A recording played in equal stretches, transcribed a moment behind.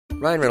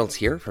Ryan Reynolds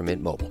here from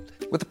Mint Mobile.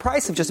 With the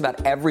price of just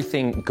about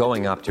everything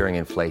going up during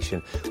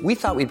inflation, we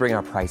thought we'd bring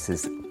our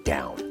prices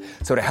down.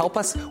 So to help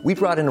us, we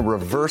brought in a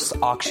reverse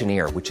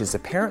auctioneer, which is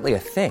apparently a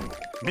thing.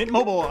 Mint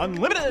Mobile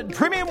Unlimited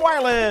Premium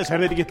Wireless. How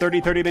to get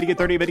 30, 30, bit to get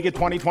 30, bit to get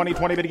 20, 20,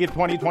 20, bit to get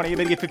 20, 20,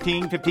 bit to get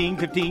 15, 15,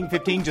 15,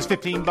 15, just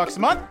 $15 a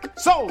month?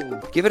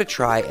 Sold! Give it a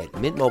try at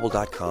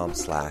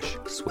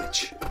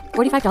mintmobile.com/switch.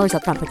 $45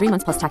 up front for 3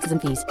 months plus taxes and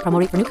fees. Promo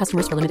rate for new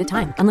customers for limited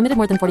time. Unlimited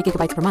more than 40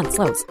 gigabytes per month.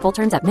 Slows full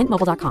terms at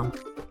mintmobile.com.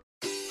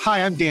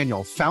 Hi, I'm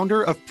Daniel,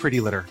 founder of Pretty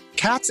Litter.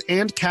 Cats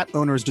and cat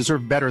owners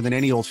deserve better than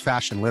any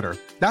old-fashioned litter.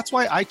 That's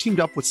why I teamed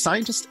up with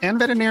scientists and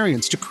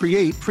veterinarians to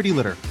create Pretty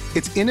Litter.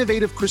 Its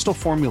innovative crystal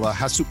formula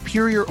has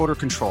superior odor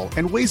control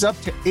and weighs up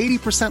to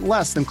 80%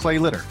 less than clay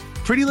litter.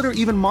 Pretty Litter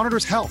even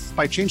monitors health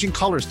by changing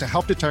colors to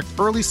help detect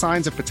early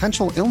signs of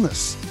potential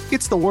illness.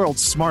 It's the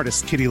world's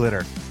smartest kitty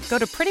litter. Go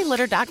to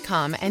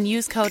prettylitter.com and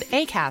use code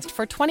ACAST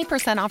for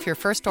 20% off your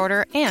first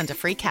order and a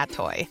free cat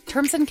toy.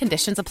 Terms and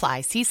conditions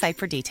apply. See site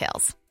for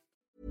details.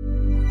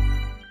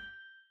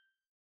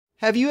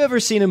 Have you ever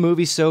seen a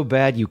movie so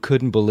bad you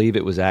couldn't believe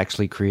it was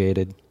actually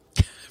created?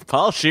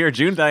 Paul Scheer,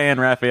 June Diane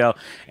Raphael,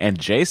 and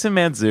Jason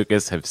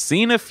Mantzoukas have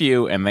seen a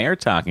few, and they are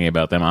talking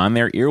about them on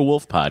their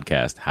Earwolf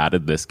podcast, How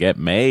Did This Get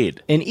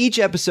Made? In each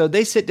episode,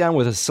 they sit down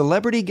with a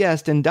celebrity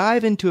guest and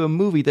dive into a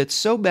movie that's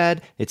so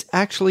bad it's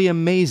actually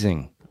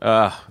amazing.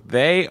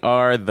 They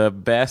are the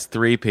best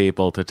three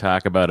people to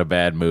talk about a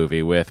bad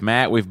movie with.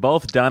 Matt, we've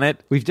both done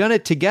it. We've done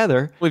it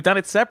together. We've done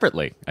it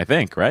separately, I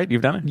think, right?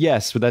 You've done it?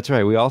 Yes, that's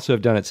right. We also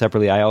have done it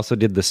separately. I also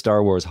did the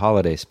Star Wars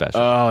holiday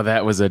special. Oh,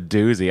 that was a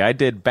doozy. I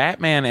did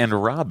Batman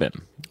and Robin.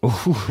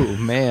 Ooh,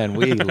 man,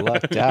 we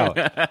lucked out.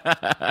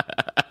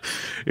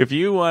 If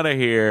you want to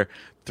hear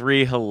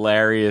three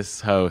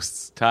hilarious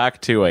hosts talk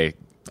to a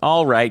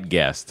all-right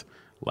guest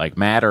like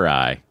Matt or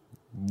I,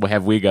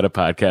 have we got a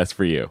podcast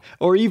for you?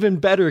 Or even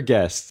better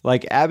guests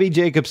like Abby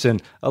Jacobson,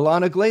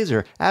 Alana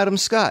Glazer, Adam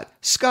Scott,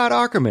 Scott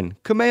Aukerman,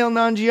 Kumail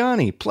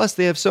Nanjiani. Plus,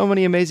 they have so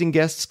many amazing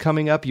guests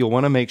coming up, you'll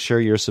want to make sure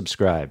you're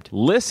subscribed.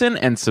 Listen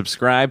and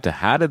subscribe to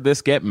How Did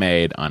This Get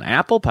Made on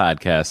Apple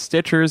Podcasts,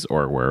 Stitchers,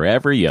 or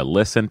wherever you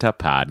listen to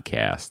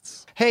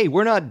podcasts. Hey,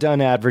 we're not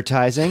done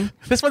advertising.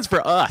 This one's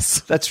for us.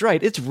 That's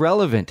right. It's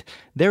relevant.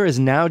 There is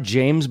now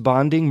James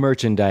Bonding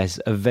merchandise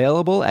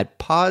available at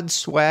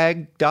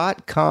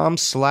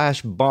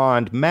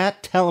podswag.com/bond.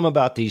 Matt, tell them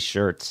about these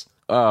shirts.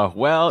 Oh,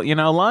 well,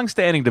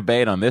 long-standing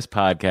debate on this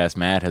podcast,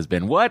 Matt, has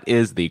been what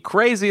is the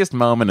craziest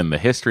moment in the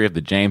history of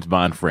the James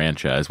Bond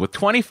franchise? With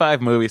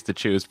 25 movies to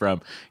choose from,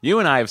 you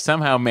and I have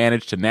somehow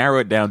managed to narrow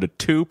it down to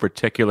two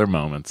particular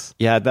moments.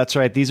 Yeah, that's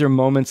right. These are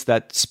moments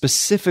that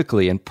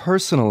specifically and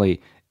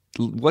personally,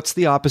 what's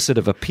the opposite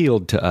of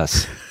appealed to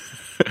us?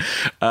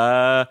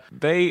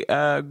 They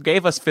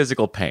gave us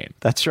physical pain.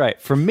 That's right.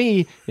 For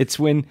me, it's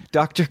when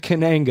Dr.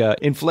 Kananga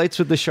inflates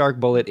with the shark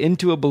bullet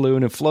into a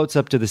balloon and floats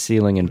up to the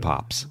ceiling and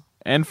pops.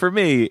 And for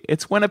me,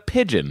 it's when a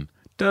pigeon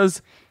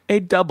does a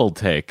double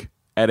take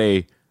at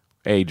a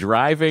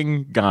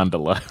driving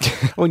gondola.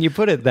 When you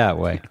put it that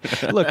way.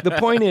 Look, the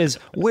point is,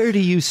 where do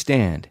you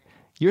stand?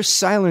 Your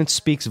silence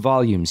speaks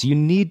volumes. You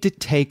need to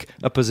take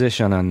a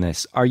position on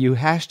this. Are you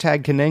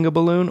hashtag Kananga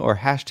Balloon or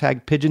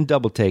hashtag Pigeon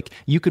Double Take?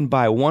 You can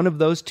buy one of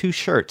those two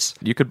shirts.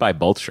 You could buy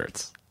both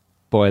shirts.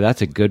 Boy,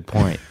 that's a good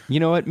point.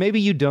 You know what?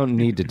 Maybe you don't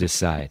need to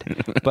decide.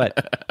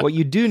 But what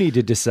you do need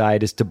to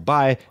decide is to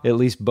buy at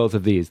least both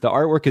of these. The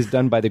artwork is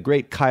done by the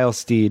great Kyle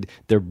Steed.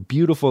 They're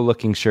beautiful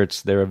looking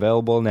shirts. They're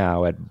available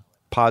now at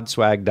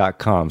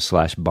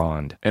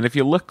podswag.com/bond. And if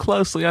you look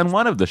closely on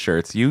one of the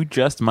shirts, you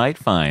just might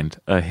find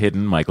a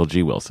hidden Michael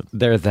G. Wilson.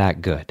 They're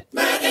that good.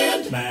 Matt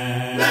and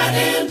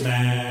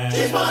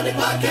James Bonding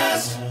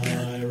Podcast.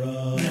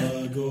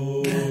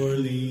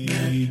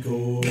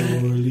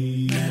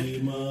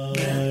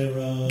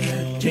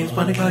 James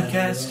Bonding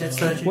Podcast. It's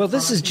the Well,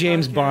 this is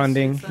James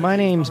Bonding. My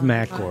name's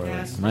Matt Gorley.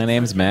 My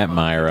name's Matt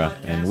Myra,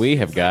 and we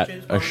have got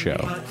a show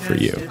for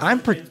you. I'm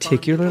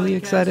particularly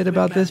excited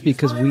about this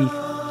because we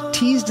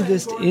teased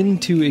this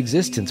into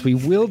existence. We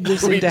willed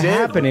this into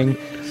happening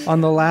on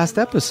the last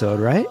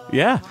episode, right?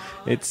 Yeah.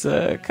 It's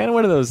kind of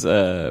one of those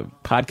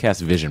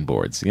podcast vision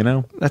boards, you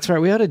know? That's right.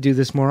 We ought to do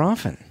this more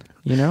often,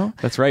 you know?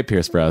 That's right,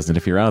 Pierce Brosnan,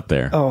 if you're out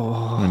there.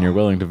 Oh. And you're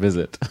willing to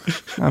visit.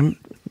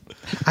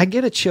 I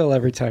get a chill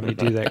every time you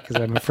do that because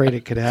I'm afraid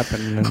it could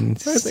happen. And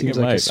it seems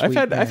like a sweet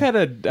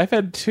I've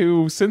had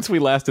two, since we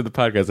last did the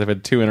podcast, I've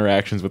had two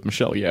interactions with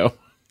Michelle Yeoh.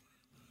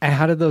 And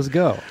how did those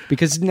go?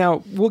 Because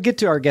now, we'll get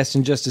to our guest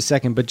in just a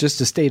second, but just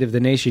a state of the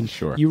nation.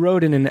 Sure. You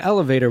rode in an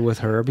elevator with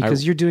her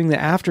because you're doing the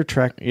After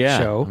Trek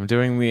show. I'm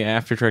doing the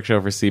After Trek show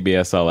for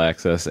CBS All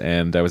Access,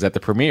 and I was at the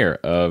premiere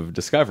of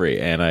Discovery,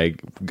 and I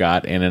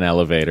got in an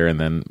elevator, and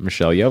then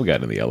Michelle Yeoh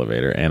got in the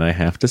elevator, and I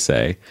have to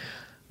say,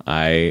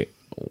 I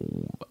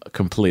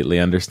completely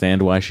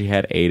understand why she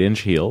had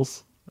 8-inch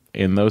heels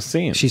in those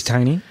scenes. She's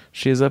tiny?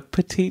 She's a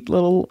petite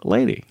little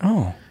lady.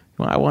 Oh.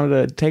 Well, I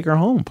wanted to take her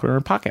home, put her in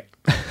her pocket.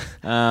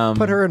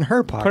 Put her in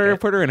her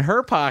pocket. Put her in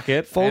her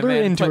pocket. Fold her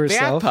into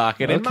herself. That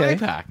pocket in my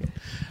pocket.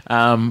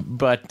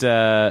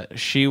 But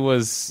she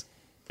was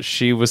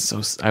she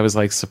was I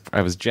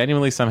was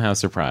genuinely somehow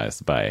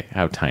surprised by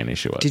how tiny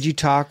she was. Did you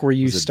talk? Were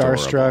you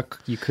starstruck?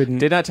 You couldn't.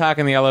 Did not talk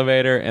in the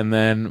elevator, and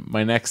then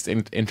my next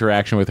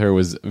interaction with her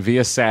was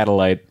via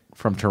satellite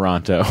from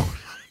Toronto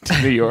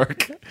to New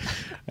York,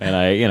 and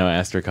I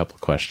asked her a couple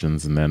of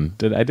questions, and then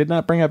I did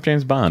not bring up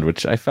James Bond,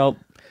 which I felt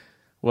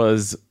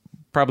was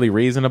probably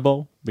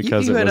reasonable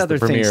because you it had was other the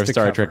premiere things of to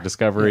Star cover. Trek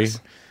Discovery. Yes.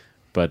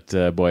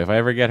 But boy, if I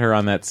ever get her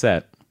on that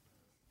set,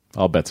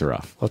 all bets are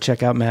off. Well,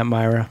 check out Matt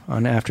Myra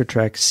on After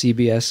Trek,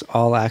 CBS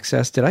All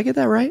Access. Did I get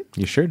that right?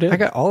 You sure did. I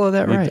got all of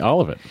that right. All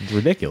of it. It's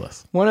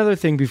ridiculous. One other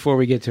thing before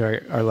we get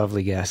to our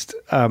lovely guest.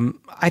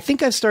 I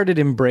think I've started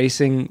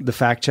embracing the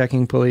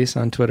fact-checking police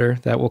on Twitter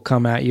that will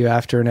come at you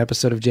after an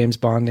episode of James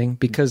Bonding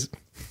because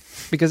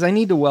I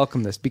need to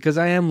welcome this because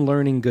I am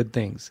learning good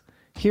things.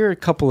 Here are a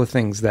couple of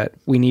things that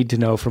we need to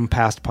know from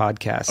past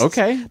podcasts.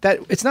 Okay.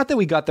 That it's not that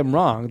we got them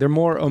wrong. They're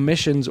more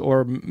omissions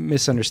or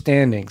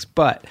misunderstandings.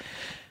 But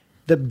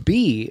the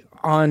B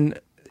on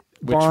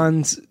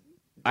Bond's...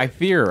 I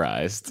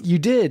theorized. You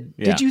did.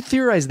 Yeah. Did you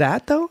theorize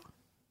that, though?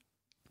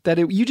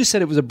 You just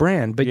said it was a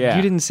brand, but Yeah.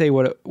 you didn't say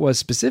what it was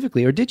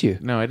specifically, or did you?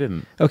 No, I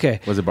didn't. Okay.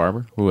 Was it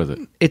Barber? Who was it?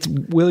 It's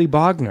Willie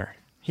Bogner.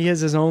 He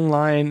has his own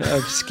line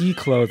of ski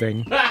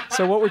clothing.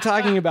 So what we're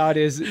talking about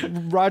is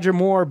Roger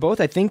Moore, both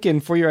I think in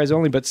For Your Eyes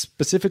Only, but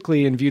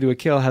specifically in View to a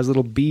Kill, has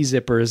little B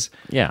zippers.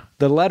 Yeah.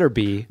 The letter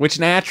B. Which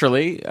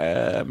naturally,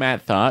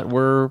 Matt thought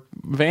were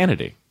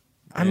vanity.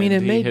 I mean, it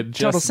And he made had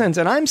total just- sense.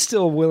 And I'm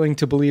still willing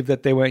to believe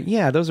that they went,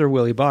 yeah, those are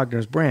Willie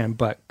Bogner's brand,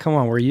 but come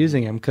on, we're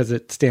using him because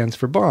it stands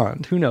for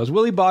Bond. Who knows?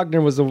 Willie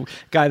Bogner was the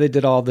guy that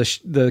did all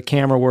the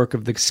camera work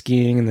of the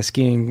skiing and the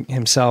skiing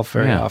himself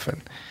very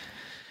often.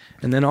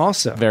 And then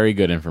also... Very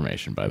good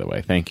information, by the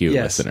way. Thank you,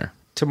 Yes. listener.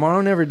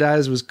 Tomorrow Never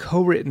Dies was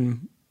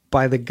co-written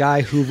by the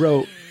guy who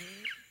wrote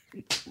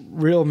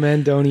Real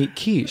Men Don't Eat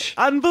Quiche.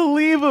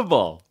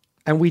 Unbelievable.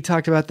 And we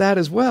talked about that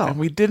as well. And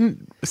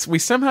we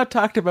somehow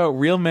talked about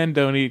Real Men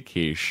Don't Eat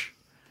Quiche,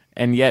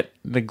 and yet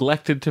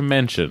neglected to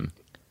mention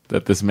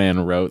that this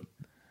man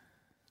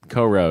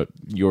co-wrote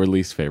your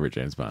least favorite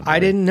James Bond movie. I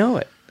didn't know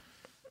it.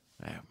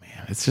 Oh,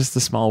 man, it's just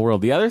a small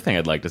world. The other thing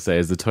I'd like to say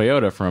is the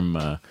Toyota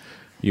from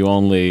You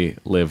Only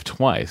Live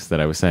Twice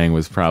that I was saying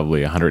was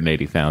probably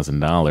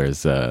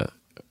 $180,000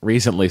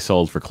 recently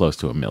sold for close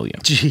to $1 million.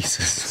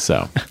 Jesus.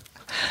 So,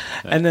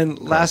 And then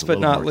last a but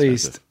little not more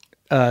least,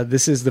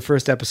 this is the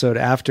first episode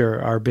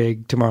after our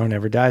big Tomorrow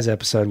Never Dies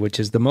episode, which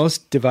is the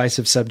most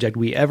divisive subject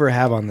we ever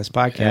have on this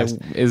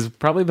podcast. it is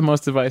probably the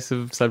most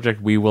divisive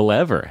subject we will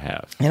ever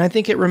have. And I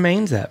think it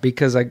remains that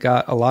because I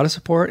got a lot of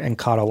support and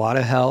caught a lot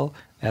of hell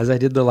as I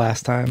did the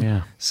last time.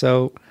 Yeah.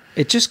 So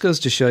it just goes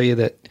to show you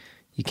that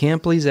you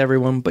can't please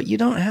everyone, but you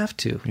don't have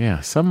to.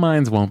 Yeah, some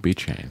minds won't be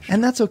changed.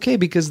 And that's okay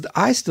because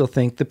I still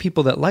think the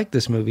people that like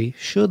this movie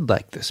should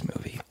like this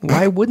movie.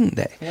 Why wouldn't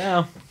they?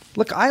 Yeah.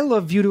 Look, I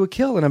love View to a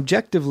Kill, and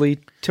objectively,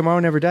 Tomorrow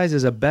Never Dies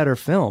is a better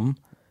film.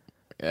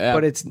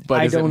 But it's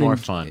is it more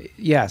fun?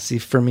 Yeah, see,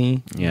 for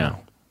me, Yeah. no.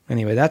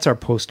 Anyway, that's our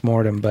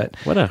post-mortem, but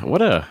What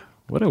a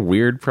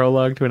weird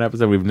prologue to an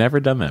episode. We've never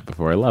done that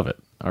before. I love it.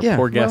 Our Yeah,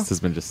 poor guest well- has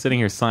been just sitting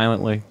here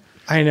silently.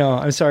 I know.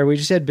 I'm sorry. We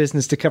just had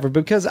business to cover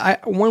because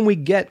when we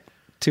get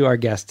to our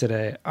guest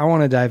today, I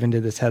want to dive into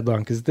this headline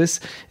because this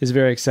is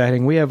very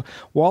exciting. We have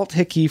Walt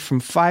Hickey from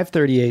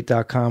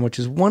FiveThirtyEight's.com, which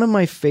is one of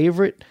my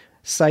favorite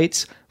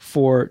sites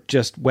for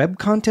just web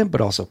content,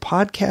 but also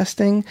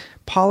podcasting,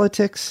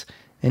 politics,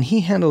 and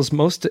he handles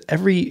most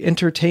every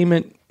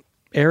entertainment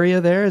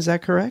area there. Is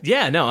that correct?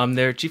 Yeah, no, I'm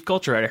their chief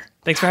culture writer.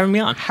 Thanks for having me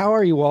on. How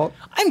are you, Walt?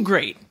 I'm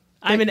great.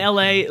 I'm in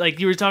LA, like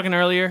you were talking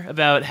earlier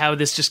about how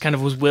this just kind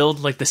of was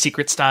willed, like the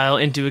Secret style,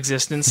 into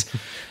existence.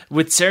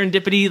 With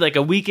serendipity, like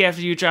a week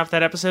after you dropped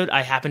that episode,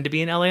 I happened to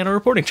be in LA on a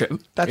reporting trip.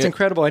 That's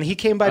incredible. And he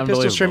came by Pistol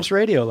Unbelievable. Shrimps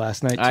Radio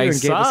last night, too, I and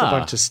gave us a saw.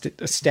 bunch of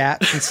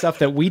stats and stuff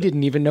that we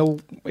didn't even know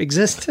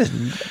existed.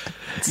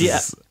 Yeah,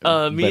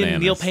 me bananas.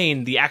 and Neil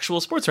Payne, the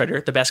actual sports writer,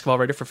 the basketball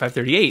writer for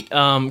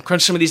 538,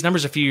 crunched some of these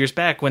numbers a few years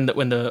back when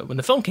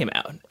the film came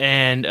out,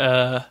 and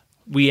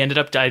we ended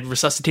up, I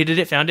resuscitated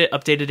it, found it,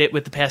 updated it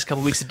with the past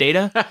couple weeks of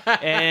data,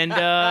 and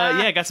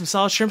got some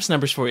solid Shrimps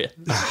numbers for you.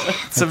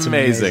 It's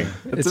amazing.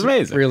 It's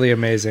amazing. Really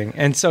amazing.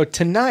 And so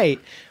tonight,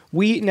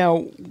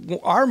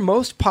 our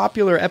most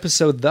popular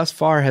episode thus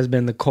far has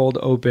been the cold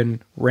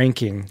open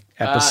ranking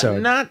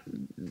episode.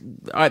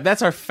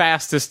 That's our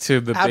fastest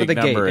to the out big of the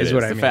gate number. is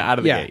what I mean. Out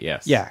of the Yeah, gate,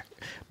 yes. Yeah.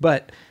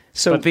 But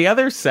the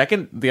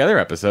other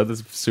episode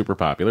that's super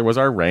popular was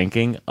our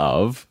ranking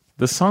of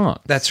the song.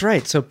 That's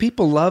right. So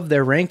people love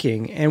their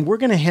ranking, and we're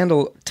going to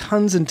handle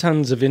tons and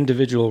tons of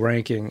individual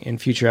ranking in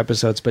future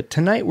episodes. But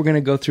tonight we're going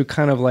to go through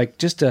kind of like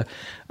just a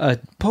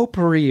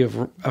potpourri of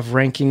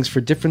rankings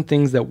for different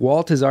things that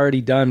Walt has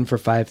already done for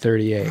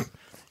 538.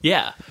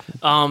 Yeah.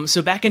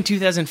 So back in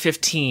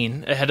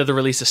 2015, ahead of the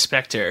release of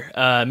Spectre,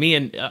 me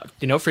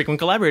and frequent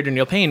collaborator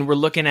Neil Payne were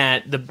looking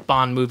at the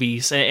Bond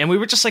movies, and we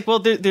were just like, well,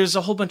 there's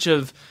a whole bunch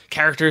of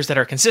characters that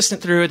are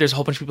consistent through it. There's a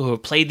whole bunch of people who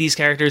have played these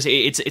characters.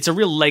 It's a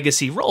real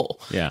legacy role.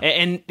 Yeah.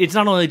 And it's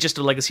not only just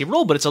a legacy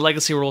role, but it's a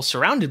legacy role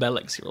surrounded by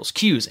legacy roles.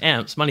 Q's,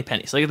 M's,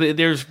 Moneypennies. Like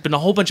there's been a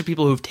whole bunch of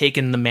people who've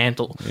taken the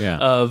mantle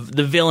of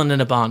the villain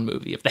in a Bond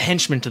movie, of the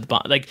henchman to the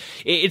Bond. Like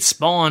it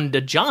spawned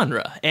a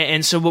genre.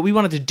 And so what we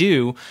wanted to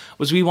do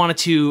was we wanted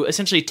to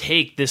essentially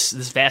take this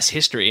vast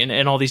history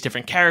and all these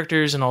different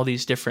characters and all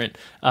these different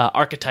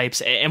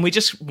archetypes, and we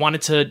just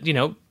wanted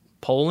to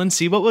poll and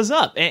see what was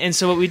up. And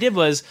so what we did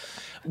was,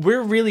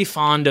 we're really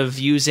fond of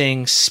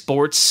using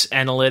sports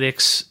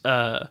analytics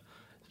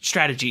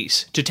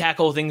strategies to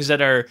tackle things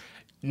that are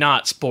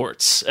not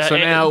sports. So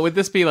now, would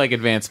this be like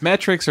advanced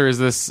metrics, or is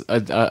this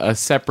a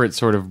separate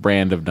sort of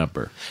brand of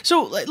number?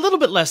 So a little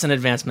bit less than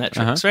advanced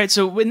metrics, right?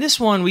 So in this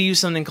one, we use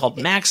something called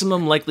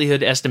maximum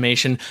likelihood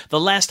estimation. The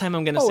last time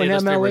I'm going to say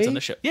those three words on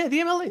the show. Yeah, the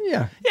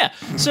MLE. Yeah.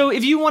 So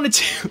if you wanted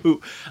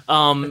to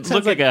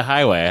look like a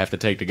highway I have to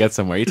take to get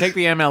somewhere. You take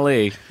the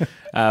MLE,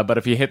 but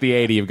if you hit the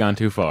 80, you've gone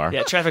too far.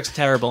 Yeah, traffic's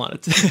terrible on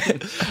it.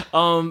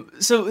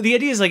 So the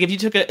idea is, like, if you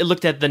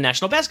looked at the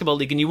National Basketball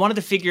League and you wanted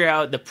to figure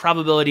out the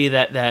probability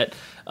that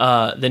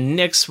the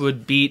Knicks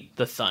would beat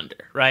the Thunder,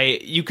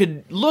 right? You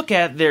could look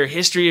at their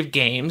history of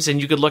games,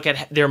 and you could look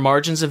at their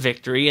margins of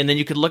victory, and then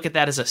you could look at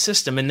that as a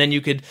system, and then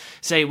you could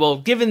say, well,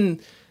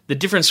 given the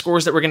different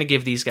scores that we're going to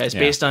give these guys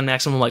based on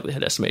maximum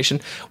likelihood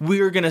estimation,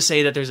 we're going to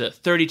say that there's a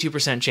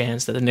 32%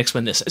 chance that the Knicks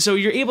win this. So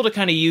you're able to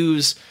kind of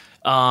use...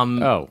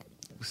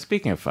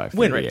 Speaking of 538,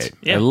 win rates.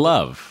 Yeah. I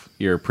love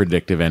your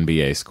predictive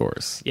NBA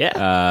scores.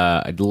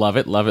 Yeah. I'd love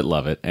it, love it,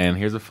 love it. And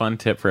here's a fun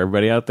tip for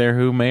everybody out there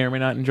who may or may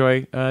not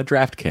enjoy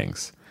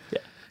DraftKings. Yeah.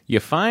 You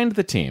find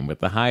the team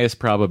with the highest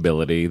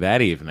probability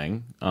that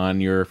evening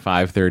on your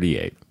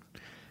 538,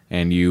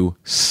 and you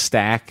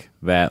stack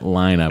that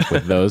lineup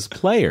with those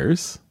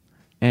players,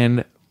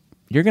 and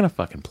you're gonna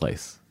fucking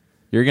place.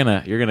 You're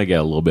gonna get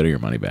a little bit of your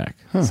money back.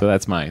 So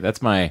that's my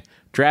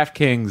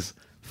DraftKings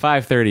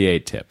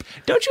 538 tip.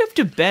 Don't you have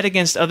to bet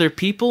against other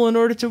people in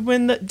order to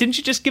win? Didn't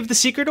you just give the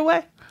secret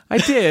away? I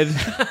did.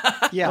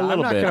 Yeah, a little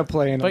I'm not bit. going to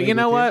play in a But you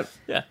know league what?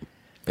 Yeah.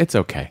 It's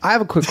okay. I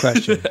have a quick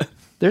question.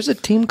 There's a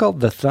team called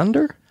the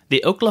Thunder?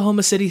 The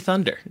Oklahoma City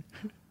Thunder.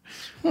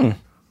 Where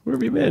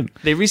have you been?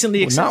 They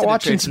recently accepted Not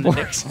watching a trade from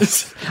the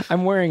Knicks.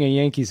 I'm wearing a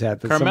Yankees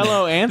hat that Carmelo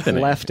someone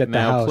Anthony left at the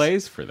now house.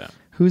 plays for them.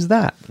 Who's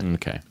that?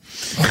 Okay.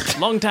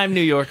 Long-time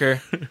New Yorker,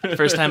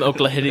 first-time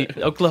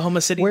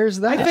Oklahoma City. Where's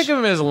that? I think of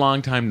him as a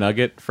long-time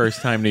Nugget,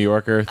 first-time New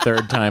Yorker,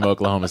 third-time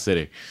Oklahoma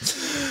City.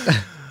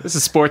 This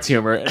is sports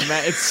humor, and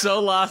Matt, it's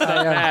so lost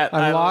on Matt.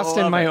 I'm lost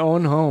in my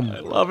own home. I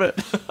love it.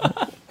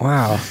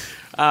 Wow.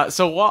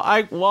 So,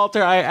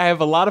 Walter, I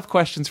have a lot of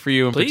questions for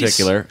you in Please.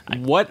 particular.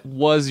 What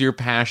was your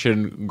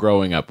passion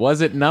growing up? Was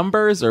it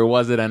numbers or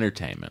was it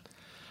entertainment?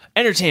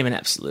 Entertainment,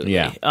 absolutely.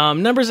 Yeah.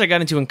 Numbers I got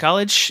into in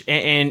college,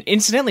 and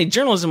incidentally,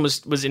 journalism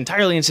was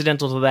entirely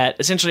incidental to that.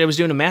 Essentially, I was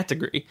doing a math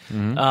degree,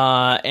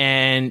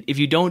 and if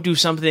you don't do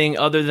something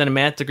other than a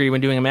math degree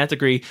when doing a math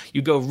degree,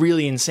 you go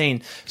really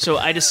insane. So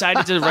I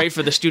decided to write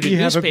for the student You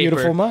have newspaper. a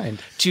beautiful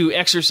mind. To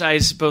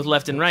exercise both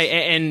left and right,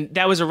 and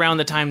that was around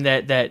the time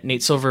that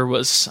Nate Silver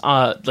was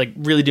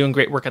really doing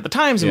great work at the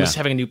Times and was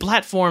having a new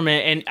platform,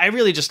 and I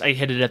really I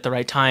hit it at the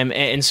right time,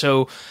 and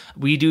so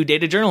we do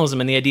data journalism,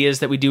 and the idea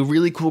is that we do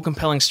really cool,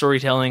 compelling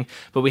storytelling,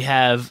 but we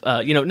have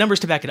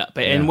numbers to back it up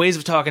and ways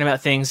of talking about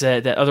things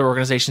that other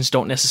organizations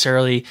don't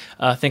necessarily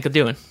think of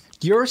doing.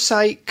 Your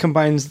site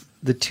combines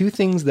the two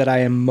things that I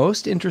am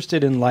most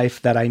interested in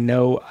life that I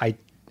know I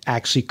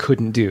actually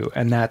couldn't do,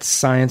 and that's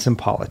science and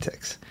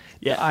politics.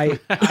 Yeah.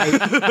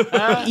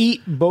 I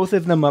eat both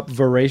of them up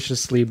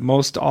voraciously.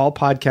 Most all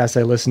podcasts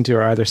I listen to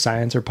are either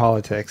science or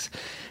politics.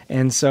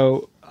 And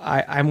so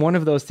I'm one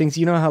of those things.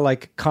 You know how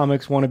like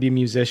comics want to be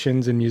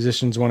musicians and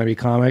musicians want to be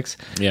comics?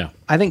 Yeah.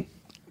 I think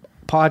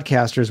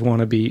podcasters want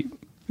to be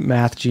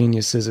math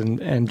geniuses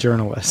and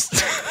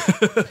journalists.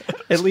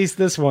 At least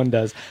this one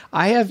does.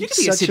 I have You could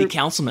be a city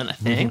councilman, I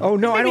think. Oh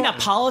no, Maybe I don't. not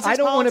politics. I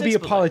don't want to be a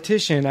but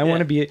politician. I want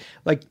to be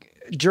like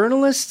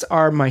journalists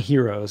are my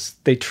heroes.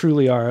 They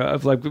truly are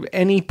of like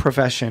any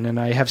profession, and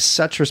I have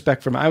such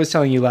respect for them. I was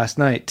telling you last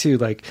night too,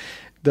 like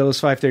those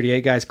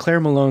 538 guys. Claire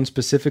Malone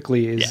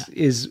specifically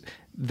is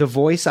the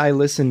voice I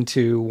listen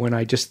to when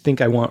I just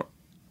think I want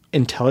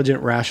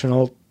intelligent,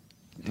 rational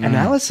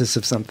analysis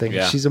of something.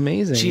 Yeah. She's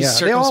amazing. She's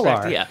they all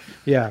circumspect, are.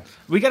 yeah.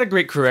 We got a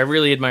great crew. I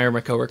really admire my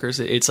coworkers.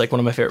 It's like one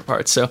of my favorite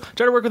parts. So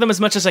try to work with them as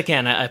much as I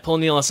can. I pull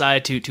Neil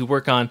aside to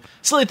work on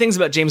silly things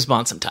about James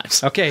Bond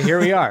sometimes. Okay,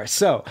 here we are.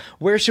 So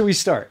where should we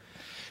start?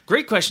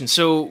 Great question.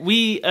 So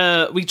we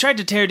tried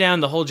to tear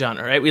down the whole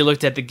genre, right? We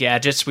looked at the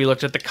gadgets, we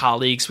looked at the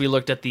colleagues, we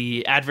looked at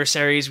the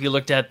adversaries, we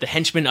looked at the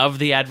henchmen of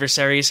the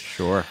adversaries.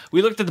 Sure.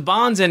 We looked at the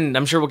bonds, and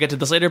I'm sure we'll get to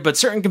this later, but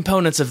certain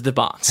components of the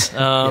bonds.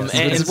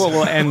 This is what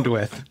we'll end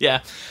with.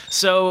 Yeah.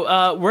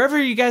 So wherever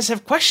you guys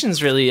have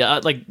questions, really,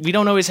 we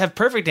don't always have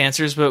perfect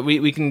answers, but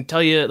we can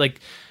tell you,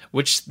 like,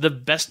 which the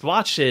best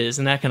watch is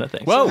and that kind of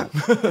thing. Whoa.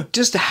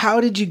 Just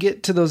how did you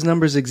get to those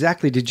numbers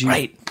exactly? Did you?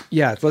 Right.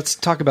 Yeah, let's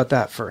talk about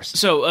that first.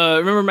 So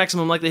remember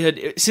maximum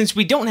likelihood, since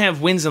we don't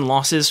have wins and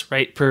losses,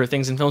 right, per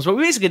things in films, what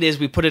we basically did is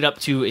we put it up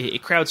to a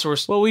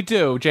crowdsourced. Well, we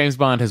do. James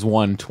Bond has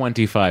won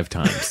 25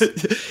 times.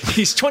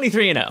 He's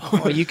 23-0.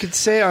 Well, you could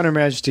say On Her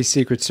Majesty's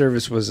Secret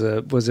Service was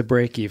a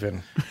break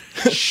even.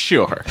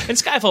 Sure. And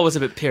Skyfall was a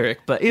bit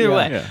Pyrrhic, but either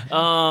way. Yeah.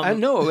 I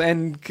know,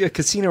 and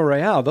Casino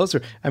Royale, those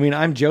are, I mean,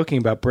 I'm joking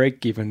about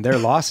break even. Their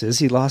losses,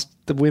 he lost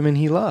the women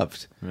he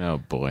loved. Oh,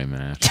 boy,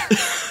 Matt.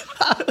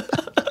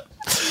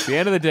 At the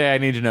end of the day, I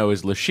need to know,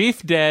 is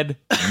Lashif dead?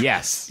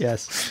 Yes.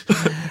 Yes.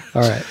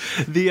 All right.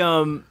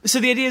 So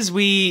the idea is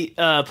we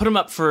put them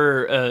up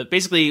for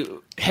basically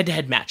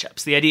head-to-head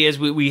matchups. The idea is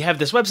we have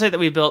this website that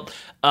we built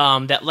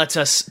that lets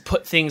us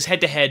put things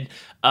head-to-head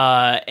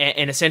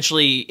and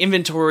essentially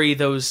inventory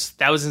those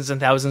thousands and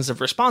thousands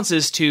of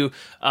responses to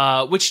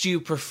which do you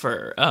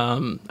prefer?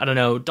 I don't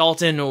know,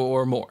 Dalton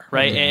or Moore,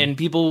 right? Mm-hmm. And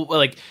people,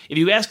 like, if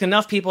you ask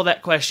enough people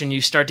that question,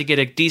 you start to get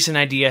a decent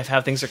idea of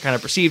how things are kind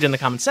of perceived in the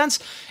common sense.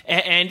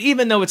 And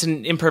even though it's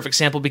an imperfect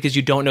sample because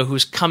you don't know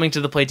who's coming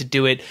to the plate to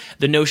do it,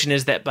 the notion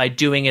is that by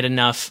doing it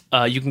enough,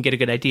 you can get a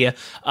good idea.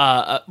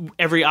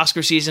 Every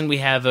Oscar season, we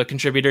have a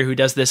contributor who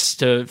does this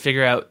to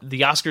figure out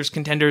the Oscars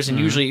contenders and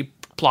usually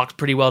blocked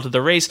pretty well to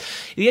the race.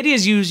 The idea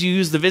is you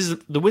use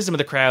the wisdom of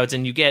the crowds,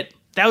 and you get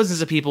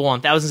thousands of people on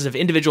thousands of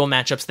individual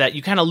matchups that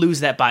you kind of lose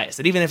that bias.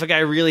 That even if a guy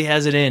really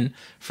has it in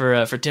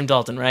for Tim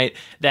Dalton, right,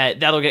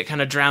 that'll get kind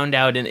of drowned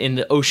out in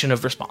the ocean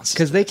of responses.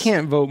 Because they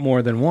can't vote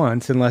more than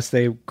once unless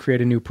they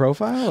create a new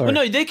profile? Or? Well,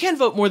 no, they can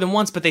vote more than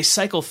once, but they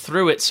cycle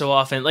through it so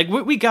often. Like,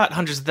 we got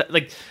hundreds of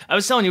like, I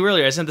was telling you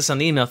earlier, I sent this on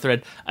the email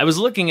thread. I was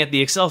looking at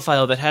the Excel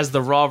file that has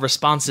the raw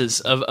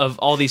responses of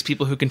all these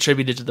people who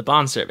contributed to the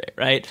Bond survey,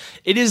 right?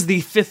 It is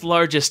the 5th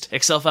largest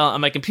Excel file on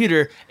my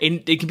computer,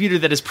 a computer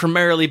that is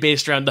primarily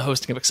based around the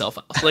hosting of Excel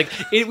files. Like,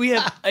 we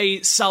have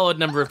a solid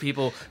number of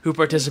people who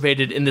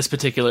participated in this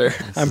particular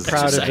I'm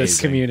proud exercise. of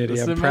this community.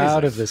 I'm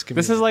proud of this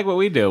community. This is like what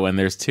we do when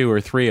there's 2 or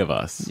 3 of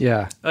us.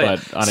 Yeah.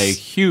 But on a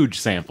huge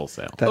sample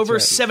sale. Over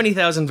right.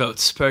 70,000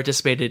 votes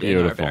participated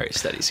in our various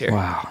studies here.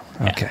 Wow.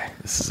 Okay.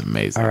 This is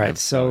amazing. All right, I'm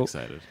so so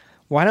excited.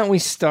 why don't we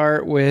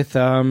start with,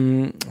 I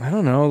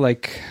don't know,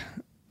 like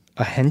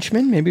a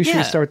henchman? Maybe we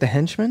should start with the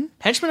henchman?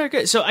 Henchmen are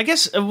good. So I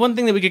guess one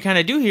thing that we could kind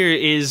of do here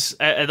is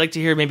I'd like to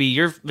hear maybe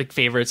your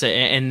favorites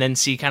and then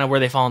see kind of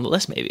where they fall on the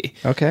list maybe.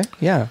 Okay,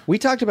 yeah. We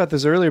talked about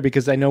this earlier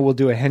because I know we'll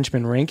do a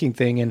henchman ranking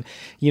thing. And,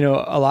 you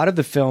know, a lot of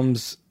the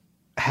films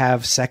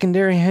have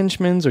secondary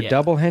henchmen or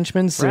double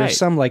henchmen. So there's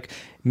some like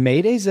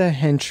Mayday's a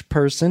hench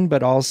person,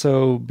 but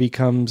also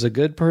becomes a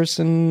good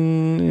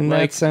person in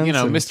that sense. You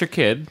know, Mr.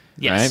 Kidd,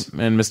 right?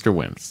 And Mr.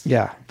 Wins.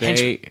 Yeah.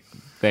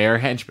 They are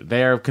henchmen.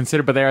 They are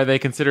considered, but are they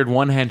considered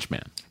one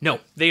henchman? No,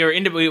 they are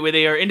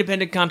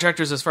independent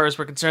contractors as far as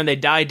we're concerned. They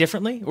die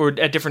differently or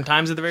at different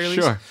times at the very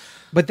least. Sure.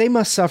 But they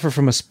must suffer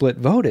from a split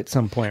vote at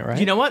some point, right?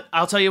 You know what?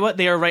 I'll tell you what.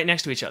 They are right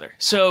next to each other.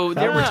 So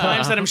there were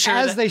times that I'm sure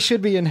As they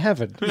should be in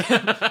heaven.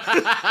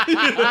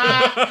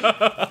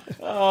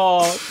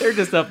 Oh, they're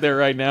just up there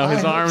right now.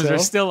 His arms are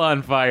still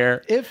on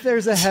fire. If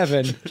there's a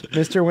heaven,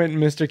 Mr. Wint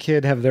and Mr.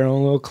 Kidd have their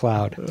own little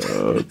cloud.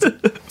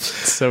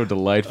 So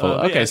delightful.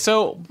 Okay,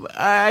 so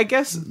I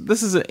guess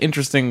this is an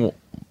interesting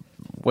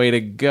way to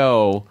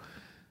go.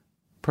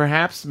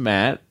 Perhaps,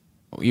 Matt,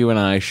 you and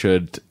I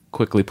should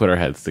quickly put our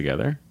heads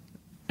together,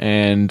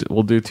 and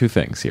we'll do 2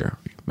 things here.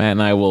 Matt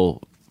and I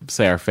will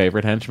say our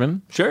favorite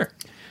henchman. Sure.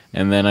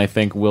 And then I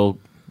think we'll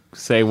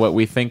say what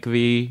we think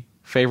the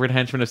favorite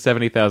henchman of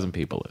 70,000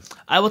 people is.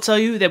 I will tell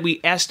you that we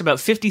asked about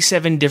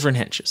 57 different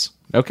henches.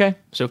 Okay.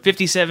 So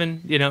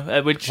 57, you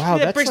know, which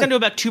that breaks down to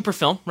about 2 per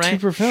film, right? 2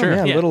 per film, Sure.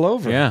 yeah, a little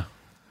over. Yeah.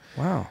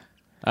 Wow.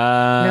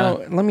 Now,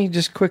 let me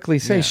just quickly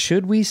say,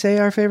 should we say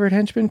our favorite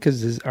henchman?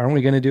 Because aren't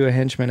we going to do a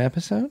henchman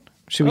episode?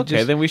 Should we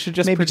then we should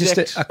just maybe predict.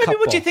 just a couple. Maybe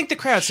what do you think the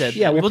crowd said?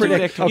 Yeah, we'll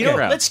predict. You know,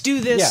 Okay. let's do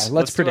this. Yeah,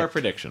 let's do our predict.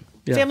 prediction.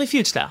 Yeah. Family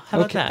Feud style. How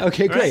about that?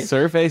 Okay, great.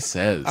 Survey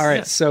says. All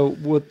right, so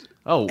we'll...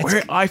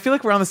 I feel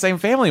like we're on the same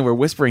family. We're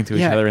whispering to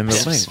each other in the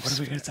thing. What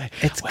are we going to say?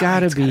 It's got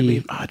to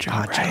be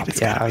Oddjob,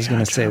 right? I was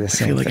going to say the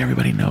same I feel like thing.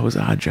 everybody knows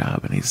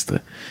Oddjob, and he's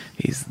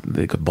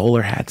the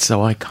bowler hat so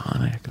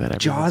iconic that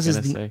Jaws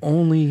is the say.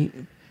 only...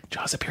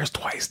 Jaws appears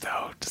twice,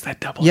 though. Does that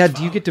double? Yeah,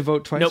 do you get to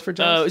vote twice Nope. for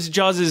Jaws?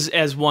 Jaws is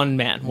as one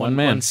man.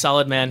 One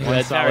solid man who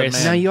had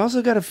various... Now, you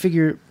also got to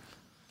figure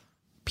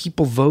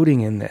people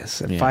voting in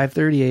this at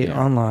 538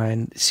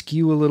 online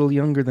skew a little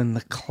younger than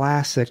the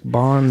classic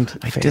Bond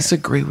I fan.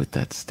 disagree with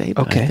that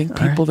statement. Okay, I think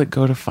people that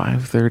go to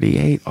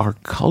 538 are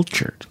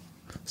cultured.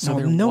 So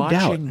they're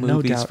watching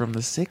movies from the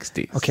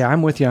 60s. Okay,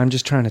 I'm with you. I'm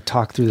just trying to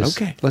talk through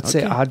this. Okay. Let's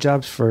say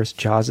Oddjob's first,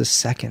 Jaws is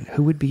second.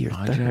 Who would be your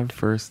third? Oddjob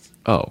first.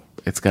 Oh,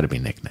 it's got to be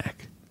Knick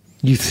Knack.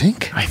 You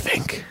think? I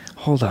think.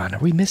 Hold on. Are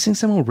we missing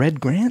someone? Red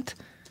Grant?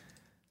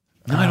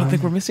 No, I don't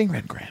think we're missing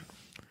Red Grant.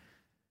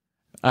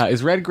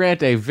 Is Red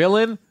Grant a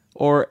villain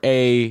or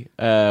a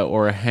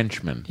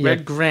henchman?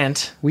 Red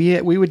Grant. We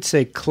would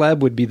say Klebb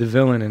would be the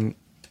villain and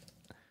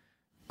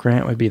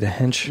Grant would be the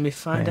hench. Let me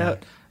find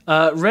out.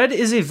 Red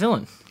is a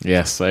villain.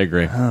 Yes, I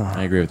agree.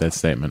 I agree with that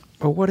statement.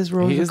 But what is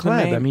Rosa He is the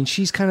Klebb? main- I mean,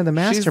 she's kind of the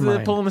She's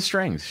mastermind. pulling the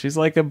strings. She's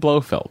like a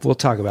Blofeld. We'll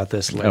talk about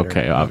this later.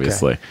 Okay,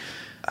 obviously.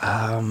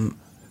 All right.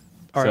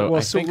 So Well,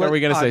 I think, are we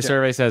going to say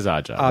survey says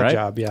odd job, Odd right?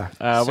 job, yeah.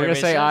 We're going to Survey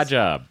say says- odd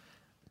job.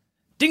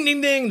 Ding,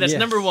 ding, ding. That's Yes.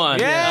 number one.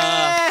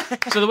 Yeah!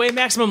 So the way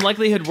maximum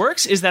likelihood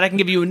works is that I can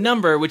give you a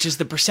number, which is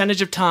the percentage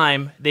of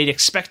time they'd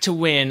expect to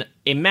win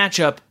a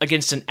matchup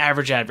against an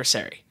average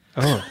adversary.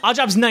 Oh. Odd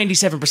job's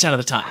 97% of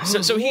the time.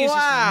 So he is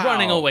just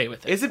running away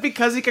with it. Is it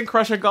because he can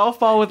crush a golf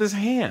ball with his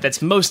hand?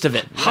 That's most of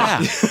it.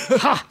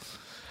 yeah.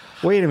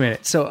 Wait a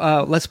minute.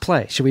 So let's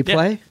play. Should we Yeah,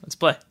 play? let's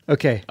play.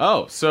 Okay.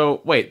 Oh,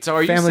 so wait. So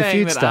are you Family saying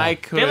Feud that style. I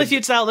could... Family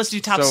Feud style, let's do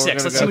top So we're six.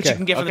 gonna Let's go- see what you okay.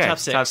 can get for the top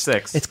six. Top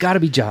six. It's got to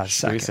be Jaws.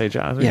 Should we second. say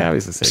Jaws? We Yeah.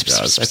 obviously say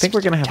Jaws. I think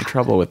we're going to have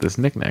trouble with this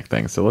knick-knack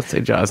thing, so let's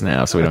say Jaws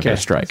now so we don't get a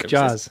strike.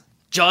 Jaws.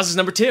 Jaws is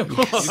number 2. You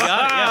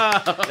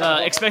got it, yeah.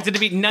 Expected to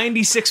beat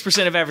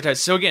 96% of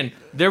advertisers. So again,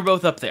 they're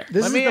both up there.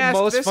 This Let is me the ask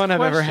most this fun I've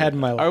ever question. had in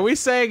my life. Are we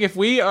saying if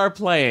we are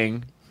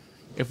playing...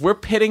 If we're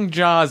pitting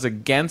Jaws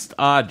against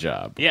Odd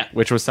Job, Yeah.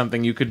 which was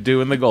something you could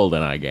do in the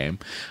GoldenEye game,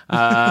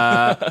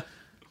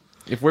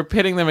 if we're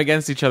pitting them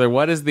against each other,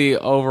 what is the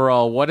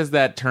overall? What does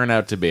that turn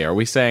out to be? Are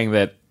we saying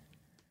that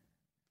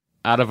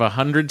out of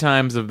 100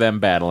 times of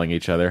them battling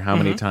each other, how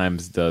many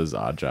times does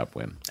Odd Job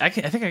win? I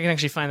think I can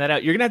actually find that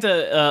out. You're going to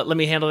have to let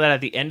me handle that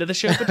at the end of the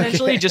show,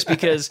 potentially, just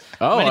because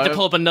I might need to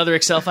pull up another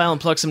Excel file and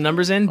plug some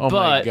numbers in. Oh but,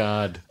 my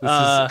god,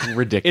 this is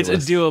ridiculous!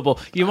 It's doable.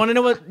 You want to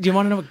know what? Do you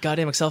want to know what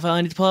goddamn Excel file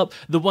I need to pull up?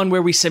 The one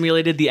where we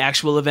simulated the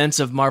actual events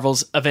of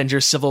Marvel's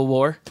Avengers: Civil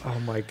War. Oh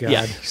my god,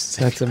 Yeah.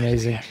 that's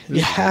amazing.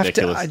 You have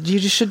ridiculous. to. You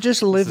should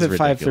just live This at is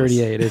ridiculous.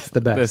 538. It's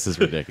the best. This is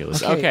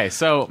ridiculous. Okay. Okay,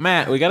 so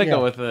Matt, we got to Yeah.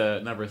 go with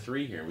number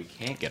 3 here. We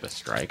can't get a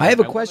strike. I have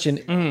a wanna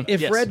question.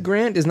 If yes. Red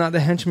Grant is not the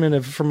henchman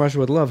of From Russia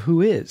with Love, who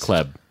is?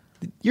 Kleb.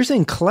 You're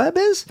saying Kleb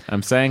is?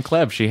 I'm saying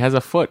Kleb. She has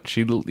a foot.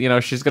 She's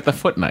got the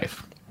foot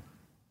knife.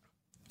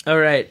 All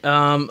right.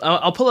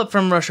 I'll pull up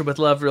From Russia with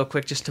Love real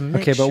quick just to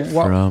make Okay, sure. but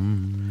what?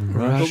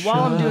 But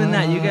while I'm doing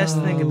that, you guys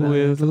think about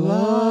it.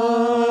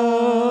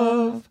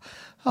 Love,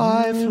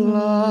 I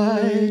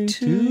fly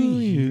to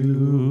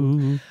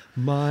you,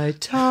 my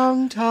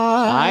tongue-tied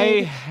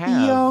I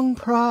have. young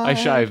pride.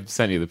 I've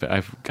sent you the.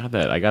 I've got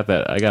that. I got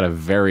that. I got a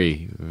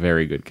very,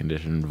 very good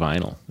condition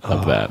vinyl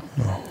of that.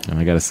 And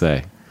I got to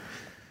say,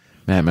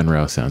 Matt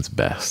Monroe sounds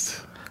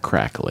best.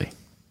 Crackly.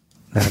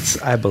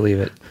 I believe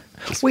it.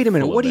 Wait a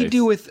minute. full of What do you bass.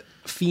 do with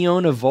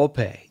Fiona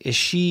Volpe? Is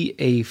she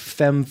a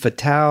femme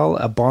fatale,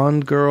 a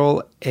Bond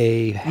girl,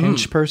 a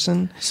hench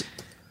person?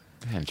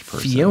 Hench person.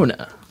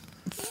 Fiona.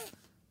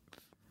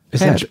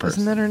 Hench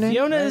person. Isn't that her name?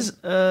 Fiona is.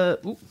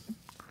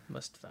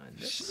 Must find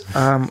this.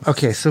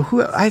 Okay, so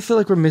I feel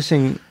like we're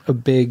missing a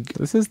big.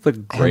 This is the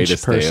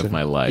greatest day person. of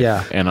my life.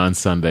 Yeah. And on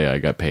Sunday, I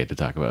got paid to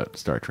talk about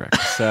Star Trek.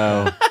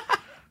 So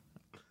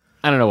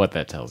I don't know what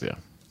that tells you.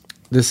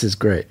 This is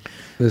great.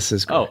 This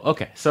is great. Oh,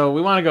 okay. So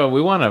we want to go.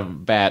 We want to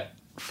bat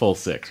full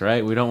 6,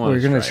 right? We don't want.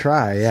 We're gonna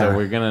try, yeah. So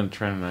we're gonna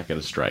try to not get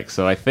a strike.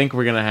 So I think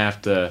we're gonna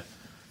have to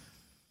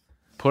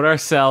put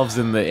ourselves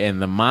in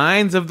the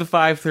minds of the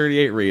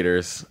 538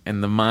 readers,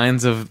 in the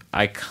minds of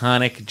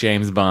iconic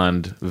James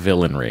Bond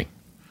villainry.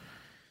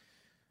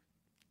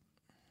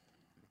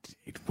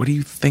 What do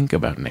you think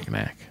about Knick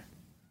Knack?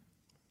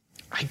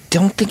 I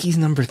don't think he's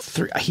number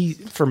 3.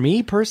 For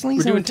me personally,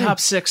 he's We're doing number 3. top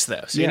 6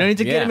 though, so you Yeah. don't need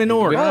to get him in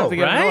order. We don't have to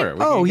get 'em in right? order.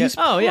 We Oh, can he's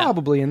get- yeah.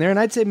 probably in there, and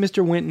I'd say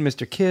Mr. Wint and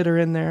Mr. Kidd are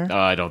in there. Oh,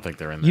 I don't think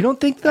they're in there. You don't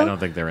think though? I don't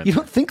think they're in You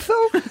there. don't think so?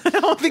 I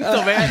don't think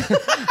so, man.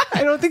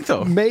 I don't think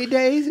so.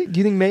 Maydays? Do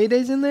you think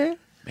Mayday's in there?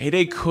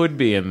 Mayday could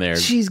be in there.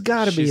 She's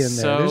got to be in there.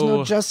 She's There's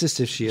no so- justice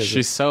if she isn't.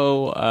 She's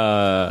so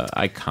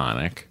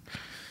iconic.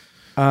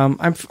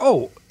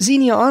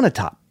 Xenia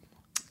Onatopp.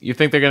 You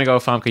think they're going to go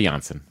Famke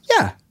Janssen?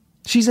 Yeah,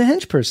 she's a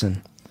hench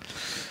person.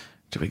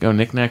 Do we go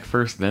Knick Knack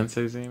first, then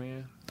say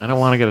Xenia? I don't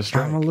want to get a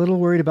strike. I'm a little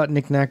worried about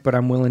Knick Knack, but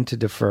I'm willing to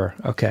defer.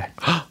 Okay.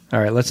 All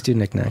right, let's do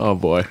Knick Knack. Oh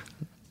boy,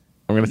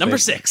 I'm going to Number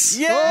 6.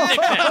 Yeah,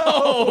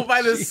 oh,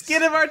 by the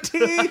skin of our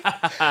teeth.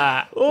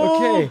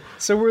 Okay,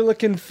 so we're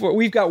looking for.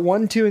 We've got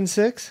 1, 2, and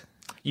 6.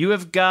 You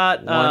have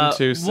got 1,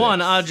 2, 6.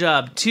 1 Odd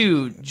Job,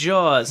 2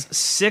 Jaws,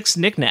 6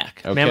 Knick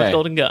Knack, Man with Okay.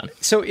 Golden Gun.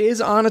 So is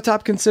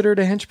Onatopp considered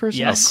a hench person?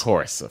 Yes. Of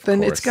course.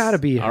 Then it's gotta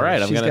be her. All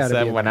right, I'm She's going to gotta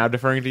say be we're now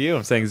deferring to you.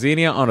 I'm saying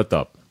Xenia on the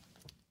top.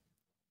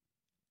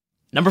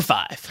 Number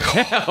 5.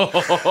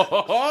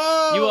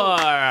 You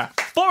are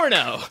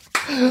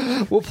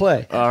 4-0. We'll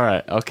play. All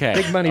right. Okay.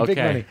 Big money, big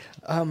Okay.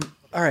 money.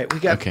 All right, we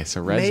got. Okay, so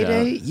Red's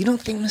Mayday. out. You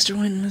don't think Mr.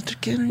 Wint and Mr.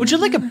 Kidd? Would you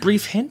like a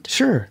brief hint?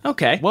 Sure.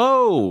 Okay.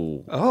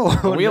 Whoa. Oh,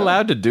 Are we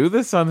allowed to do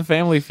this on the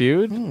Family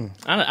Feud? I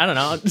don't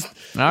know. All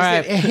A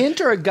right. hint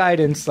or a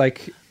guidance?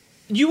 Like,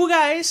 You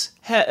guys,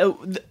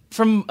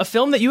 from a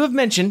film that you have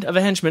mentioned of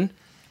a henchman,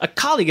 a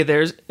colleague of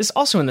theirs is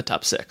also in the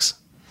top 6.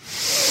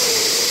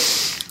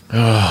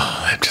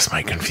 That just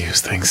might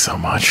confuse things so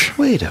much.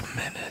 wait a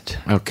minute.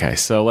 Okay,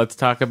 so let's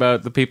talk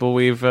about the people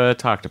we've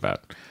talked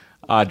about.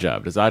 Odd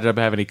Job. Does Odd Job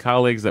have any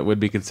colleagues that would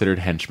be considered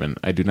henchmen?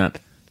 I do not.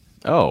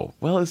 Oh,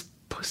 well, is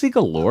Pussy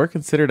Galore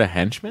considered a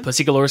henchman?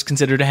 Pussy Galore is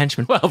considered a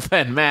henchman. Well,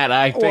 then, Matt,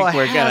 I think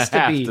we're going to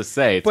have to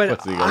say it's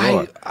Pussy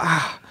Galore.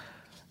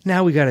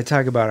 Now we got to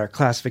talk about our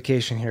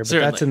classification here, but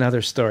Certainly. That's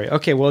another story.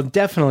 Okay, well,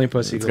 definitely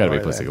Pussy It's Galore. got to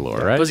be Pussy then. Galore,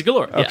 right? Pussy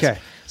Galore, yes. Okay,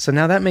 so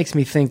now that makes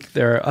me think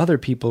there are other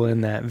people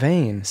in that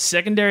vein.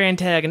 Secondary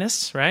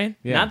antagonists, right?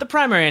 Yeah. Not the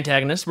primary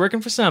antagonist,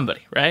 working for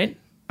somebody, right?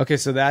 Okay,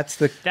 so that's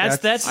the That's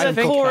the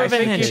think- core I of a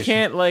think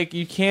henchman.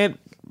 You can't.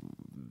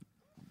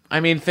 I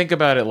mean, think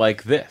about it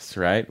like this,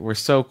 right? We're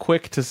so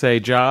quick to say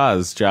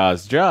Jaws,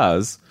 Jaws,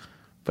 Jaws,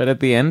 but at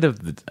the end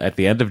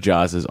of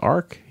Jaws'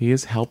 arc, he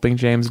is helping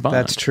James Bond.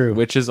 That's true.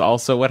 Which is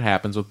also what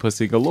happens with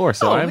Pussy Galore.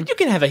 So you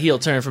can have a heel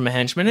turn from a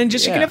henchman, and you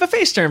can have a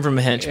face turn from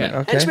a henchman. Yeah,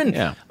 okay. Henchmen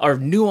Yeah. are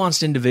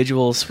nuanced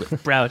individuals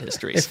with proud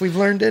histories. If we've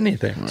learned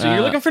anything. So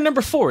you're looking for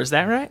number 4, is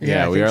that right?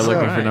 Yeah, I we think are so.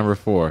 looking for number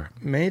 4.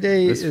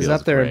 Mayday This is feels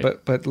up there,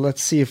 great. but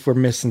let's see if we're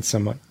missing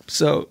someone.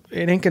 So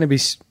it ain't going to be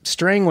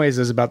Strangways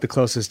is about the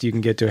closest you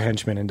can get to a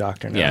henchman in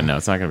Doctor No. Yeah, no,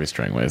 it's not going to be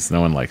Stringways.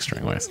 No one likes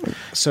Stringways.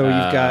 So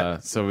you've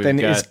got. so we've then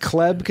got- is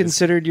Kleb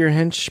considered your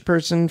hench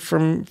person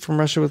from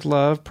Russia with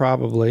Love?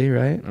 Probably,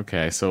 right?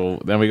 Okay,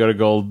 so then we go to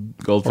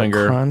Goldfinger.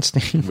 Or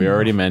Kronstein. We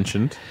already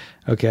mentioned.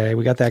 Okay,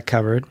 we got that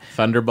covered.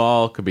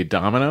 Thunderball could be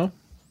Domino.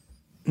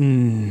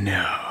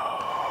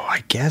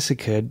 I guess it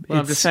could. Well,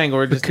 I'm just saying,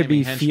 or it just could be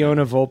naming henchmen.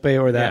 Fiona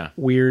Volpe or that Yeah.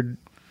 weird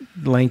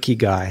lanky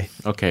guy.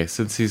 Okay,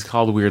 since he's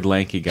called Weird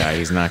Lanky Guy,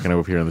 he's not going to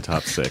appear in the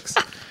top 6.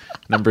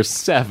 Number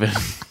 7,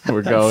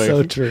 we're going.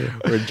 so true.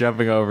 We're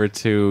jumping over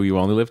to You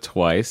Only Live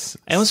Twice.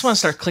 I almost want to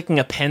start clicking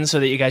a pen so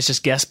that you guys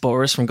just guess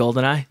Boris from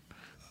GoldenEye.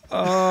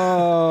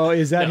 Oh,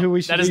 is that who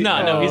we should? That is be?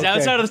 not. No, Oh, he's okay.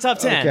 outside of the top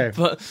 10. Okay.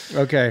 But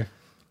Okay.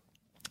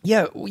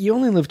 Yeah, You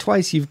Only Live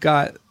Twice. You've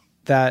got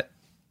that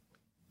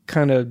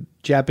kind of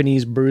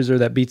Japanese bruiser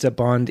that beats up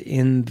Bond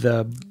in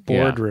the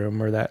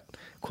boardroom or that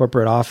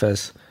corporate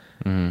office.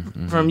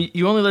 from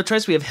You Only Live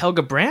Twice, we have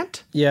Helga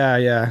Brandt. Yeah,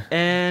 yeah.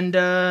 And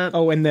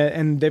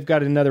And they've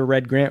got another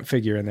Red Grant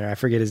figure in there. I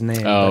forget his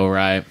name. Oh,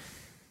 right.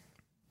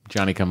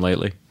 Johnny Come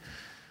Lately.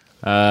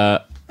 I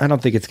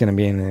don't think it's going to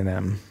be any of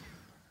them.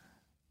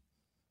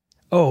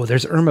 Oh,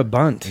 there's Irma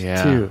Bunt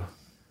Yeah. too.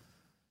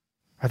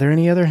 Are there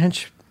any other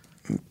hench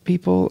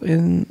people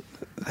in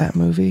that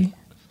movie?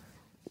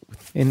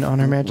 In On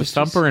Her With Majesty's?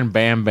 Thumper and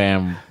Bam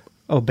Bam.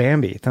 Oh,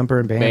 Bambi. Thumper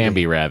and Bambi.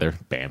 Bambi, rather.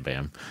 Bam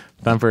Bam.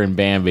 Thumper and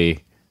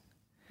Bambi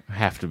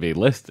have to be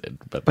listed,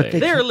 but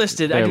they're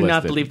listed. I they're do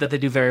not listed. believe that they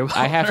do very well.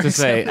 I have to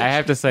say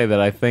that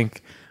I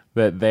think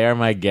that they are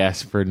my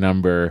guess for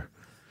number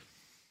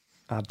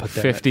I'll put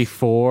them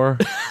 54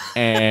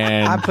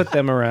 and I put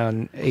them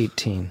around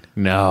 18.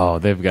 no,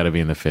 they've got to be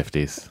in the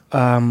 50s.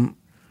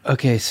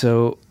 Okay,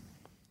 so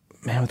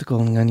Man with the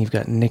Golden Gun, you've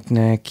got Knick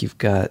Knack, you've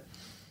got...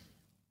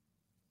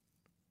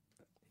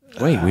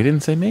 Wait, we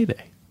didn't say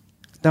Mayday.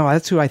 No,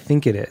 that's who I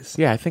think it is.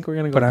 Yeah, I think we're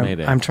going to go But with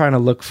Mayday. I'm trying to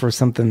look for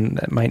something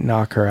that might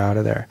knock her out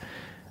of there.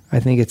 I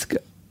think it's...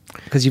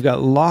 Because you've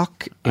got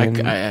Locke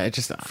in I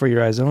just For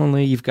Your Eyes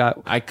Only. You've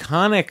got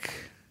iconic.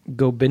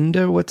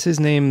 Govinda. What's his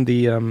name?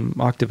 The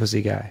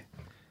Octopussy guy.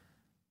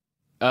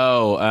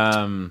 Oh,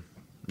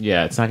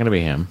 yeah, it's not going to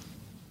be him.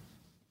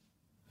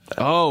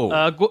 Oh,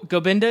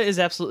 Gobinda is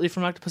absolutely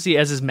from Octopussy,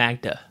 as is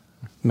Magda.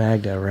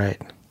 Magda,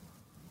 right.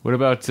 what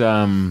about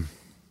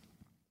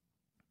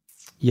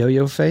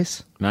Yo-Yo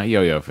Face? not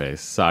Yo-Yo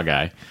Face, Saw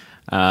Guy?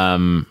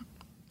 God,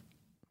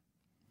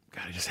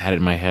 I just had it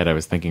in my head. I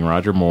was thinking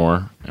Roger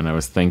Moore, and I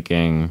was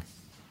thinking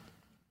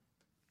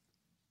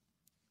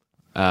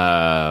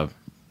Live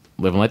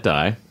and Let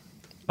Die.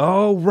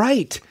 Oh,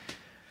 right.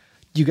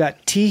 You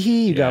got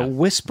Teehee, you got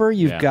Whisper,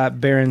 you've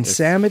got Baron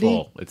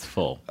Samedi. It's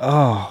full.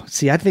 Oh,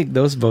 see, I think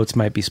those votes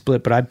might be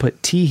split, but I'd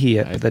put Teehee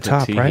at the Put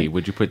top, Teehee. right?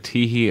 Would you put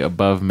Teehee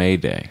above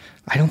Mayday?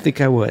 I don't think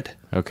I would.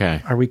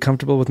 Okay, Are we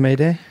comfortable with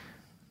Mayday?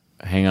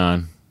 hang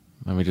on.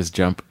 Let me just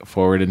jump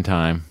forward in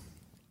time.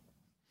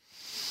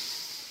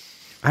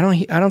 I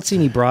don't see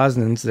any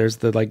Brosnans. There's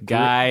the like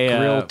Guy,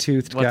 grill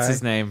toothed guy. what's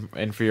his name?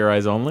 And For Your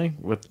Eyes Only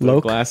with the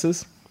Loke?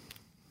 glasses.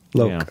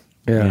 Loke.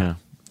 Yeah.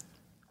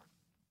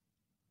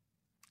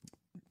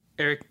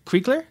 Eric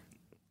Kriegler?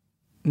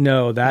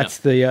 No, that's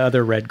the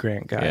other Red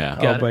Grant guy. Yeah.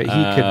 Oh, Got it. but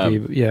he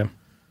could be. Yeah.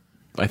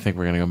 I think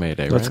we're gonna go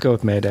Mayday. Let's right? go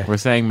with Mayday. We're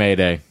saying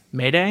Mayday.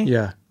 Mayday?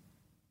 Yeah.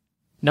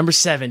 Number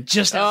 7,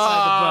 just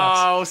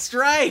outside Oh,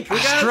 strike! We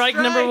the box. Strike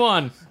number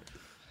 1.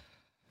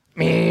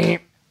 Okay.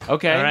 All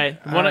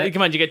right.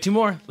 Come on, you got 2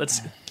 more.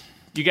 Let's.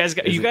 You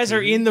guys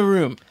are in the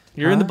room.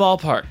 You're in the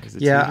ballpark.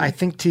 Yeah, I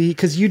think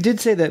because you did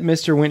say that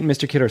Mr. Wint and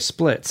Mr. Kid are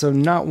split, so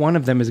not one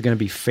of them is going to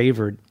be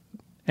favored,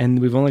 and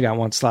we've only got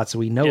one slot, so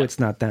we know it's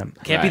not them.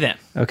 Can't be Right.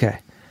 them. Okay,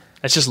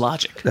 That's just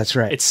logic. that's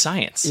right. It's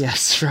science.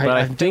 yes, right. But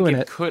I I'm think doing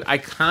it it. could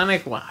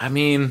iconic. I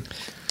mean,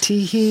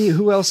 Teehee.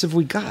 Who else have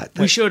we got?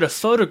 We showed a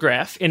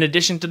photograph in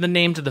addition to the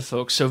name to the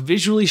folks, so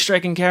visually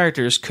striking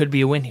characters could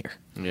be a win here.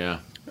 yeah.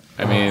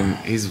 I mean,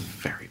 he's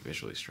very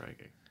visually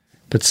striking.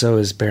 But so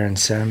is Baron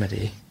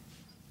Samedi.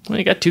 Well,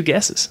 you got 2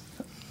 guesses.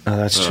 Oh,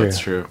 that's Oh, true. that's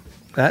true.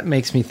 That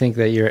makes me think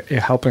that you're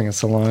helping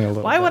us along a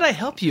little. Why bit. would I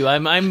help you?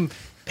 I'm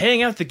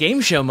paying out the game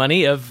show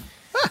money of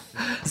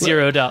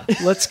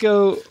 $0. Let's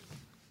go.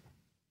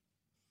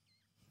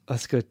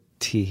 Let's go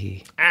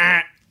Teehee.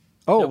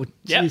 Nope.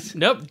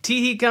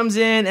 Teehee comes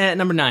in at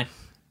number 9.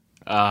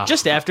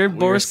 Just after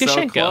Boris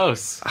Goshenko. So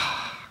close.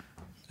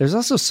 There's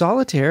also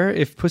Solitaire,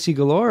 if Pussy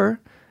Galore.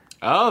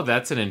 Oh,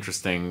 that's an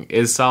interesting...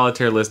 Is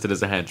Solitaire listed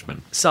as a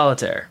henchman?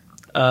 Solitaire.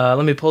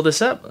 Let me pull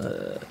this up.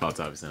 Oh, it's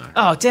obviously not.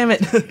 Oh, damn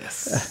it.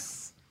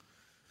 Yes.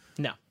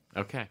 No.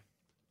 Okay.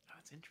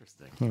 That's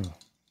interesting.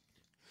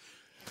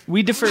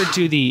 We deferred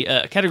to the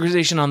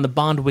categorization on the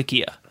Bond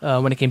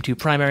Wikia when it came to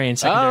primary and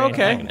secondary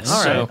antagonists.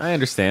 All right. So I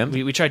understand.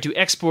 we tried to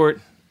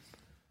export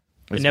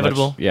As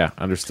inevitable. much- yeah,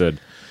 understood.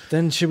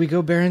 Then should we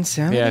go Baron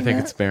Samedi? Yeah, I think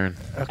it's Baron.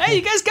 Hey,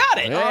 you guys got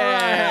it. All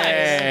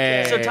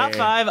right. So top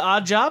 5,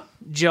 Odd Job,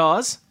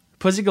 Jaws,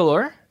 Pussy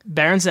Galore,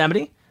 Baron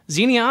Samedi,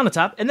 Xenia on the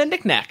top, and then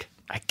Knick Knack.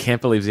 I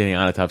can't believe Xenia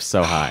Onatop's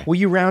so high. Will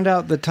you round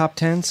out the top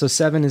 10? So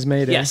 7 is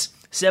Mayday. Yes.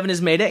 7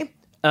 is Mayday,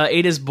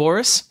 8 is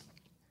Boris,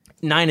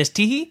 9 is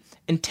Teehee,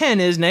 and 10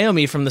 is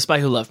Naomi from The Spy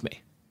Who Loved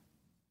Me.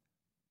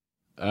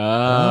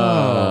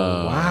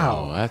 Oh,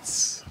 wow.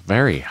 That's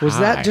very high. Was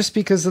that just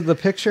because of the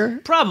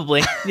picture?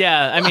 Probably.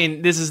 Yeah, I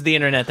mean, this is the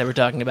internet that we're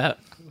talking about.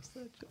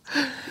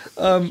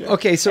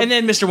 Okay, so... And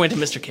then Mr. Wint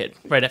and Mr. Kid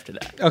right after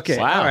that. Okay,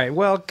 Wow. all right.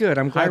 Well, good.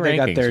 I'm glad High they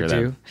got rankings there, for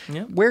too. them.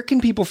 Yeah. Where can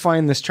people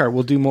find this chart?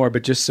 We'll do more,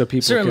 but just so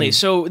people Certainly. can...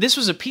 So this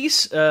was a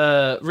piece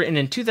written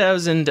in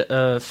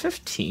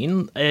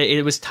 2015.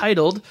 It was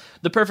titled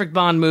 "The Perfect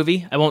Bond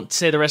Movie." I won't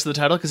say the rest of the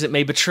title because it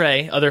may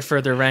betray other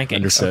further rankings.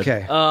 Understood.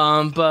 Okay.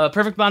 But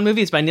Perfect Bond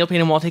Movie is by Neil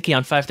Payne and Walt Hickey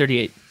on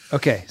 538.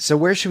 Okay, so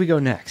where should we go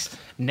next?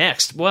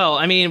 Next, well,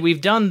 I mean,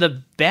 we've done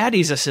the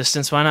baddies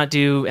assistants. Why not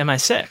do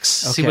MI6?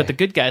 See Okay. what the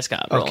good guys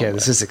got. Okay, rolling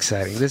this with. is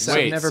exciting. This I've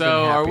Wait, never so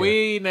been happier. are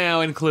we now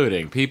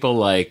including people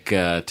like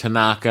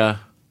Tanaka,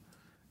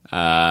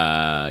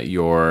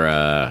 your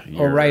Oh,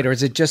 right. Or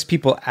is it just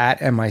people at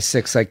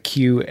MI6, like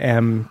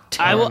QM?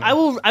 I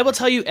will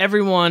tell you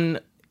everyone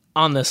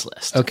on this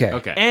list. Okay.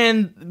 Okay.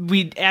 And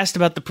we asked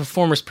about the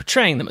performers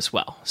portraying them as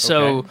well.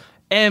 So Okay.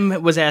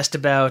 M was asked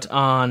about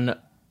on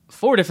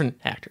 4 different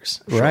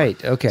actors.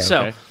 Right. Okay.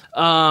 So,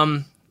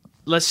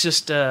 let's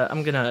just,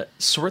 I'm going to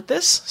sort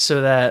this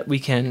so that we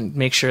can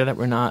make sure that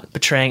we're not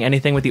betraying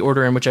anything with the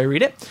order in which I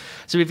read it.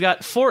 So we've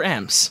got 4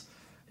 M's.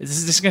 This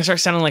is going to start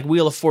sounding like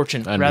Wheel of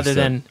Fortune rather Understood.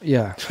 than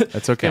Yeah.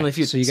 That's okay. Family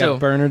Feud. So you got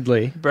Bernard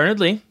Lee. Bernard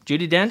Lee,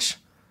 Judi Dench,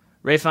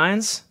 Ray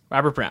Fiennes,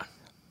 Robert Brown.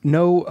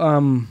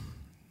 No,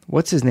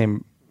 what's his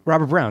name?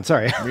 Robert Brown.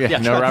 Sorry. Yeah,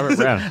 no Robert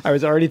Brown. I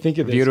was already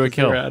thinking this. View to a because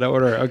they were Kill. Out of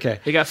order. Okay.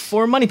 We got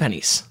 4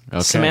 Moneypennies.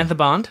 Okay. Samantha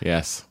Bond,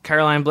 Yes.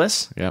 Caroline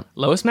Bliss, Yep.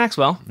 Lois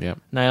Maxwell, Yep.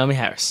 Naomi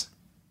Harris.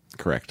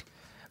 Correct.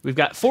 We've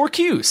got 4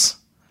 Qs.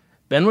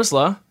 Ben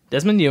Wislaw,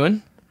 Desmond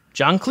Ewan,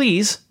 John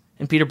Cleese,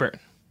 and Peter Byrne.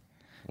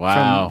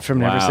 Wow. From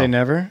Never Wow. Say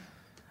Never.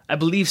 I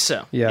believe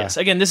so. Yeah. Yes.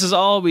 Again, this is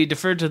all we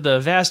deferred to the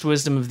vast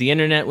wisdom of the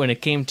internet when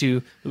it came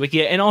to the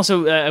wiki. And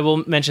also, I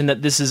will mention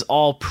that this is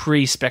all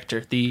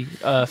pre-Spectre, the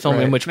film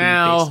in Right. which we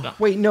Now- based it on.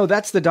 Wait, no,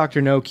 that's the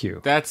Dr. No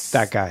Q. That's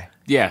that guy.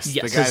 Yes,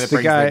 Yes. the guy It's that the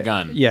brings guy- the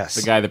gun. yes.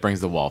 The guy that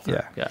brings the Walther.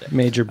 Yeah. Got it.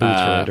 Major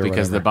Boothroyd or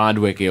Because the whatever. Bond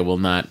Wiki will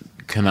not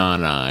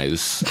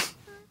canonize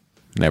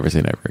Never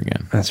Say Never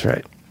Again. That's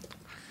right.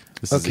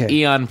 This is Okay.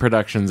 Eon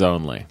Productions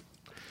only.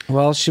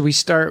 Well, should we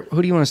start?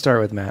 Who do you want to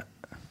start with, Matt?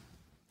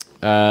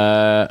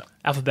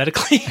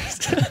 Alphabetically.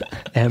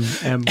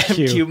 MQ.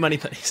 MQ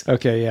Moneypennies.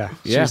 Okay, yeah. Should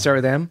Yeah. we start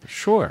with M?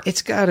 Sure.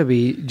 It's got to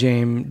be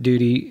James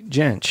Duty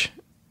Dench,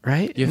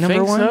 right? You Number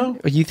think 1? so?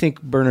 Or you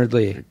think Bernard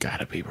Lee?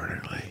 Gotta be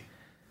Bernard Lee.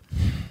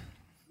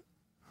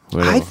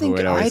 I think- Who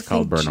I'd always I call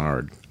think-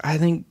 Bernard. I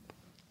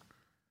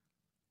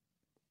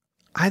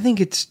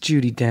think it's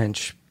Judi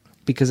Dench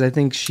because I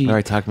think she. All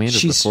right, talk me into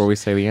it before we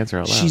say the answer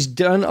out loud. She's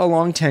done a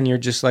long tenure,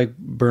 just like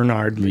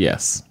Bernard Lee.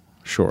 Yes,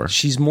 sure.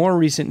 She's more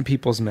recent in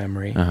people's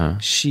memory.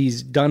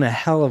 She's done a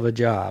hell of a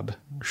job.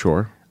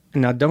 Sure.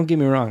 Now, don't get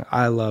me wrong.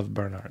 I love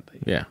Bernard Lee.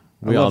 Yeah.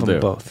 I We all love them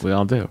do. both. We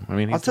all do. I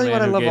mean, he's I'll tell the you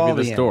what, man I who love gave all you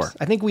the the store. M's.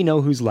 I think we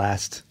know who's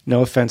last.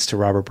 No offense to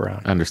Robert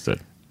Brown. Understood.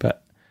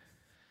 But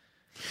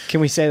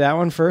can we say that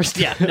one first?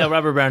 Yeah. No,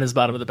 Robert Brown is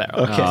bottom of the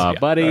barrel. Okay. Aw, Yeah.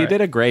 buddy, All you right.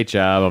 did a great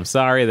job. I'm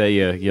sorry that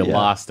you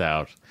lost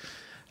out.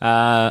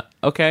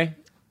 Okay.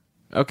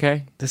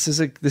 This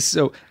is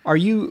so. Are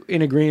you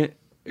in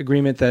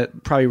agreement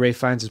that probably Ray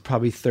Fiennes is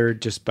probably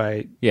third just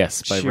by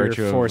Yes, by sheer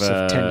virtue force of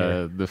of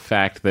tenure? the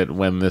fact that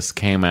when this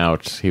came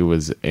out, he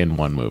was in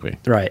one movie.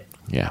 Right.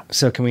 Yeah.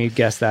 So can we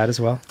guess that as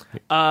well?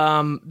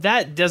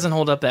 That doesn't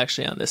hold up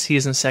actually on this. He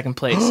is in second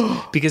place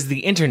because the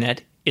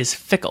internet is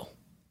fickle.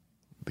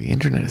 The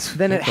internet is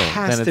Then it fickle.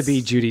 has Then to be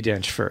it's- Judi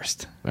Dench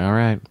first. All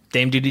right.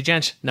 Dame Judi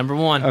Dench, number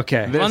 1.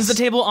 Okay. Runs the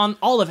table on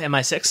all of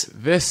MI6.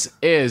 This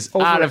is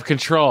out of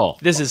control.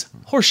 This is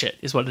horseshit,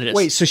 is what it is.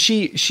 Wait, so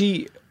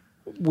she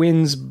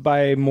wins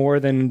by more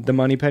than the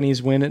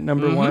Moneypennies win at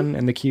number 1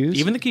 and the Qs?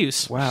 Even the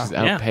Qs. Wow. She's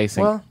Yeah. outpacing.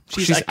 Well,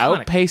 she's she's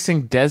iconic.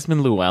 outpacing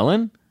Desmond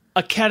Llewellyn.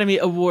 Academy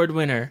Award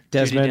winner.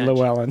 Desmond Judi Dench.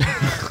 Llewellyn.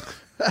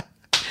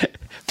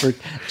 For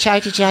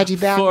Chachi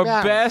Bow For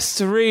Bow. best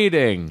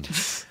reading.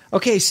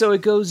 Okay, so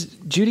it goes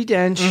Judi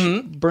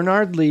Dench,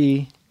 Bernard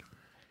Lee,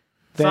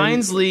 then-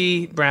 Fiennes,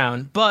 Lee,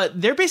 Brown. But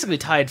they're basically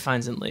tied,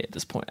 Fiennes and Lee at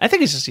this point. I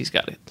think it's just he's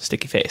got a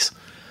sticky face.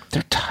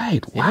 They're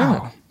tied.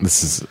 Wow.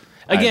 This is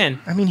Again,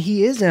 I mean,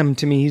 he is M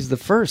to me. He's the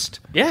first.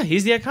 yeah,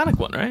 he's the iconic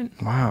one, right?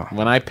 Wow.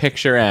 when I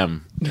picture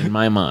M in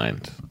my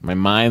mind, my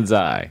mind's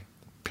eye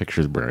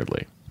pictures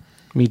Bernard-Lee.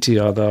 Me too,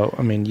 although,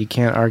 I mean, you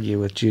can't argue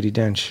with Judi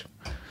Dench.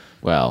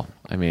 Well,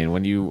 I mean,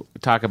 when you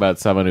talk about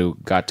someone who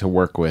got to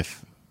work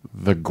with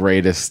the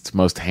greatest,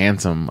 most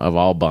handsome of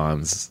all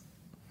Bonds,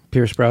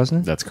 Pierce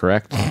Brosnan? that's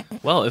correct.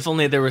 Well, if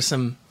only there was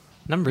some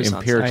numbers on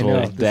Empirical I know,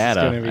 this is data.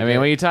 gonna be I mean, great.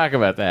 when you talk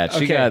about that,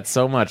 she Okay. got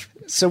so much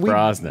So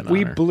Brosnan on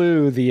we her.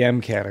 blew the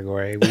M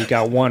category. We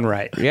got one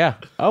right. Yeah.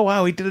 Oh,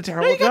 wow, we did a No,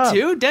 terrible you got job.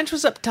 two. Dench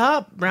was up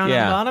top, Brown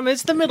Yeah. on bottom.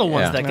 It's the middle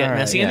ones Yeah. that get All right,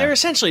 messy, and yeah. they're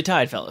essentially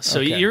tied, fellas.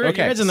 So Okay. your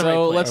Okay, head's in the so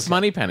right place. let's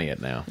money penny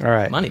it now. All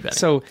right. Money penny.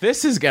 So,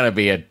 This is going to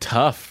be a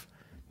tough.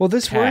 well,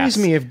 this Pass. worries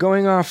me if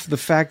going off the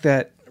fact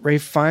that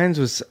Ralph Fiennes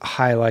was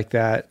high like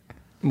that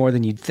more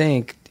than you'd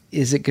think,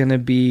 is it going to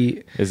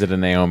be... Is it a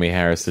Naomi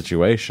Harris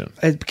situation?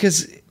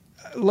 Because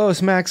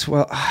Lois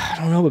Maxwell, I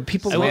don't know, but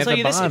people... I will Samantha tell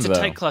you this: Bond, it's a though.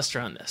 tight cluster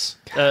on this.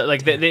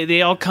 Like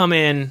they all come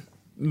in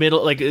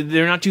middle. Like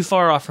they're not too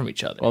far off from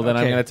each other. Well, then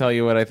I'm Okay. going to tell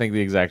you what I think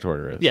the exact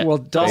order is. Yeah. Well,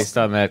 Based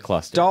on that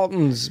cluster.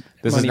 Dalton's...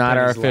 This is Money not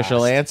our Penny's official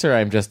last. answer.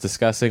 I'm just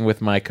discussing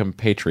with my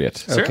compatriot.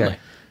 Certainly. Okay.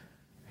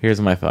 Here's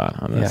my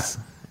thought on this.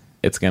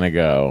 It's going to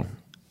go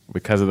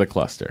because of the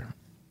cluster.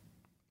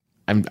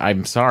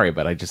 I'm sorry,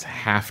 but I just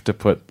have to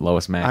put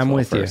Lois Maxwell I'm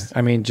with first. you.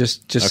 I mean,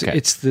 just Okay.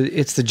 it's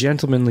the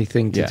gentlemanly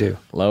thing to Yeah. do.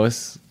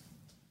 Lois,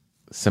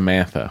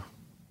 Samantha,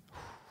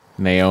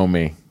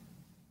 Naomi,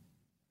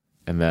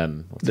 and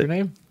then what's her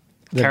name?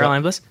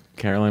 Caroline Bliss,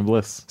 Caroline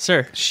Bliss.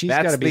 sir. She's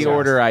That's got to be the last.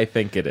 order I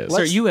think it is.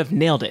 Sir, you have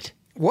nailed it.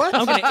 What?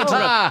 I'm going to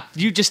interrupt.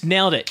 You just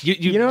nailed it.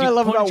 You know what I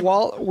love pointed about your-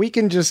 Walt? We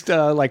can just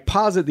like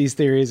posit these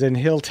theories, and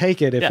he'll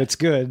take it if Yeah. it's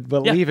good,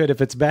 but Yeah. leave it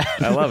if it's bad.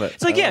 I love it.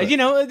 It's like, yeah, you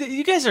know,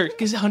 you guys are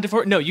hunted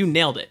for it. No, you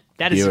nailed it.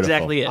 That is Beautiful.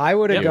 exactly it. I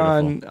would have Yep.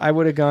 gone. I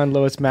would have gone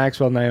Lois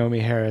Maxwell, Naomi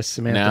Harris,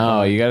 Samantha. No,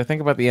 Bond. you got to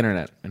think about the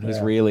internet and who's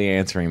really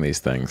answering these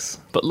things.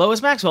 But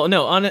Lois Maxwell,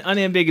 no,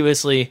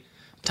 unambiguously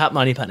top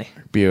money penny.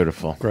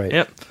 Beautiful. Right.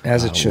 Yep.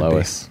 As it should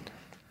Lois.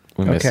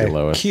 We be. miss Okay. you,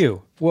 Lois.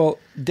 Q. Well,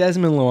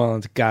 Desmond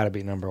Llewellyn's got to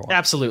be number one.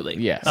 Absolutely.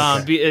 Yes.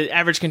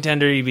 Average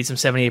contender, he beats him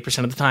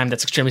 78% of the time.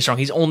 That's extremely strong.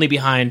 He's only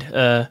behind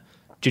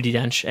Judi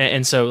Dench.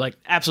 And so, like,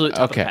 absolute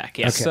top Okay. of the pack.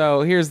 Yeah.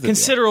 So here's the deal.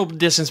 Considerable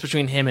distance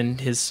between him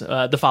and his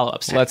the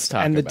follow-ups. Let's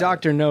talk And the about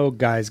Dr. No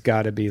guy's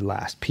got to be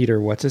last. Peter,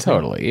 what's his it.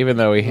 Totally. Even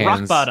though he Rock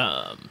hands...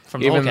 bottom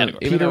from the whole category.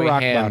 Even Peter though he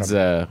Rock hands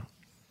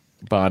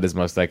Bond his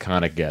most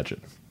iconic gadget,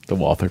 the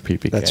Walther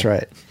PPK. name? That's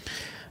right.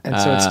 And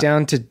so it's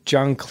down to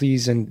John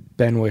Cleese and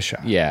Ben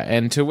Whishaw. Yeah,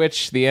 and to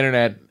which the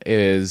internet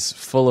is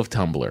full of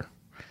Tumblr.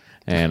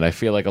 And I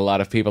feel like a lot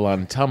of people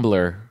on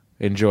Tumblr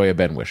enjoy a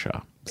Ben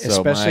Whishaw. So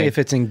Especially my- if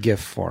it's in GIF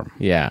form.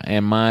 Yeah,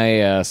 and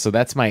my so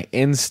that's my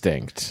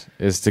instinct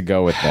is to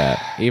go with that.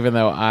 Even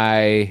though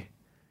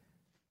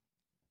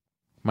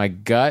my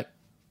gut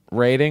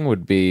rating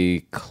would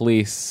be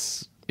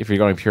Cleese. If you're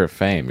going pure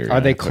fame, you're Are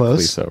gonna they put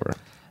close? Cleese over.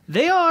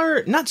 They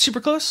are not super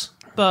close,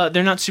 but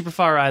they're not super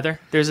far either.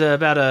 There's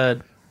about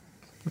a,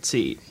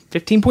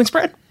 15-point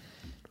spread,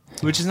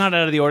 which is not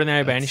out of the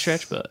ordinary by any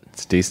stretch, but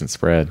It's a decent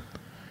spread.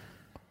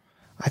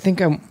 I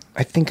think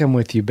I'm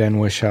with you, Ben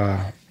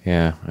Whishaw.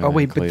 Yeah. Oh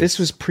wait, but this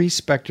was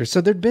pre-Spectre,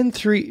 so there'd been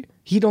 3.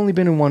 He'd only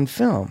been in one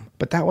film,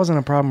 but that wasn't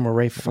a problem with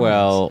Ralph Fiennes.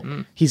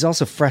 Well, he's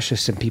also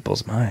freshest in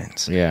people's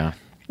minds. yeah.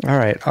 All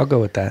right, I'll go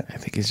with that. I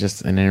think he's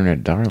just an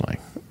internet darling.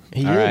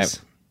 He All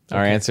is. right.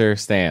 Our answer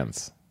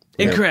stands.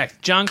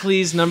 incorrect. John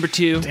Cleese, number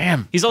 2.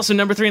 Damn. He's also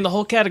number 3 in the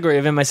whole category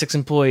of MI6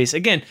 employees.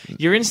 Again,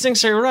 your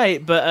instincts are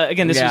right, but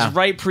again, this Yeah. was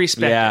right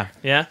pre-Spectre. Yeah.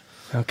 Yeah?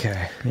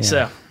 Okay. Yeah.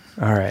 So...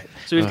 all right.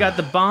 So we've got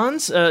the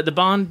Bonds, the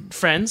Bond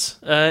friends,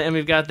 and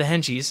we've got the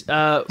Henchies.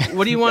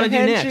 What do you want to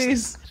do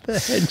next? The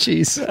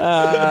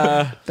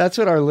Henchies. That's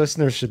what our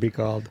listeners should be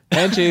called.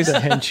 Henchies. The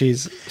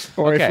Henchies.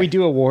 Or Okay. if we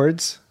do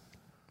awards,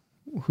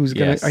 who's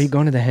gonna? Yes. Are you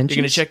going to the Henchies? You're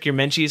going to check your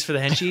Menchies for the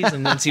Henchies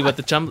and then see what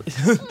the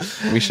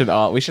We should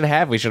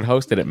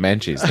host it at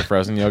Menchie's, the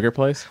frozen yogurt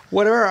place.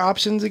 What are our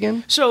options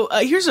again? So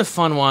here's a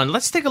fun one.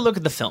 Let's take a look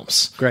at the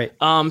films. Great.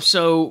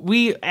 So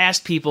we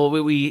asked people,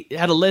 we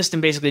had a list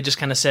and basically just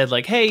kind of said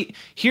like, hey,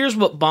 here's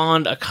what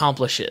Bond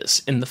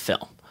accomplishes in the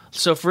film.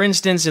 So for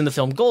instance, in the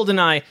film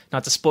GoldenEye,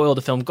 not to spoil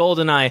the film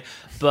GoldenEye,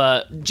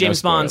 but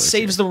James Bond spoilers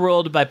saves the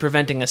world by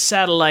preventing a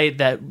satellite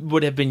that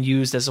would have been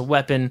used as a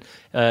weapon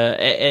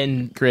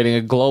and Creating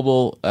a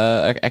global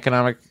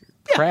economic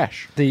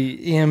crash.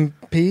 The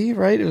EMP,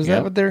 right? Was Yep.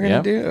 that what they're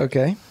going to Yep. do?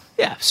 Okay.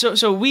 yeah,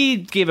 so we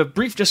gave a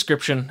brief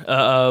description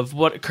of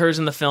what occurs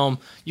in the film.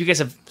 You guys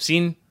have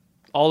seen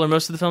all or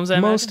most of the films, I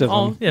Most imagine? of them.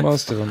 All? Yeah.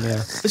 Most of them,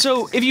 yeah.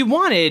 So if you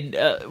wanted,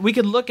 we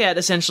could look at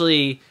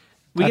essentially...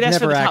 We could I've ask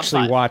for never the top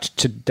actually 5.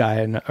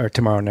 watched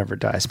Tomorrow Never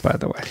Dies, by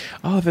the way.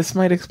 Oh, this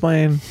might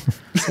explain.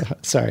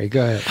 Sorry,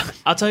 go ahead.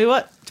 I'll tell you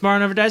what. Tomorrow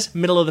Never Dies,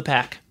 middle of the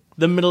pack.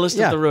 The middlest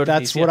Yeah, of the road.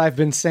 that's what I've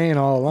been saying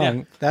all along.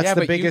 Yeah. That's yeah,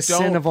 the but biggest you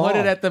don't sin of all. put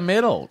it at the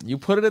middle. You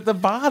put it at the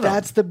bottom.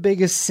 That's the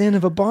biggest sin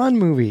of a Bond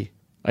movie.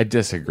 I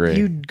disagree.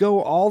 You'd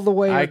go all the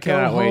way. I or go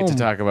cannot wait to home.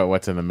 talk about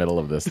what's in the middle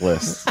of this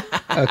list.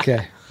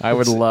 Okay. I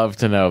would love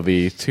to know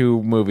the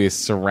 2 movies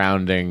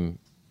surrounding.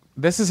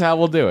 This is how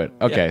we'll do it.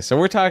 Okay, so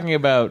we're talking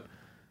about.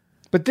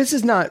 But this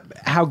is not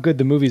how good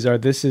the movies are.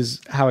 This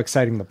is how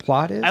exciting the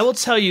plot is. I will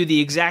tell you the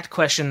exact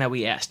question that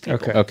we asked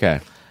people. Okay.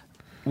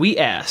 We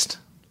asked,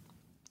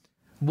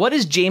 what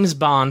is James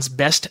Bond's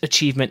best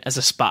achievement as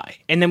a spy?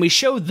 And then we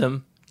showed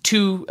them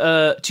two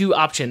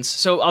options.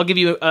 So I'll give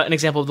you an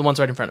example of the ones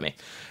right in front of me.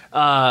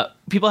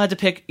 People had to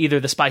pick either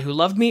The Spy Who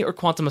Loved Me or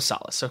Quantum of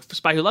Solace. So for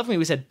Spy Who Loved Me,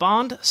 we said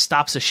Bond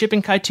stops a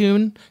shipping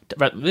tycoon.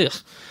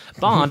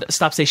 Bond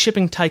stops a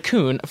shipping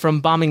tycoon from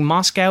bombing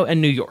Moscow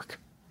and New York.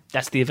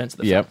 That's the events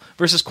of the film.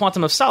 Versus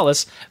Quantum of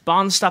Solace,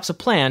 Bond stops a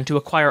plan to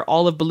acquire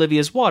all of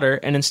Bolivia's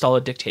water and install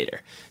a dictator.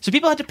 So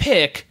people had to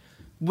pick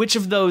which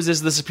of those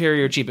is the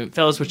superior achievement.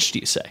 Fellas, which do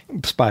you say?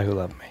 Spy Who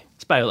Loved Me.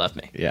 Spy Who Loved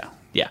Me. Yeah.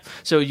 Yeah.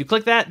 So you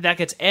click that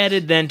gets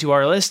added then to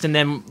our list, and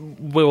then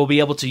we'll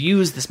be able to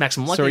use this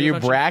maximum likelihood. So are you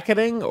function.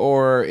 bracketing,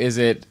 or is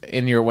it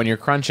in your when you're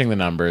crunching the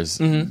numbers?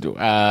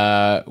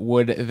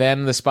 Would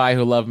then The Spy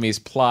Who Loved Me's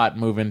plot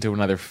move into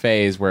another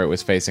phase where it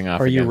was facing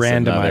off? Or are you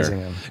against randomizing another?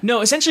 them?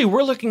 No, essentially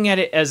we're looking at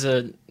it as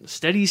a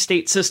steady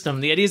state system.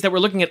 The idea is that we're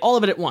looking at all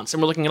of it at once,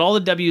 and we're looking at all the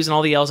W's and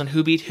all the L's and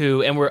who beat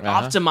who, and we're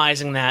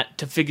optimizing that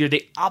to figure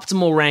the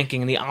optimal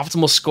ranking and the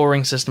optimal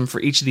scoring system for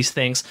each of these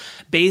things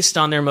based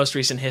on their most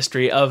recent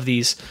history of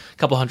these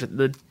couple hundred,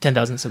 the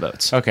 10,000s of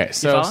votes. Okay,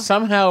 so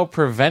somehow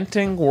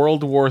preventing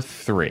World War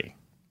III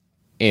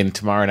in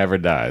Tomorrow Never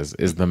Dies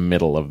is the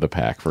middle of the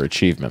pack for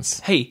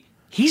achievements. Hey,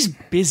 he's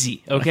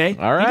busy, okay?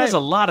 All right. He does a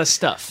lot of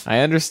stuff.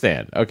 I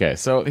understand. Okay,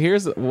 so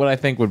here's what I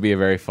think would be a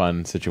very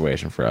fun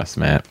situation for us,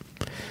 Matt.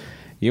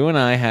 You and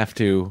I have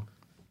to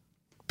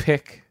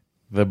pick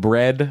the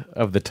bread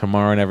of the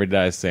Tomorrow Never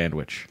Dies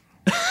sandwich.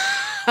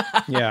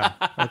 Yeah.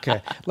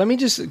 Okay. Let me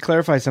just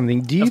clarify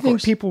something. Do you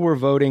think people were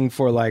voting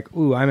for like,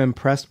 ooh, I'm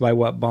impressed by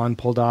what Bond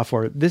pulled off,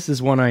 or this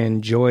is one I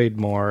enjoyed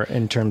more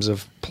in terms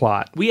of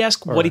plot? We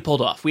ask what he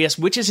pulled off. We ask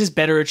which is his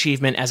better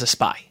achievement as a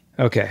spy.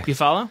 Okay. You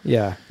follow?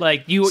 Yeah.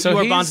 Like, you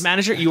are Bond's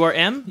manager, you are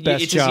M.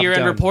 Best It's his job year-end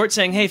done. report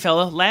saying, hey,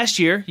 fella, last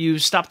year you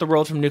stopped the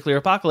world from nuclear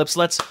apocalypse.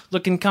 Let's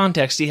look in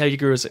context, see how you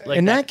grew as like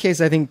in that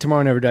case, I think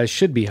Tomorrow Never Dies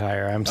should be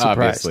higher. I'm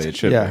surprised. Obviously, it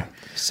should be.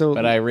 So,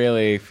 but I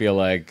really feel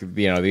like,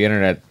 the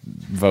internet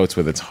votes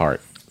with its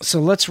heart.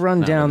 So let's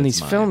run down these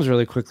films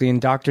really quickly. In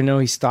Dr. No,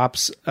 he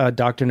stops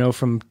Dr. No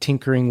from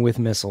tinkering with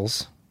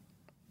missiles.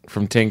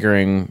 From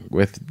tinkering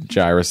with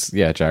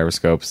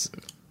gyroscopes.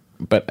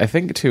 But I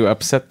think to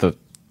upset the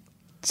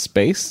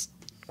space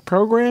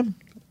program?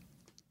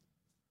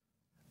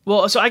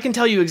 Well, so I can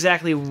tell you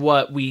exactly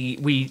what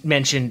we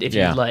mentioned if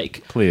you'd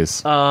like.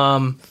 Please.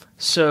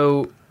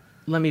 So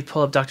let me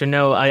pull up Dr.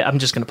 No. I'm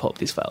just going to pull up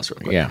these files real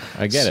quick. Yeah,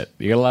 I get it.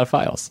 You got a lot of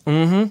files.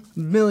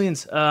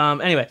 Millions.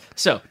 Anyway,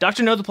 so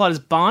Dr. No, the plot is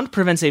Bond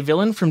prevents a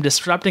villain from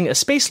disrupting a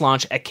space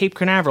launch at Cape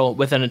Canaveral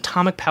with an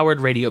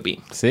atomic-powered radio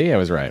beam. See, I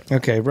was right.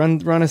 Okay,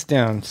 run us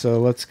down. So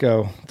let's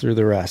go through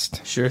the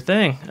rest. Sure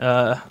thing.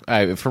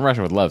 From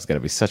Russia with Love's got to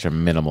be such a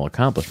minimal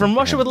accomplishment. From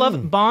Russia with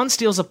Love, Bond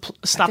stops a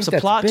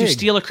plot to big.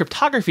 steal a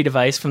cryptography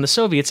device from the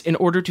Soviets in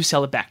order to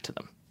sell it back to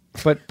them.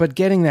 But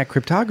getting that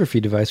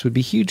cryptography device would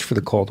be huge for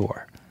the Cold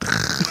War.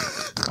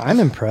 I'm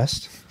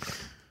impressed.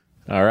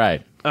 All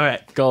right.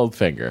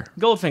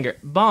 Goldfinger.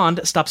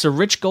 Bond stops a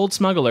rich gold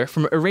smuggler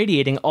from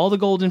irradiating all the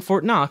gold in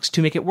Fort Knox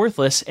to make it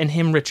worthless and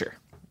him richer.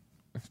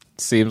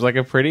 Seems like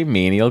a pretty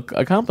menial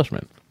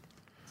accomplishment.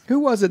 Who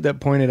was it that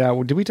pointed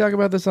out, did we talk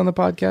about this on the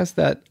podcast,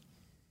 that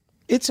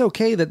it's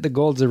okay that the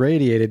gold's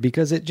irradiated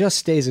because it just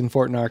stays in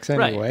Fort Knox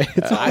anyway?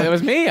 Right. It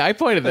was me. I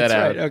pointed that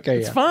out. Right. Okay,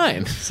 it's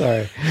fine.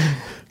 Sorry.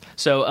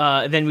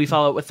 So then we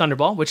follow it with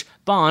Thunderball, which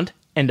Bond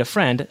and a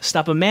friend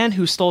stop a man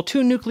who stole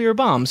 2 nuclear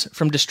bombs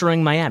from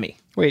destroying Miami.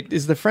 Wait,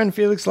 is the friend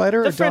Felix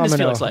Leiter or The friend is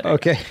Domino? Felix Leiter.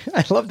 Okay.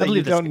 I love that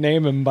you don't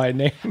name him by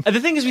name. The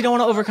thing is, we don't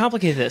want to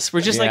overcomplicate this.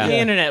 We're just like the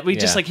internet. We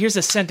just here's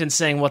a sentence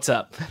saying what's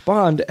up.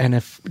 Bond and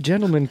a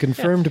gentleman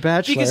confirmed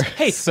bachelor. Because,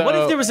 hey, what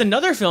if there was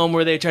another film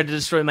where they tried to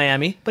destroy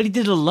Miami, but he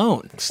did it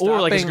alone?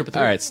 Or like a group of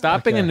 3. All right,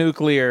 stopping a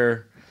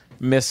nuclear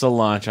missile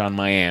launch on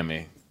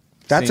Miami.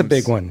 That's a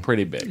big one.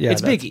 Pretty big. Yeah,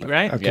 it's biggie,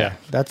 right? Okay. Yeah.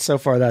 That's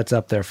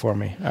up there for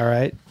me. All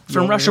right.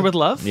 From Russia with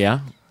Love? Yeah.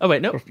 Oh,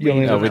 wait, no. You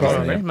only live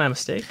twice. My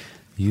mistake.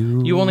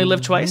 You only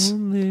live twice?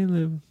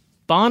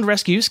 Bond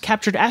rescues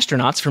captured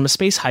astronauts from a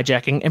space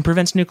hijacking and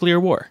prevents nuclear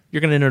war.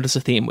 You're going to notice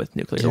a theme with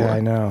nuclear war. Yeah, I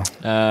know.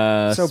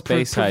 So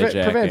space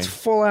hijacking. Prevents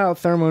full-out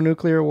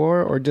thermonuclear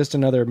war or just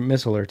another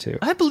missile or two?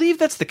 I believe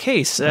that's the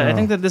case. I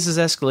think that this is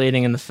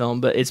escalating in the film,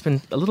 but it's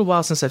been a little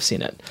while since I've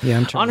seen it.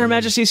 Yeah, On Her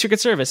Majesty's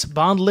Secret Service,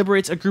 Bond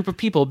liberates a group of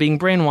people being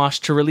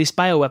brainwashed to release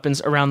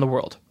bioweapons around the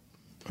world.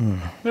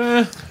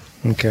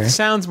 Okay.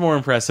 Sounds more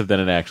impressive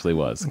than it actually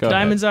was. Go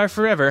Diamonds ahead. are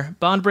forever.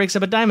 Bond breaks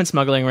up a diamond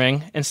smuggling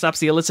ring and stops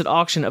the illicit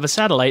auction of a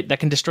satellite that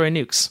can destroy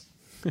nukes.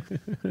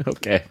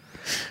 Okay.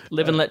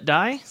 Live and Let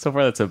Die. So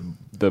far, that's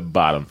the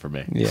bottom for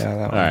me. Yeah.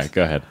 That All right,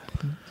 go ahead.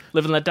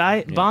 Live and Let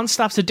Die. Yeah. Bond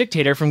stops a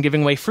dictator from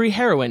giving away free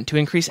heroin to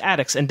increase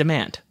addicts and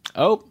demand.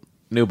 Oh,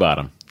 new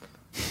bottom.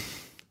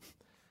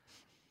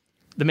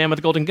 The Man with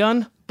the Golden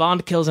Gun.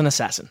 Bond kills an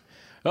assassin.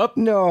 Oh,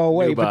 No,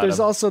 wait, New but there's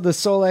Bottom. also the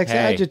Solex Hey,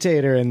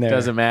 agitator in there.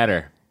 Doesn't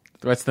matter.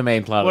 What's the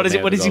main plot? What of is it?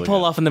 Man What with does he the pull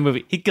Golden off in the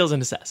movie? He kills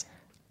an assassin.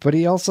 But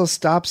he also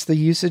stops the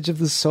usage of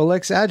the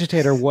Solex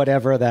agitator,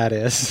 whatever that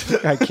is.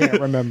 I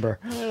can't remember.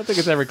 Gun? I don't think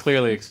it's ever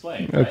clearly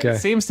explained. Right? Okay. It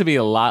seems to be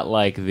a lot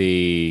like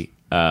the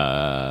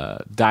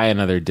Die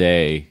Another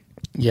Day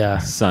Yeah.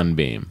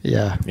 Sunbeam.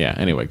 Yeah. Yeah,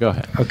 anyway, go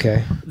ahead.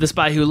 Okay. The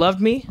Spy Who Loved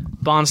Me.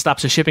 Bond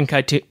stops a shipping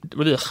tycoon.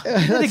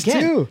 That's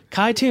two.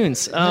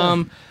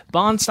 Kytoons.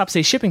 Bond stops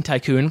a shipping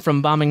tycoon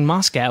from bombing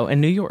Moscow and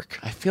New York.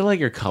 I feel like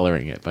you're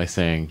coloring it by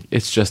saying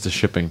it's just a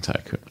shipping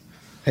tycoon.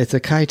 It's a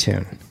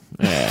Kytoon.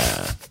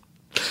 Yeah.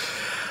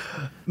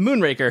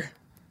 Moonraker.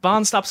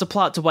 Bond stops a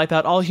plot to wipe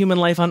out all human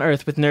life on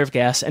Earth with nerve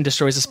gas and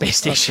destroys a space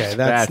station. Okay,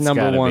 that's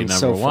number gotta be one number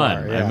so one.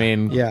 far. Yeah. I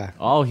mean, yeah.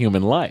 all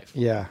human life.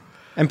 Yeah.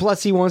 And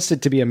plus, he wants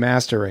it to be a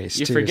master race,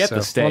 You too. forget so,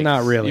 the stakes. Well,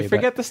 not really. You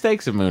forget the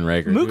stakes of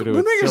Moonraker. due to its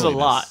Moonraker's a silliness.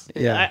 lot.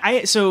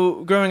 Yeah.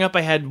 So growing up,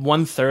 I had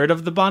 1/3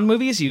 of the Bond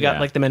movies. You got Yeah.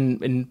 like them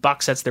in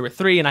box sets. There were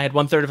 3, and I had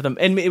 1/3 of them.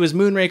 And it was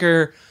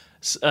Moonraker,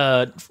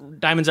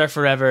 Diamonds Are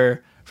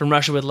Forever, From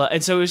Russia with Love.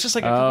 And so it was just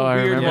like a couple I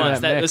weird remember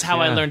ones. that That mix, was how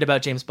I yeah. learned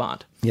about James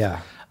Bond. Yeah.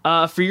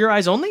 For Your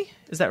Eyes Only,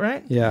 is that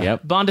right? Yeah.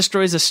 Yep. Bond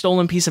destroys a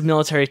stolen piece of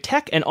military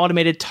tech and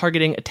automated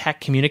targeting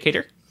attack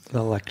communicator.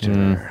 The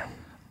lecture.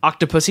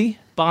 Octopussy.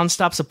 Bond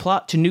stops a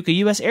plot to nuke a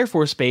U.S. Air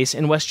Force base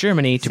in West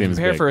Germany to Seems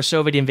prepare big. for a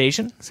Soviet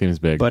invasion. Seems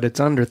big. But it's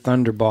under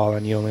Thunderball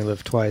and You Only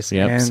Live Twice.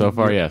 Yep, and, so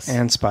far, yes.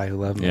 And Spy Who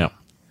Loved Me. yeah.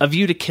 A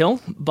View to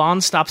Kill.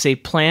 Bond stops a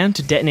plan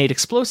to detonate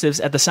explosives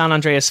at the San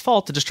Andreas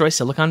Fault to destroy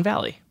Silicon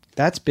Valley.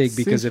 That's big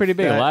because Seems pretty if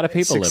big. A that lot of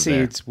people live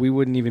there. succeeds, we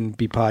wouldn't even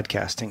be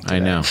podcasting today. I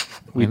know.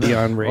 We'd be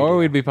on radio. Or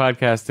we'd be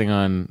podcasting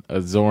on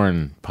a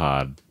Zorn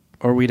pod.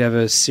 Or we'd have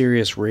a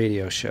serious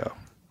radio show.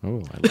 Oh,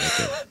 I like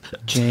it.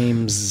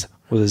 James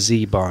with a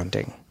Z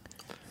bonding.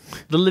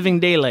 The Living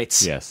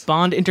Daylights. Yes.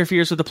 Bond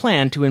interferes with a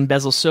plan to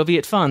embezzle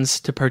Soviet funds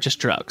to purchase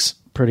drugs.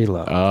 Pretty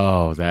low.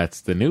 Oh,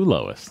 that's the new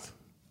lowest.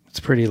 It's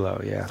pretty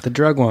low, yeah. The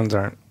drug ones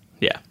aren't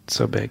Yeah.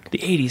 so big. The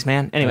 80s,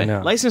 man. Anyway, I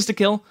know. License to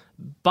Kill.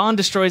 Bond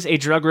destroys a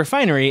drug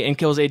refinery and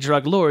kills a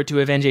drug lord to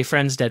avenge a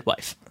friend's dead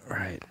wife.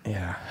 Right,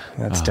 yeah.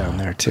 That's down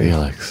there, too.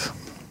 Felix.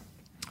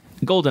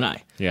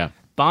 Goldeneye. Yeah.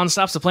 Bond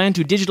stops a plan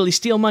to digitally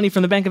steal money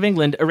from the Bank of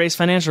England, erase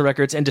financial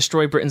records, and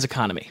destroy Britain's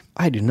economy.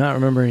 I do not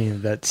remember any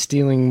of that.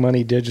 Stealing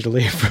money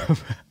digitally from...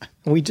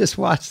 We just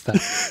watched that.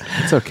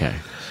 It's okay.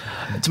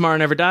 Tomorrow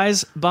Never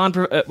Dies. Bond...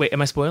 wait,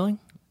 am I spoiling?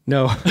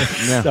 No.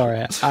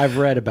 Sorry. I've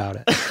read about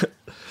it.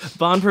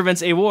 Bond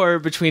prevents a war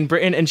between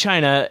Britain and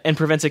China and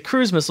prevents a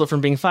cruise missile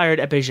from being fired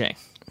at Beijing.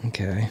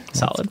 Okay.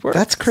 Solid work.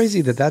 That's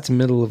crazy that's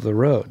middle of the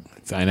road.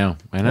 I know.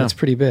 That's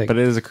pretty big. But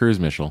it is a cruise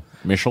missile.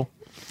 Missile?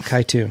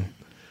 Kytoon.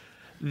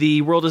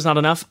 The World Is Not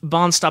Enough.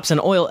 Bond stops an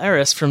oil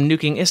heiress from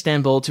nuking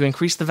Istanbul to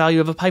increase the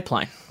value of a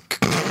pipeline.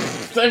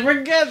 I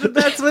forget that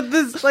that's what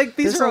this... Like,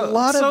 these There's are a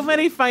lot so of-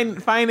 many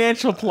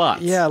financial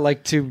plots. Yeah,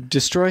 like to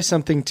destroy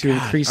something to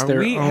increase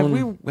their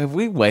own... Have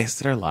we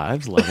wasted our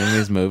lives loving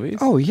these movies?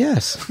 Oh,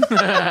 yes.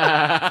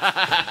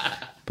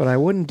 But I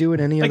wouldn't do it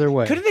any other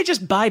way. Couldn't they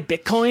just buy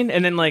Bitcoin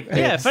and then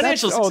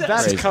financial success?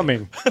 that's Crazy.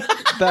 coming.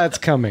 That's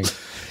coming.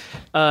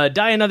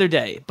 Die Another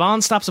Day.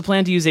 Bond stops a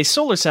plan to use a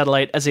solar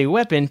satellite as a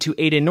weapon to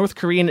aid a North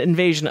Korean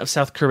invasion of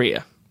South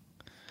Korea.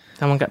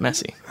 That one got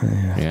messy.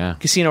 Yeah.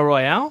 Casino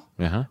Royale.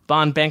 Uh-huh.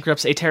 Bond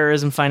bankrupts a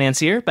terrorism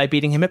financier by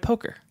beating him at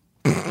poker.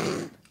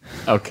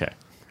 Okay.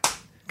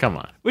 Come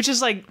on. Which is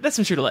that's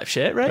some true to life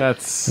shit, right?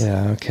 That's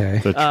Yeah, okay.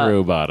 the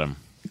true bottom.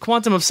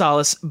 Quantum of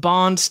Solace.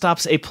 Bond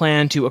stops a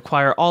plan to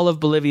acquire all of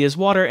Bolivia's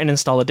water and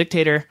install a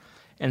dictator.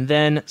 And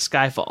then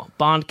Skyfall.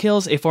 Bond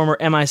kills a former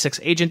MI6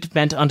 agent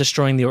bent on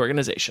destroying the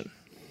organization.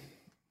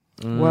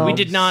 Well, We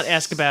did not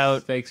ask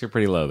about Stakes are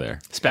pretty low there.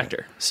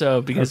 Spectre.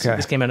 So, because Okay.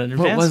 this came out in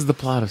What advance. was the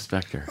plot of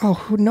Spectre?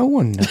 no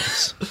one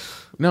knows.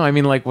 No, I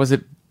mean, was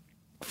it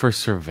for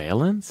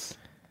surveillance?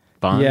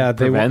 Bond Yeah,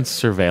 they prevents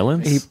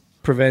surveillance? He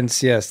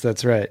prevents, yes,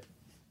 that's right.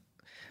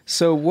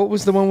 So what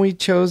was the one we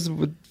chose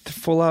with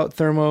full-out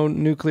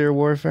thermonuclear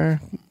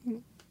warfare?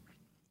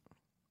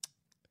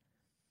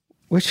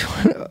 Which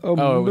one?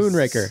 Oh, it was-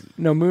 Moonraker.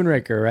 No,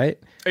 Moonraker, right?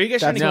 Are you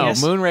guys trying to No,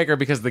 guess? Moonraker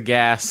because the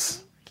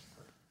gas...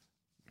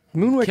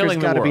 Moonraker's Killing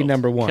the got to be world.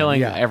 number one.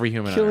 Killing yeah. every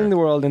human on Killing Earth. the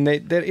world. And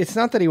it's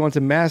not that he wants a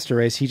master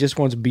race. He just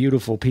wants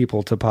beautiful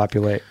people to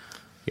populate.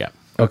 Yeah.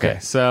 Okay. Okay,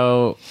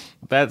 so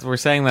we're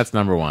saying that's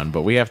number one,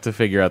 but we have to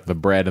figure out the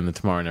bread and the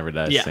Tomorrow Never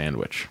Dies Yeah.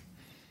 sandwich.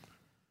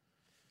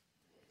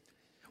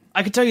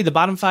 I could tell you the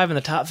bottom 5 and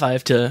the top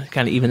 5 to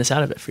kind of even this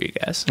out a bit for you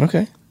guys.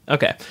 Okay.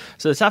 Okay.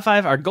 So the top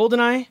 5 are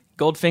Goldeneye,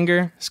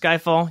 Goldfinger,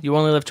 Skyfall, You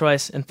Only Live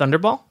Twice, and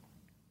Thunderball.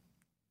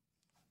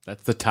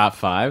 That's the top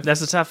 5? That's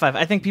the top 5.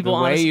 I think the people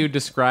way honestly... you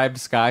described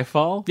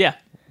Skyfall Yeah.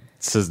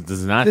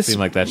 does not This- seem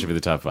like that should be the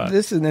top 5.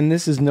 This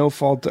is no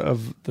fault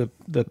of the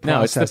process.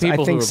 No, it's the people I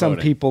who think are some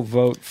voting. people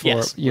vote for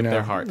Yes, you with know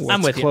their hearts. what's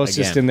I'm with you.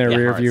 closest Again, in their yeah,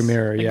 rearview hearts.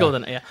 mirror. And Yeah.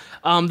 Goldeneye,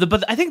 yeah.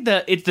 But I think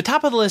the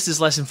top of the list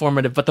is less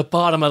informative, but the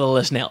bottom of the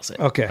list nails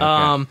it. Okay.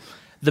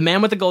 The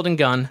Man with the Golden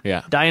Gun,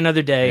 Yeah. Die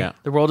Another Day, Yeah.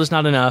 The World Is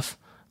Not Enough,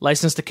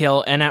 License to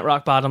Kill, and At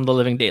Rock Bottom, The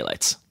Living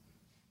Daylights.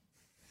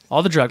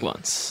 All the drug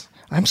ones.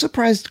 I'm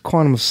surprised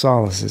Quantum of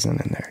Solace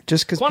isn't in there.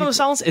 Just because Quantum of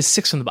Solace is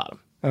 6 from the bottom.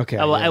 Okay.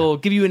 I will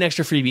give you an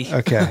extra freebie.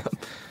 Okay.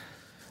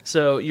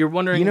 So you're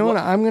wondering... You know what?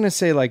 I'm going to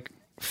say, like,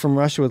 From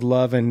Russia with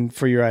Love and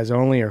For Your Eyes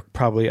Only are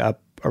probably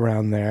up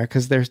around there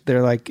because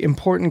they're like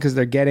important because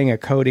they're getting a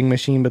coding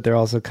machine, but they're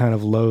also kind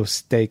of low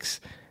stakes,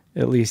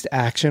 at least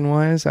action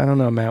wise. I don't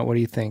know, Matt. What do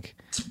you think?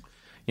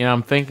 You know,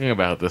 I'm thinking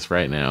about this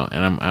right now,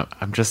 and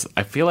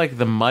I feel like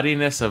the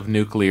muddiness of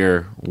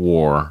nuclear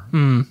war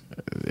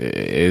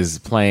is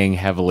playing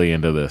heavily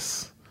into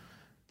this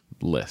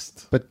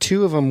list. But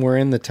 2 of them were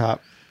in the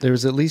top. There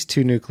was at least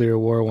 2 nuclear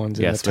war ones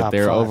in the top 5.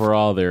 Yes, but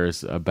overall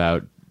there's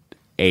about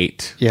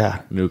 8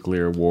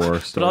 nuclear war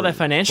stories. But all that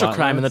financial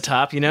crime in the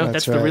top,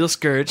 that's the real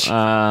scourge.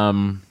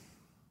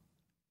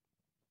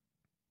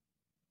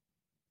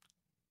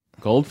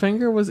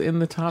 Goldfinger was in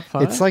the top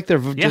 5? It's like they're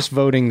just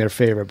voting their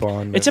favorite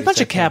Bond. It's a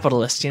bunch of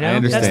capitalists, I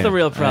understand. That's the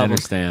real problem. I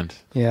understand.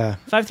 Yeah.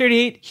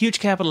 538, huge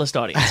capitalist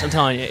audience. I'm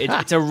telling you,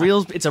 it's a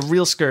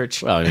real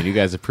scourge. Well, I mean, you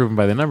guys have proven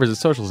by the numbers that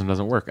socialism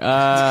doesn't work.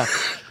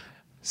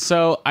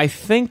 So I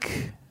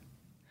think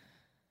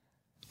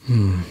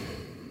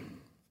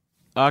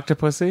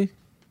Octopussy.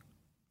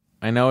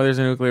 I know there's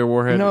a nuclear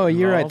warhead. No,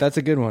 you're involved, right. That's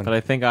a good one. But I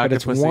think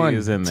Octopussy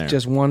is in there. It's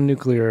just one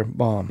nuclear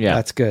bomb. Yeah.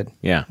 That's good.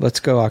 Yeah. Let's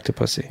go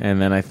Octopussy.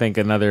 And then I think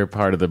another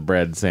part of the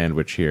bread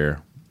sandwich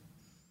here.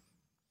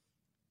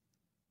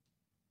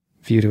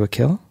 View to a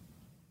Kill?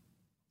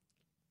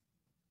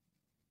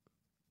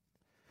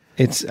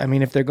 If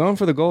they're going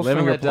for the Goldfinger... Live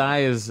and Let Die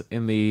is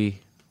in the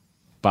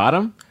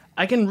bottom?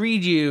 I can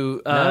read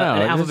you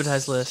an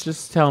alphabetized list.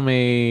 Just tell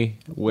me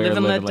where Live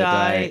and Let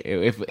Die.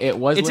 If it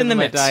was It's Live in the and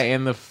Let mix. Die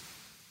in the...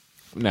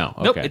 No,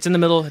 okay. Nope, it's in the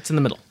middle. It's in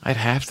the middle. I'd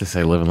have to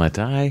say Live and Let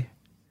Die.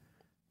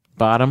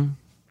 Bottom.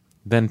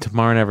 Then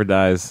Tomorrow Never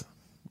Dies.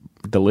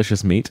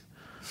 Delicious meat.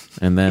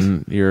 And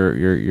then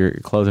you're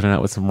closing it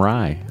out with some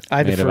rye.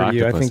 I made of defer to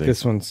you. I think Octopussy.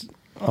 this one's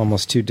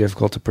almost too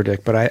difficult to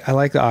predict, but I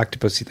like the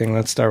Octopussy thing.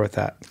 Let's start with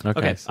that.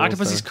 Okay, so we'll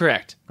Octopussy's start.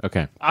 correct.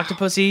 Okay.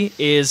 Octopussy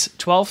is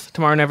 12th.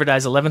 Tomorrow Never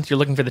Dies 11th. You're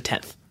looking for the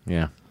 10th.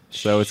 Yeah.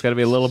 So it's got to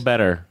be a little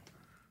better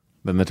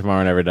than the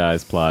Tomorrow Never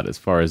Dies plot as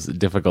far as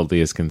difficulty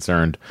is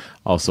concerned.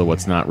 Also,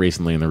 what's not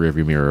recently in the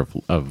rearview mirror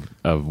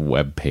of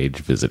web page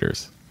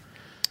visitors.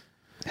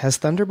 Has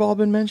Thunderball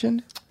been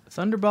mentioned?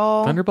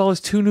 Thunderball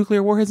is 2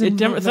 nuclear warheads in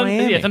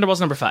Miami. Yeah,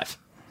 Thunderball's number 5.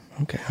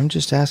 Okay, I'm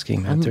just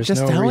asking, Matt. I'm There's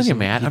just no telling reason you,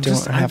 Matt.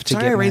 I'm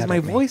sorry I raised my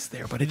voice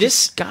there, but it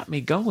just got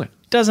me going.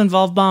 Does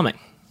involve bombing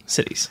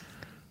cities.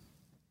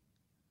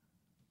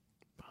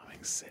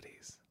 Bombing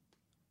cities.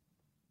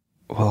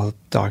 Well,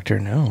 Doctor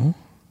No,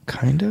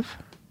 kind of.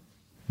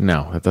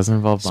 No, that doesn't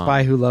involve bombing.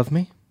 Spy Who Loved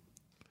Me?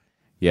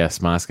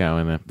 Yes, Moscow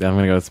in it. I'm going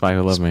to go with Spy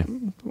Who Loved Me.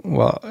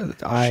 Well,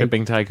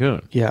 Shipping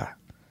Tycoon. Yeah.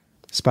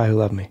 Spy Who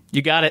Loved Me.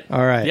 You got it.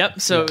 All right.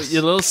 Yep. So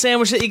your little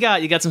sandwich that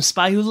you got some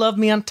Spy Who Loved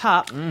Me on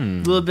top, a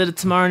little bit of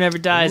Tomorrow Never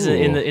Dies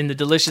in the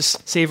delicious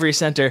savory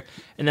center,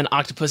 and then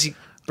Octopussy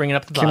bringing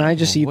up the bottom. Can I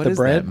just eat What the is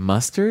bread? that,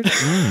 mustard?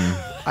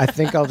 I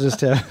think I'll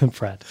just have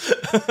bread.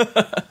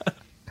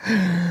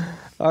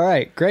 All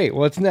right, great.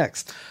 What's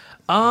next?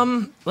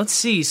 Let's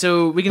see.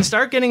 So we can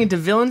start getting into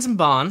villains and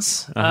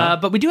bonds,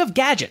 but we do have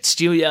gadgets.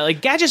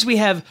 Gadgets? We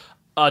have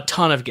a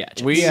ton of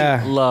gadgets. We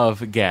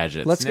love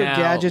gadgets. Let's go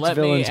gadgets, villains, let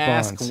me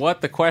ask bonds.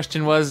 what the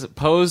question was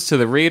posed to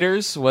the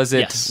readers. Was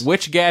it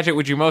which gadget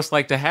would you most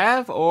like to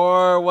have,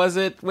 or was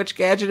it which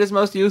gadget is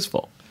most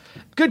useful?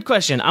 Good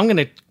question. I'm going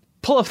to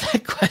pull up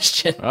that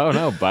question. Oh,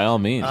 no, by all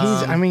means.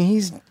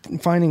 He's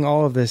finding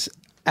all of this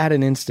at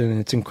an instant, and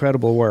it's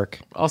incredible work.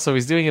 Also,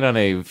 he's doing it on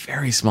a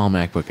very small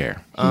MacBook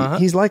Air.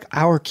 He's like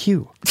our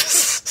Q.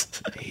 That's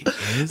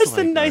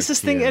the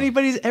nicest thing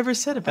anybody's ever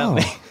said about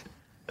me.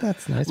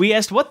 That's nice. We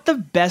asked what the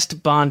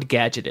best Bond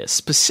gadget is,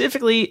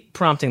 specifically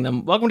prompting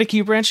them. Welcome to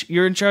Q Branch.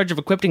 You're in charge of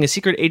equipping a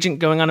secret agent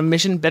going on a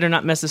mission. Better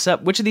not mess this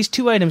up. Which of these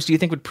 2 items do you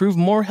think would prove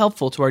more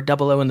helpful to our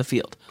 00 in the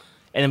field?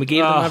 And then we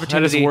gave them an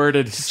opportunity. That is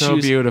worded to so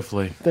choose.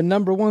 Beautifully. The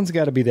number one's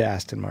got to be the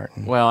Aston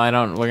Martin. Well, I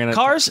don't. We're gonna.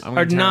 Cars I'm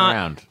gonna are turn not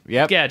around.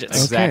 Yep,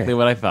 gadgets. Exactly Okay.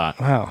 what I thought.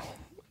 Wow.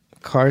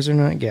 Cars are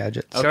not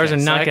gadgets. Cars are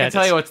so not I gadgets.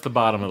 can tell you what's the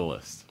bottom of the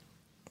list.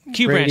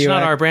 Q Branch,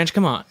 not Radioac- our branch.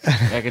 Come on.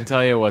 I can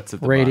tell you what's at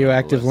the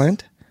Radioactive bottom of the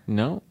list. lint?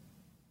 No.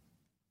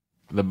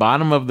 The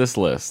bottom of this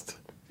list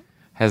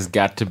has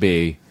got to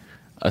be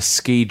a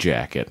ski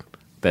jacket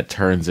that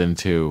turns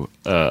into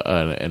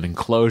an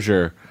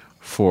enclosure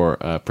for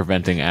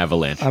preventing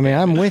avalanche.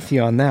 I'm with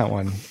you on that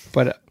one,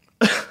 but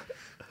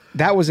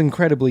that was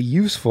incredibly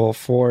useful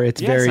for its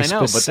very yes, I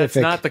know, specific... but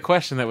that's not the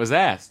question that was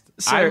asked.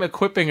 Sir. I'm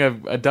equipping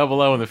a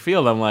 00 in the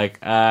field. I'm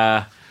like,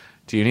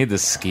 do you need the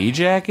ski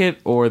jacket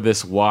or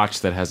this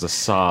watch that has a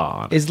saw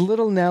on it? Is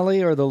Little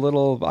Nelly or the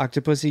little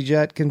Octopussy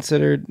jet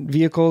considered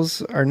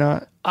vehicles or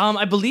not?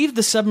 I believe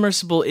the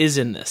submersible is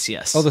in this,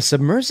 yes. Oh, the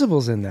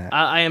submersible's in that.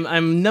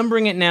 I'm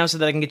numbering it now so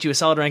that I can get you a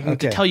solid ranking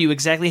to Okay. tell you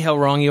exactly how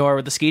wrong you are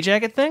with the ski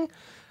jacket thing.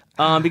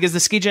 Because the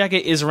ski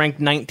jacket is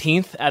ranked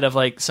 19th out of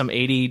like some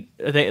 80.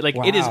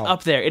 It is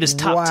up there. It is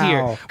top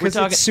tier. Because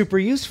it's super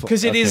useful.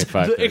 Because it is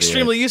 538.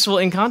 extremely useful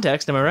in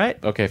context. Am I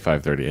right? Okay,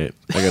 538.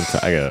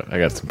 I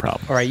got some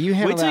problems. All right, you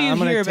handle Wait till that. you I'm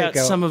gonna hear take about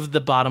a- some of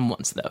the bottom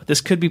ones, though.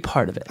 This could be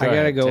part of it. I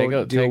gotta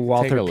go do a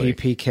Walther take a leak.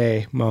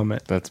 PPK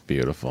moment. That's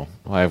beautiful.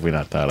 Why have we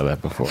not thought of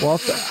that before?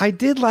 Walther, I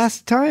did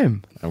last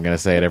time. I'm going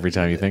to say it every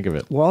time you think of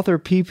it. Walther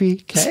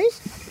PPK?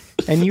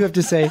 And you have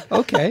to say,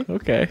 okay.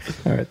 Okay.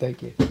 All right,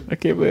 thank you. I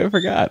can't believe I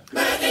forgot.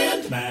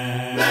 James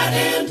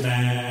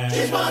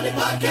Bond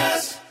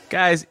Podcast.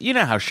 Guys, you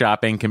know how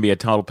shopping can be a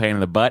total pain in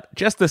the butt.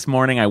 Just this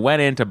morning, I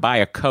went in to buy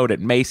a coat at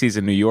Macy's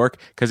in New York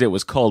because it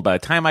was cold. By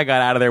the time I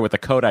got out of there with the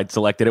coat I'd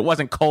selected, it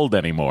wasn't cold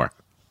anymore.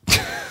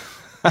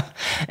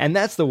 And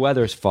that's the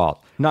weather's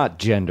fault, not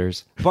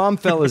gender's.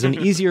 Bombfell is an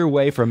easier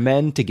way for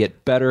men to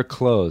get better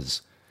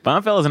clothes.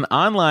 Bombfell is an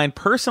online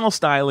personal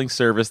styling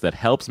service that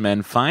helps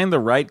men find the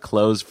right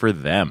clothes for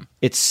them.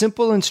 It's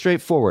simple and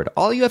straightforward.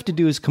 All you have to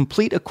do is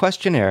complete a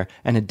questionnaire,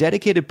 and a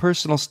dedicated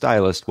personal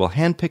stylist will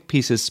handpick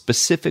pieces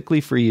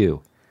specifically for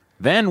you.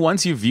 Then,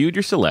 once you've viewed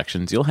your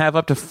selections, you'll have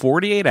up to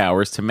 48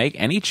 hours to make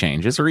any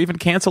changes or even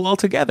cancel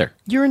altogether.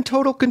 You're in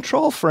total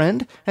control,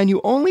 friend, and you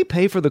only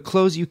pay for the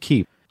clothes you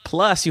keep.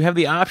 Plus, you have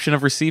the option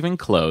of receiving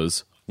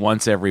clothes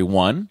once every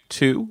 1,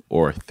 2,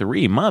 or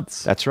 3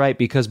 months. That's right,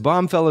 because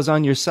Bombfell is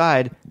on your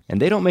side,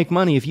 and they don't make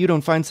money if you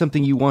don't find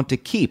something you want to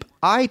keep.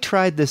 I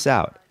tried this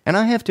out, and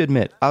I have to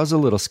admit, I was a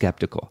little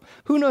skeptical.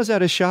 Who knows how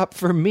to shop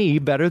for me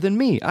better than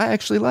me? I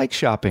actually like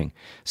shopping.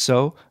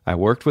 So I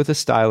worked with a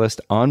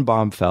stylist on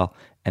Bombfell,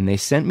 and they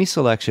sent me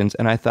selections,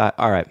 and I thought,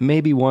 all right,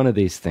 maybe one of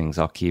these things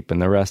I'll keep, and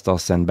the rest I'll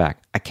send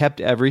back. I kept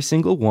every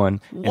single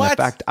one. And in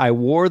fact, I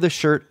wore the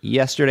shirt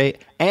yesterday,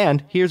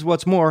 and here's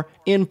what's more,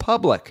 in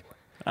public.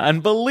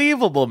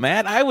 Unbelievable,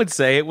 Matt. I would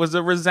say it was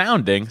a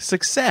resounding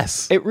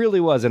success. It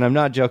really was, and I'm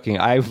not joking.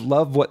 I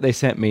love what they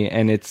sent me,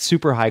 and it's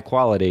super high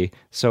quality,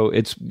 so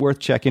it's worth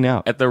checking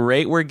out. At the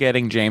rate we're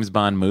getting James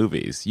Bond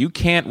movies, you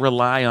can't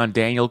rely on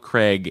Daniel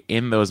Craig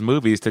in those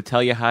movies to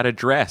tell you how to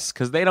dress,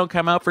 because they don't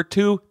come out for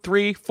 2,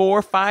 3,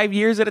 4, 5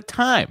 years at a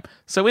time.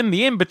 So in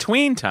the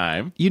in-between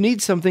time, you need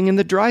something in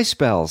the dry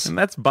spells. And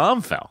that's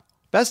Bombfell.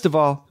 Best of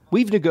all,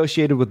 we've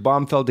negotiated with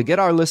Bombfell to get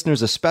our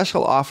listeners a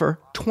special offer,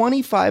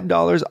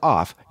 $25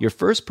 off your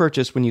first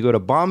purchase when you go to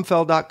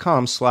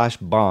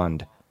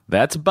bombfell.com/bond.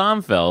 That's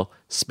Bombfell,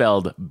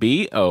 spelled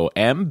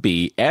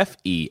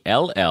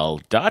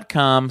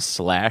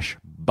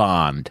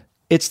BOMBFELL.com/bond.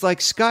 It's like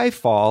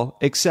Skyfall,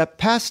 except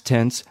past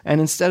tense, and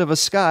instead of a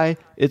sky,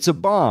 it's a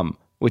bomb,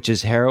 which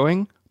is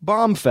harrowing.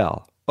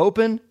 Bombfell.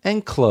 Open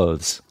and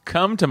clothes.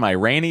 Come to my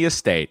rainy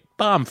estate,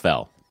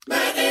 Bombfell.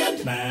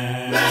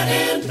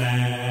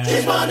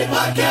 James Bond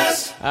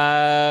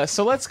Podcast.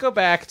 So let's go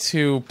back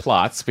to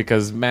plots,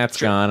 because Matt's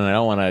gone and I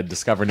don't want to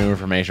discover new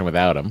information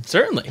without him.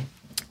 Certainly.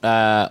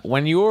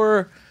 When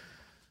you're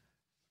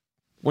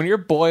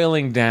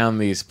boiling down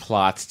these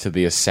plots to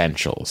the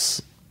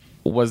essentials,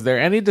 was there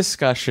any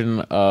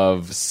discussion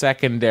of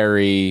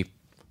secondary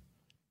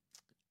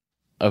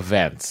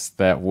events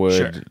that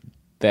would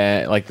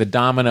like the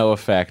domino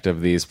effect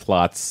of these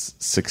plots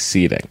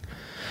succeeding?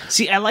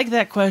 See, I like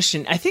that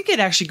question. I think it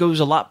actually goes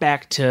a lot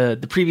back to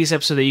the previous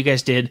episode that you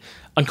guys did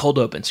on cold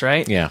opens,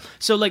 right? Yeah.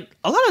 So, like,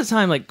 a lot of the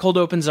time, like, cold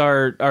opens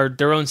are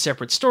their own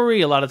separate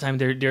story. A lot of the time,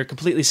 they're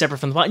completely separate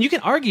from the plot. And you can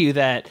argue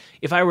that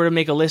if I were to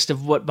make a list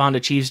of what Bond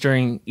achieves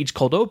during each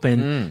cold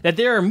open, that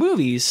there are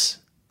movies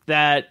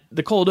that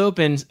the cold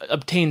open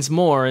obtains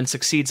more and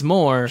succeeds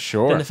more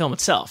than the film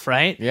itself,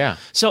 right? Yeah.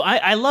 So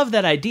I love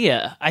that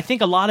idea. I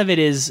think a lot of it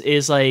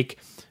is like,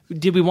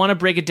 did we want to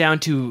break it down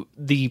to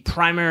the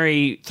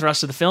primary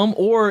thrust of the film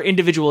or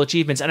individual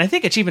achievements? And I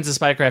think achievements in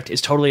Spycraft is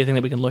totally a thing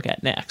that we can look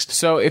at next.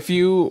 So if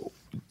you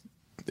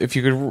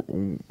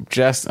could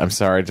just, I'm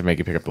sorry to make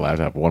you pick up the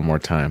laptop one more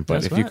time,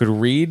 but if you could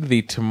read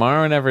the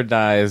Tomorrow Never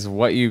Dies,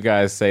 what you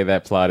guys say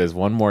that plot is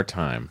one more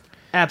time.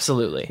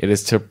 Absolutely. It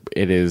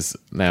is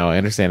now, I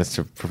understand it's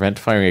to prevent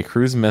firing a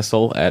cruise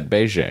missile at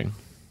Beijing.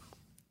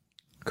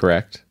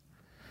 Correct?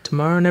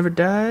 Tomorrow Never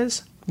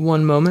Dies.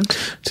 One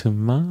moment.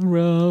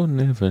 Tomorrow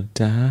never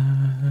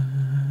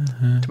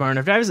dies. Tomorrow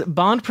Never Dies.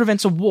 Bond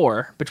prevents a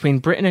war between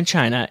Britain and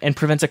China and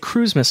prevents a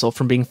cruise missile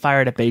from being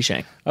fired at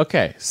Beijing.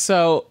 Okay,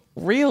 so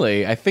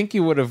really, I think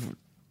you would have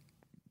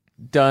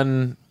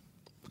done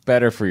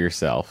better for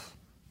yourself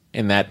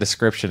in that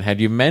description had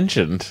you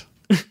mentioned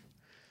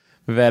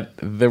that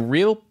the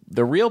real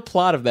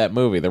plot of that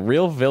movie, the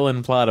real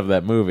villain plot of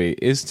that movie,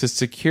 is to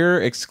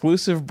secure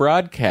exclusive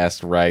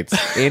broadcast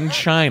rights in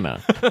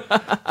China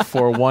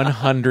for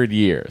 100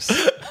 years.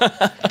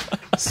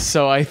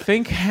 So I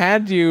think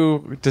had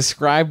you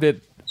described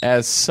it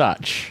as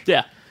such,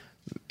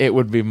 it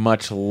would be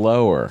much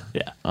lower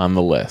on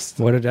the list.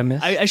 What did I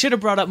miss? I should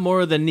have brought up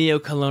more of the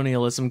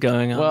neo-colonialism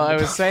going on. Well, I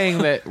was saying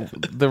that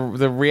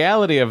the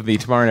reality of the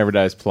Tomorrow Never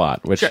Dies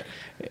plot, which,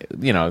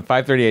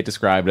 538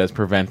 described as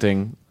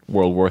preventing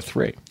World War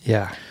III.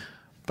 Yeah.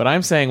 But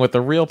I'm saying what the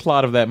real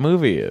plot of that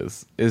movie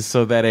is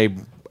so that a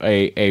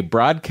a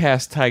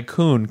broadcast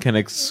tycoon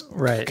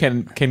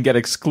can get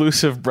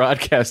exclusive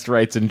broadcast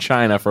rights in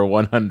China for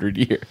 100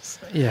 years.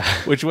 Yeah.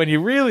 Which, when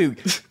you really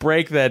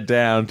break that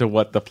down to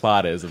what the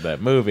plot is of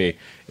that movie,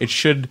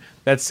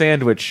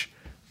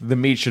 the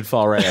meat should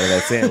fall right out of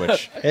that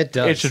sandwich. It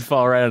does. It should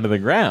fall right onto the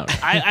ground.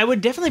 I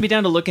would definitely be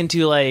down to look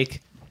into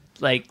like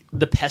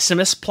the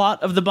pessimist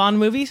plot of the Bond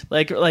movies,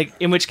 like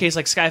in which case,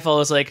 like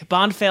Skyfall is like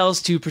Bond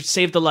fails to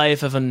save the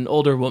life of an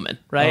older woman,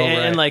 right? Oh,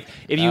 right. And like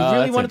if you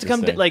really want it to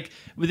come to, like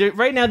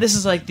right now, this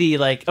is like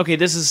okay,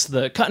 this is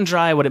the cut and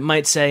dry what it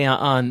might say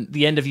on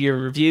the end of your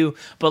review,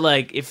 but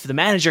like if the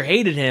manager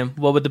hated him,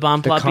 what would the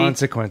Bond plot be?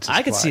 Consequences.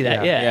 I could see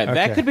that. Yeah. Yeah,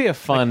 that could be a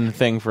fun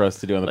thing for us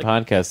to do on the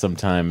podcast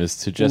sometime. Is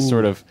to just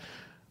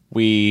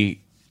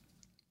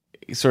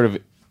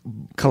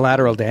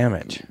collateral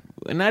damage.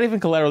 Not even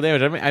collateral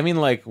damage. I mean,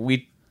 like,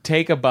 we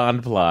take a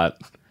Bond plot,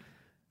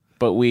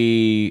 but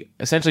we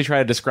essentially try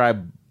to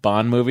describe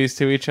Bond movies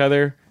to each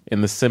other in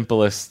the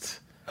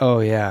simplest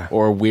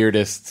or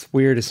weirdest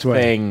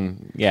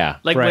thing. Yeah.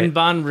 Like when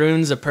Bond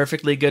ruins a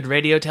perfectly good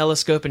radio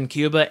telescope in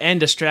Cuba and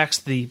distracts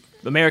the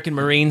American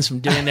Marines from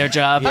doing their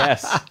job.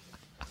 Yes.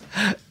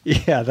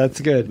 Yeah,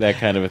 that's good. That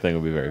kind of a thing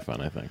would be very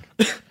fun, I think.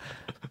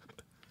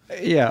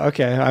 Yeah,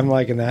 okay. I'm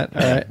liking that.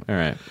 All right.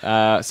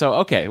 All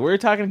right. We were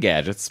talking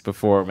gadgets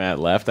before Matt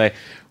left. I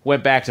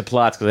went back to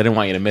plots because I didn't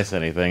want you to miss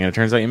anything, and it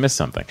turns out you missed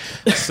something.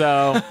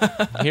 So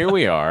here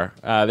we are.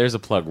 There's a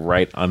plug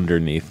right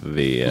underneath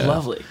the...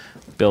 Lovely.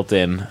 Built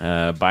in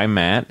by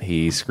Matt.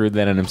 He screwed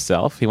that in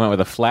himself. He went with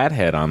a flat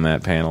head on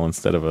that panel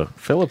instead of a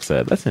Phillips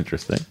head. That's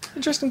interesting.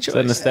 Interesting choice. Is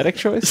that an aesthetic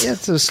choice? Yeah,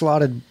 it's a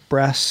slotted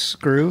brass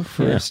screw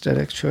for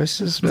aesthetic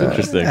choices. It's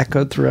interesting.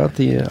 Echoed throughout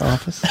the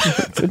office.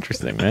 It's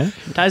interesting, man.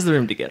 Ties the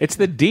room together. It's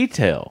the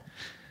detail.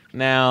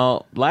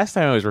 Now, last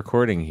time I was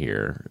recording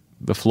here,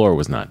 the floor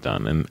was not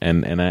done,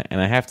 and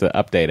I have to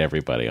update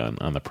everybody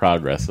on the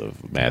progress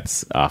of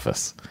Matt's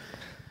office.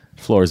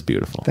 Floor is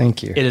beautiful.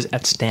 Thank you. It is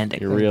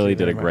outstanding. You really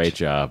did a great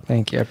job.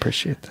 Thank you. I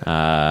appreciate that.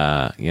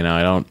 I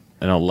don't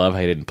love how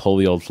you didn't pull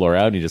the old floor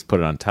out and you just put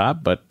it on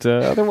top, but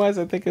otherwise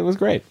I think it was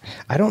great.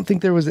 I don't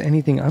think there was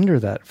anything under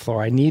that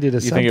floor. I needed a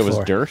subfloor. You think it was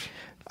dirt?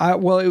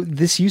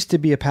 This used to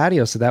be a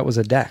patio, so that was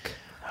a deck.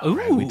 Oh,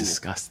 right, we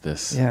discussed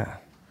this. Yeah.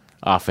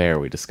 Off air,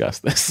 we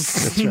discussed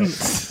this.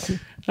 That's right.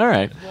 All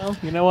right. Well,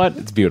 you know what?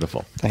 It's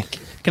beautiful. Thank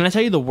you. Can I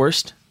tell you the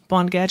worst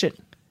Bond gadget?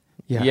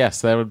 Yeah.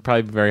 Yes, that would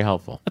probably be very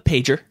helpful. A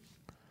pager.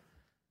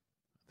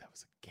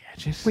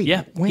 Wait,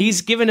 yeah,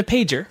 he's given a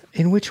pager.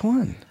 In which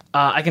one?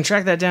 I can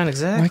track that down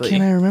exactly. Why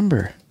can't I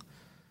remember?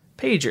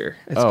 Pager.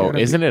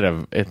 Isn't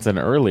it it's an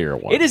earlier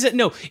one? It isn't.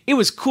 No, it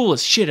was cool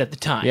as shit at the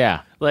time.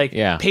 Yeah.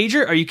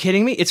 Pager? Are you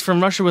kidding me? It's from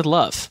Russia with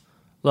Love.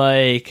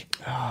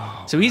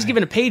 So he's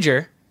given a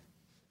pager.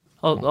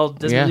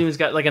 He's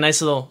got like a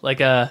nice little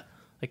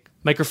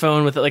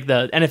microphone with like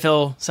the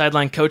NFL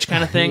sideline coach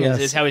kind of thing. Yes.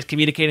 Is how he's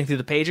communicating through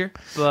the pager.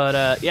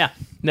 But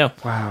no.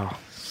 Wow.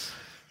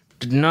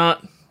 Did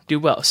not do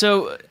well.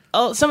 So.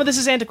 Some of this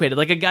is antiquated,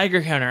 like a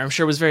Geiger counter. I'm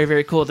sure was very,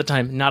 very cool at the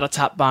time. Not a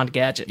top Bond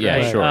gadget. Yeah,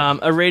 right? sure.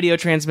 A radio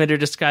transmitter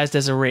disguised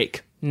as a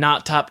rake.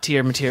 Not top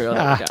tier material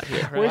that we got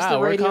here. Right? Where's the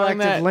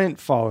radioactive lint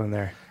fall in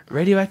there?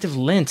 Radioactive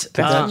lint.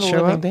 That's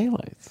show up?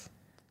 Daylights.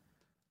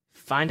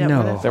 Find out. No,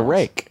 where that the falls.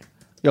 rake.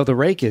 Yo, the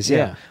rake is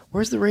yeah.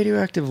 Where's the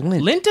radioactive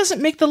lint? Lint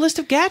doesn't make the list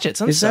of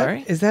gadgets. I'm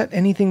sorry. Is that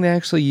anything they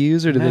actually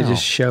use, or do they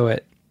just show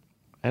it?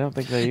 I don't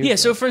think they use Yeah,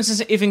 so for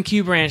instance, if in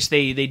Q Branch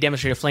they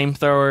demonstrate a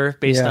flamethrower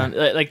based on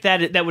like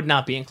that would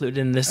not be included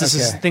in this. This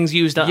is things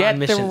used on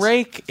missions. Yet the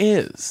rake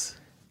is,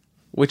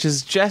 which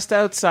is just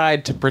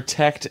outside to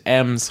protect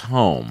M's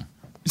home.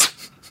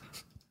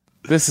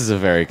 This is a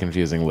very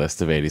confusing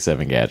list of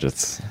 87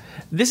 gadgets.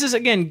 This is,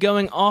 again,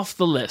 going off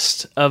the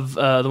list of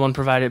the one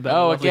provided by the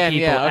lovely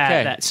people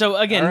at that. So,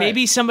 again,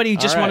 maybe somebody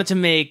just wanted to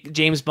make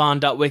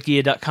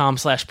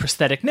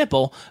jamesbond.wikia.com/prosthetic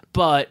nipple,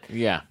 but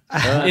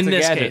in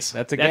this case,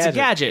 that's a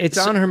gadget. It's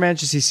on Her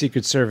Majesty's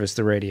Secret Service,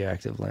 the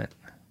radioactive lint.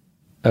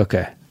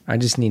 Okay. I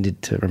just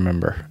needed to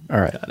remember. All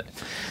right. Got it.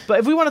 But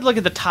if we wanted to look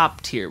at the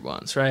top tier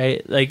ones,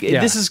 right?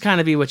 This is kind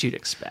of be what you'd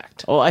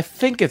expect. Well, I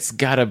think it's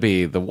got to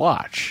be the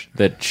watch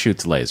that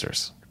shoots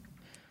lasers.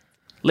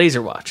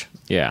 Laser watch.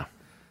 Yeah.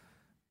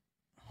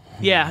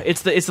 Yeah,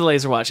 it's the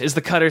laser watch. It's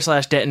the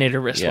cutter/detonator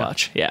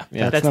wristwatch. Yeah.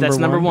 That's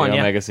number one. The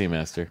yeah, Omega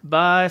Seamaster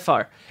by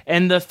far.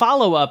 And the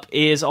follow-up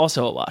is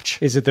also a watch.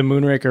 Is it the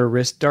Moonraker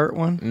wrist dart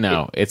one?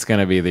 No, it's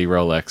going to be the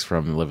Rolex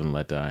from Live and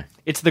Let Die.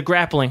 It's the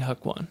grappling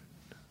hook one.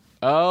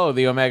 Oh,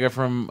 the Omega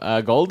from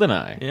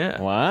GoldenEye.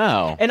 Yeah.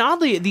 Wow. And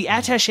oddly, the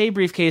attaché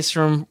briefcase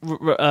from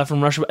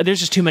Russia. There's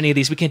just too many of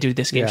these. We can't do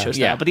this game show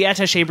style. But the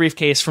attaché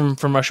briefcase from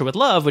Russia with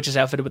Love, which is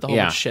outfitted with a whole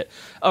bunch of shit,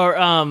 or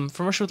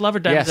from Russia with Love or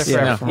Diamonds Are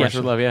Forever. From Russia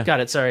with Love. Yeah. Got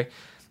it. Sorry.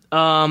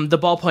 The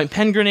ballpoint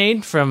pen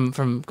grenade from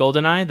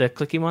GoldenEye, the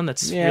clicky one.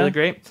 That's really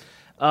great.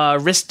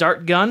 Wrist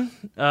dart gun,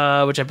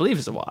 which I believe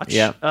is a watch.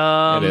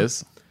 Yeah. It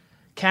is.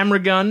 Camera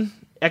gun,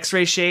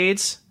 X-ray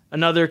shades.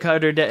 Another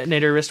cutter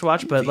detonator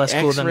wristwatch, but less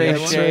cool than the other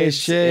one. X-ray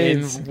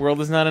shades. In World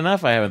Is Not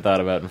Enough, I haven't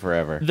thought about in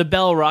forever. The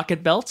Bell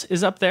rocket belt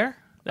is up there.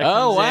 That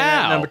comes in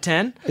at wow. number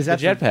 10. Is that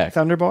The jetpack.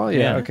 Thunderball? Yeah,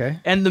 Yeah. okay.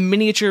 And the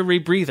miniature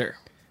rebreather.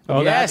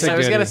 Oh, Yes, that's a I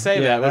was going to goodie.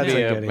 say Yeah, that would that's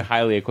be a goodie. a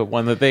highly equipped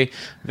one that they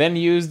then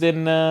used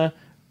in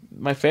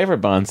my favorite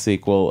Bond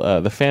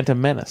sequel, The Phantom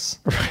Menace.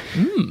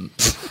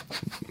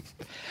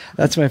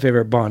 That's my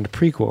favorite Bond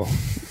prequel.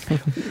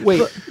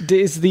 Wait,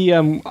 is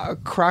the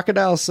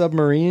crocodile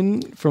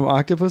submarine from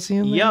Octopussy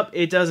in there? Yep,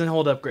 it doesn't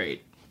hold up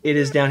great. It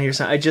is down here.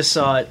 I just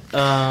saw it.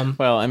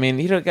 Well, I mean,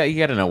 you got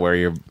to know where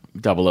your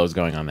 00's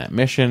going on that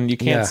mission. You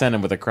can't Yeah. send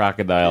him with a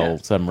crocodile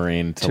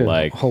submarine to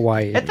like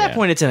Hawaii. At that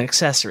point, it's an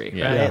accessory,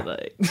 Yeah. right?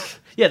 Like,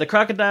 yeah, the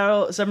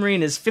crocodile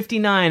submarine is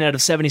 59 out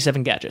of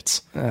 77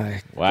 gadgets. wow.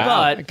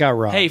 But got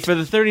robbed. hey, for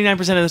the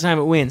 39% of the time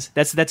it wins,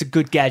 that's a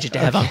good gadget to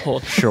have on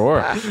hold.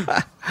 Sure.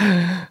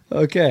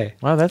 Okay.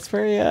 Wow, that's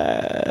very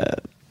that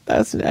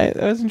was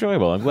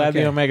enjoyable. I'm glad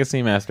the Omega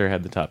Seamaster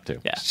had the top two.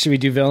 Yeah, Should we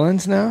do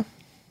villains now?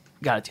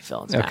 got it, two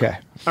felons. Okay.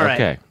 All right.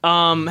 Okay.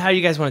 How do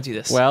you guys want to do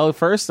this? Well,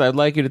 first, I'd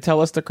like you to tell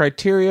us the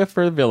criteria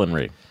for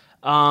villainry.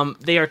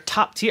 They are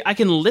top tier. I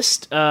can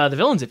list the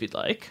villains if you'd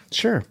like.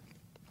 Sure.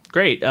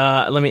 Great.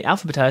 Let me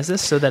alphabetize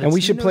this so that And it's, we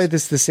should play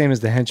this the same as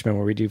the Henchman,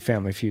 where we do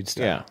Family Feud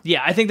stuff. Yeah.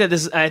 Yeah, I think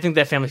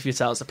that Family Feud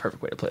style is the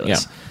perfect way to play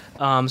this.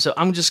 So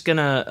I'm just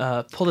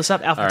gonna pull this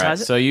up, alphabetize All right.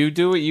 it. So you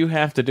do what you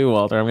have to do,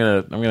 Walter. I'm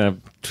gonna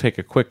take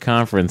a quick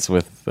conference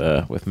with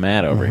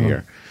Matt over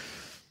here.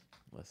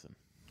 Listen.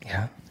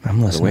 Yeah, I'm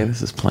The way listening.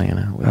 this is playing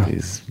out with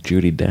these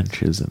Judi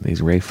Denches and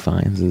these Ray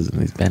Fiennes and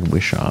these Ben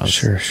Wishaws.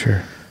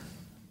 Sure.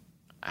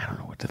 I don't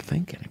know what to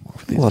think anymore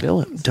with these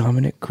villains.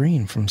 Dominic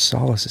Green from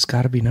Solace has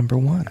got to be number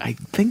one. I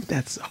think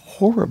that's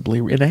horribly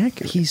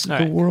inaccurate. He's All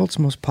the right. world's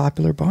most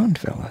popular Bond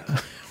villain.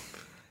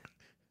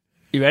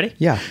 You ready?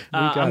 Yeah,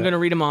 I'm gonna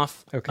read them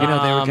off. Okay. You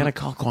know, they were going to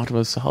call Quantum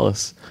of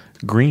Solace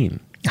Green.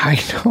 I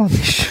know they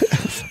should.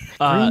 These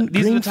are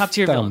Green the top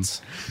tier thumb.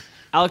 villains.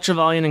 Alec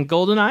Trevelyan in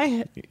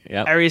GoldenEye,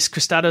 Yep. Arius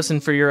Christados in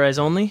For Your Eyes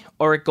Only,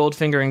 Auric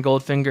Goldfinger in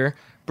Goldfinger,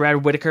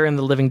 Brad Whitaker in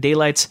The Living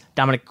Daylights,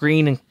 Dominic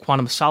Green in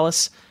Quantum of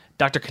Solace,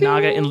 Dr.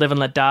 Kanaga in Live and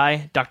Let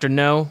Die, Dr.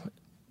 No,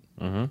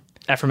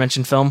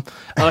 aforementioned film,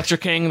 Electra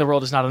King, The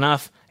World Is Not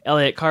Enough,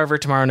 Elliot Carver,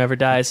 Tomorrow Never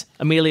Dies,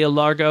 Amelia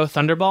Largo,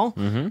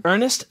 Thunderball,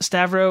 Ernest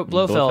Stavro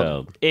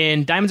Blofeld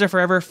in Diamonds Are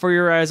Forever, For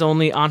Your Eyes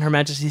Only, On Her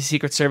Majesty's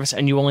Secret Service,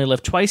 and You Only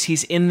Live Twice.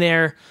 He's in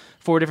there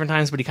 4 different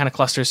times, but he kind of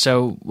clusters,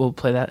 so we'll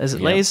play that as it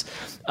lays.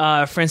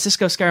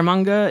 Francisco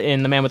Scaramanga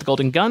in The Man with the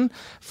Golden Gun,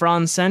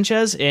 Franz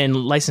Sanchez in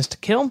License to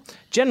Kill,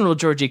 General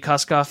Georgy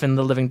Koskov in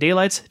The Living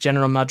Daylights,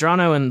 General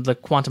Madrano in The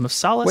Quantum of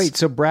Solace. Wait,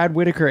 so Brad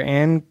Whitaker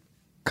and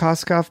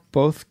Koskov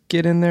both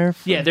get in there?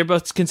 Yeah, they're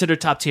both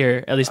considered top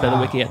tier, at least by the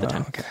wiki at the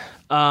time. Okay.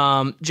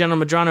 General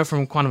Madrano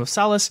from Quantum of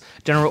Solace,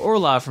 General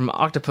Orlov from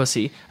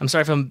Octopussy. I'm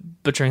sorry if I'm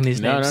butchering these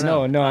names.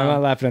 No, I'm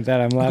not laughing at that.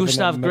 I'm laughing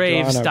Gustav at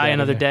Graves, Madrano Die down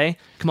Another there. Day.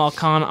 Kamal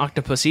Khan,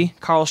 Octopussy.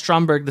 Carl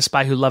Stromberg, The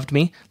Spy Who Loved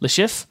Me. Le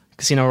Chiffre,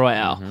 Casino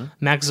Royale.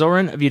 Max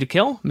Zorin, A View to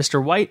Kill.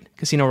 Mr. White,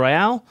 Casino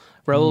Royale.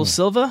 Raul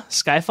Silva,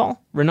 Skyfall.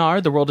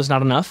 Renard, The World Is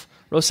Not Enough.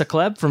 Rosa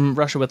Klebb from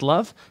Russia with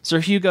Love.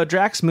 Sir Hugo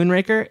Drax,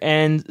 Moonraker.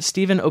 And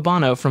Stephen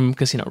Obano from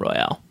Casino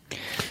Royale.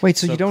 Wait,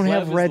 so you don't Cleb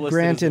have is Red listed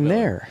Grant as a in villain.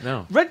 there?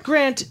 No. Red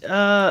Grant,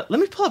 let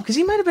me pull up, because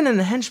he might have been in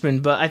The Henchman,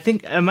 but I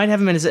think I might have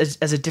him as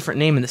a different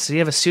name in this. Do you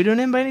have a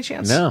pseudonym by any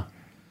chance? No.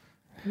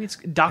 Maybe it's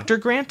Dr.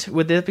 Grant?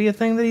 Would that be a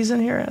thing that he's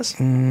in here as?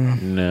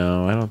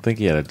 No, I don't think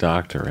he had a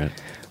doctorate.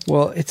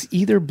 Well, it's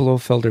either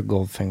Blofeld or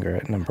Goldfinger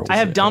at number one. I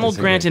have Donald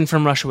Grant in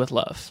From Russia with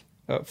Love.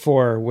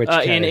 For which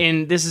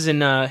In this is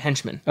in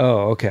Henchman.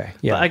 Oh, okay.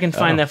 Yeah. But I can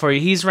find that for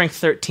you. He's ranked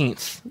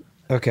 13th.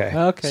 Okay.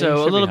 Okay.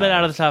 So a little bit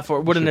out of the top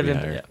 4. Wouldn't have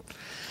Should been. be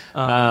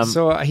Yeah.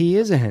 So he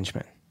is a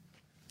henchman.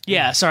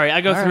 Yeah, sorry.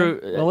 I go through.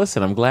 Well,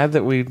 listen, I'm glad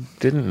that we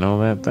didn't know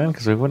that then,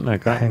 because we wouldn't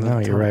have gotten I know,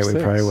 the you're top right. We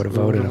 6. probably would have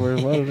voted him.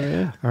 We voted him,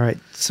 yeah. All right.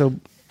 So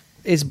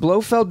is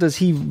Blofeld, does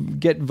he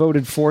get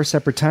voted 4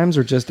 separate times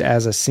or just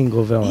as a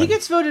single villain? He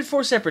gets voted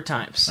 4 separate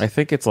times. I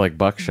think it's like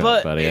buckshot,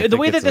 But buddy. I the think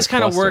way it's that this a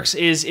kind of cluster. works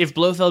is if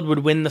Blofeld would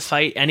win the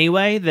fight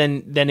anyway,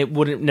 then it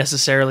wouldn't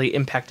necessarily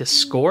impact his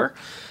score.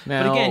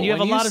 Now, but again, you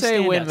have a when lot of say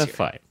win standouts the here.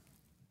 fight.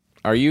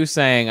 Are you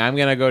saying I'm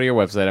going to go to your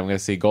website, I'm going to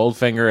see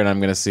Goldfinger, and I'm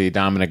going to see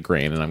Dominic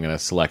Green, and I'm going to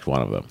select one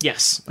of them?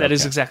 Yes, that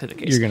is exactly the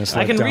case. You're gonna I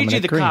select can read you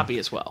Dominic the Green. copy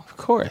as well. Of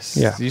course.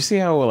 Yeah. Do you see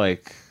how Look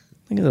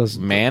at those.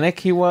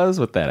 manic he was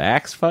with that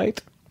axe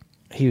fight?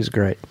 He was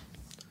great.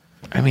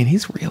 I mean,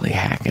 he's really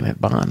hacking at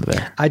Bond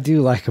there. I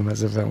do like him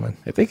as a villain.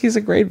 I think he's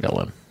a great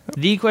villain.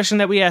 The question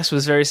that we asked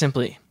was very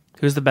simply,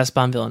 who's the best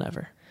Bond villain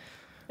ever?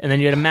 And then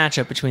you had a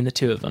matchup between the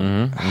two of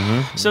them.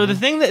 So the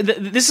thing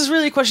this is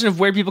really a question of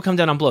where people come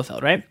down on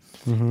Blofeld, right?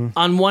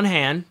 On one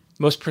hand,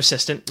 most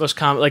persistent, most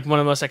common, like one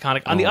of the most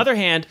iconic. On the other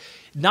hand,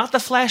 not the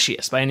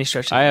flashiest by any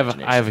stretch of the I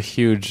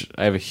imagination.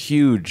 have a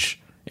huge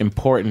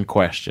important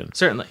question.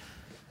 Certainly.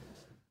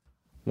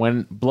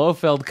 When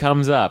Blofeld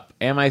comes up,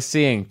 am I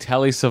seeing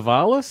Telly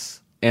Savalas?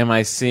 Am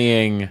I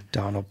seeing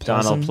Donald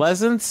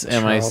Pleasance?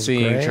 Am I Charles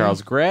seeing Gray?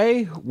 Charles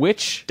Gray?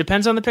 Which?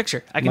 Depends on the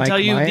picture. I can Mike tell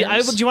you.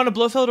 Myers? Do you want a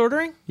Blofeld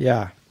ordering?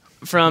 Yeah.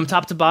 from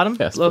top to bottom?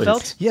 Yes,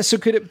 Blofeld? please. Yeah, so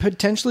could it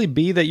potentially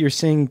be that you're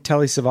seeing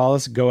Telly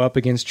Savalas go up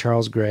against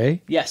Charles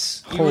Gray?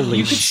 Yes. Holy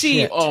you could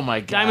see Oh my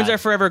God. Diamonds Are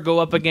Forever go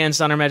up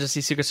against On Her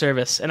Majesty's Secret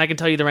Service, and I can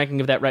tell you the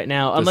ranking of that right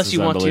now, unless is you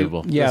want to.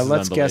 unbelievable. Yeah, This is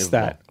let's guess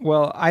that.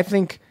 Well, I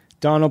think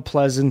Donald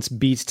Pleasance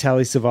beats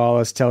Telly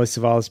Savalas. Telly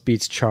Savalas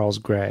beats Charles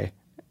Gray.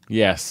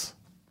 Yes.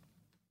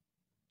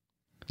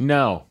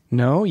 No.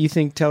 No? You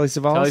think Telly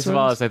Savalas Telly wins?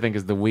 Savalas, I think,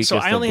 is the weakest. So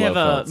I only of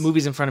have Blofelds.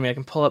 movies in front of me. I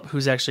can pull up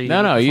who's actually.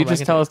 No, you before I just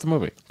can tell do us the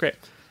movie. it. Great.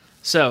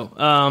 So,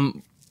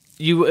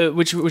 you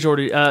which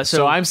order?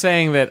 So I'm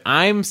saying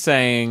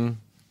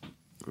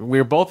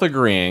we're both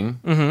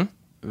agreeing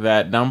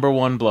that number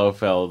one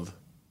Blofeld.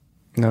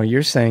 No,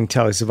 you're saying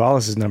Telly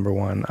Savalas is number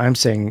one. I'm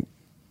saying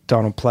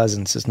Donald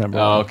Pleasance is number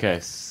one. Oh,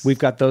 okay. We've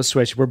got those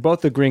switched. We're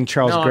both agreeing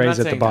Charles Gray's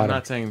at the bottom. I'm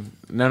not saying.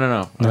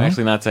 No. I'm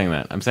actually not saying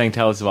that. I'm saying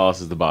Telly Savalas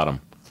is the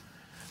bottom.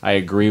 I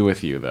agree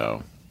with you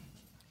though.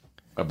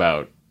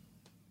 About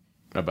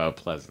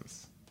Pleasance.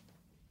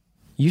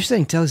 You're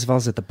saying Telly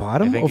Savalas at the I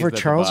bottom think over he's at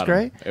the Charles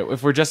bottom. Gray?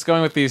 If we're just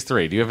going with these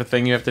three, do you have a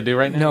thing you have to do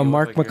right now? No, You look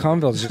Mark like you're-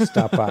 McConville just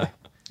stopped by.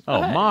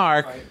 Oh,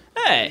 Mark.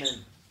 Hey.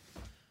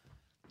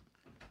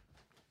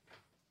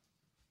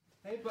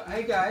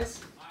 Hey guys,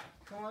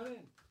 come on in.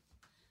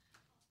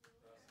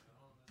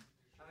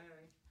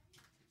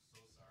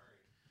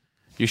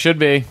 You should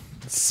be.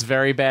 It's a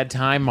very bad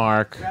time,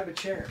 Mark. Grab a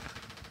chair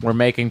We're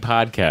making or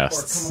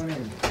podcasts. come on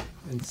in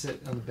and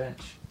sit on the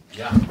bench.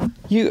 Yeah.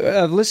 You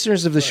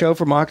listeners of the show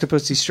from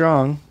Octopussy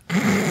Strong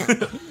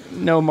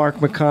know Mark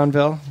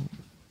McConville.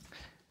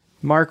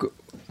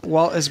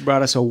 Walt has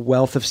brought us a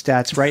wealth of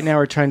stats. Right now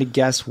we're trying to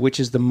guess which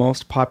is the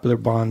most popular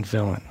Bond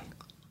villain.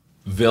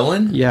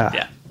 Villain? Yeah.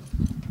 Yeah.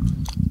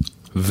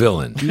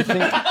 Villain.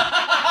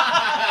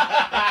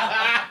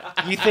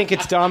 You think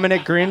it's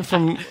Dominic Green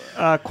from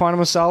Quantum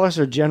of Solace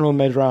or General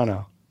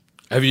Medrano?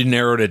 Have you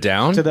narrowed it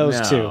down? To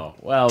those two. No.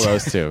 Well,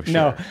 those two.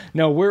 Sure.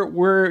 No,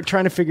 we're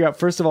trying to figure out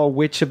first of all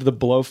which of the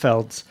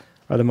Blofelds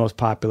are the most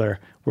popular.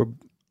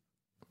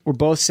 We're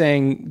both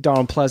saying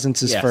Donald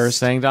Pleasance is Yes, first.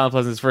 saying Donald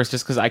Pleasance first,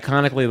 just because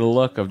iconically the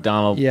look of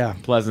Donald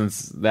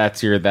Pleasance,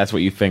 that's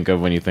what you think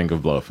of when you think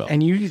of Blofeld.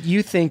 And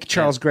you think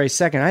Charles Gray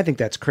second. I think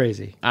that's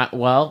crazy.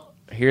 Well,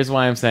 here's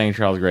why I'm saying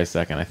Charles Gray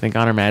second. I think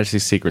On Her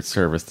Majesty's Secret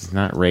Service does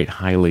not rate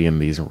highly in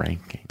these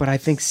rankings. But I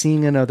think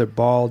seeing another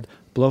bald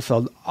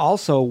Blofeld,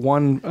 also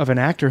one of an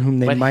actor whom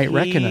they might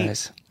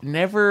recognize.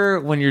 Never,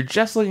 when you're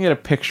just looking at a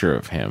picture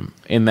of him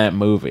in that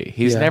movie,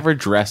 he's never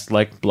dressed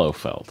like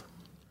Blofeld.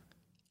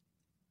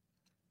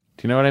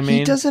 Do you know what I mean?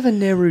 He does have a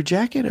Nehru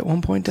jacket at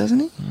one point, doesn't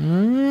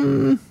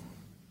he?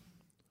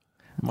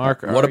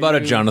 Mark, What about a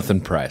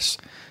Jonathan Pryce?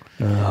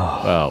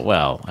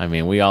 Well, I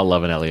mean, we all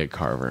love an Elliot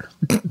Carver.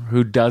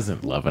 Who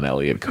doesn't love an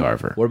Elliot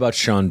Carver? What about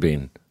Sean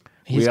Bean?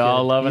 We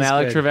all love an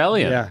Alec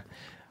Trevelyan. Yeah.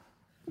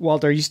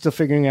 Walt, are you still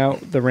figuring out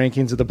the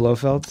rankings of the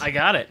Blofelds? I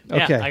got it.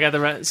 Yeah, Okay. I got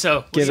the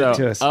so Give it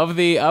to us. Of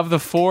the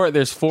four,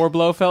 there's four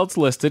Blofelds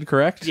listed,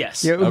 correct?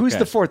 yes. Yeah, who's Okay.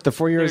 the fourth? The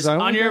 4 years There's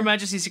only? On Your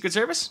Majesty's Secret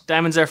Service,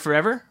 Diamonds Are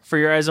Forever, For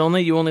Your Eyes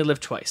Only, You Only Live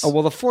Twice. Oh,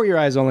 well, the 4 Your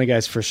Eyes Only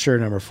guy's for sure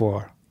number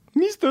 4.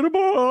 Mr.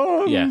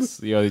 Bond! Yes,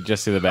 you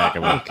just see the back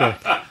of it. Okay.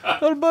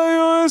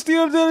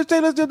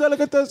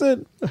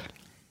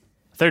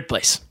 Third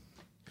place.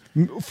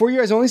 4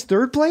 Your Eyes Only's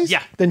third place?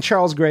 Yeah. Then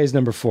Charles Gray's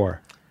number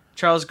 4.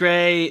 Charles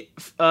Gray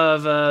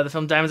of the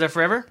film Diamonds Are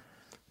Forever,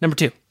 number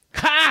 2.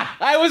 Ha!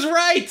 I was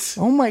right!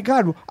 Oh my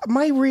God.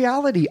 My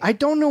reality. I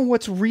don't know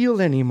what's real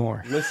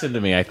anymore. Listen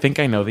to me. I think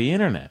I know the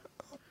internet.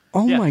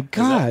 Oh Yeah. my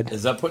God.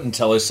 Is that putting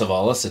Telly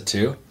Savalas at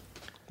 2?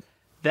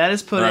 That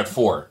is put Or it. at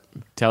 4?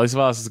 Telly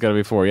Savalas has got to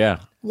be 4, yeah.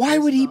 Why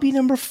would he be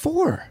number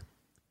 4?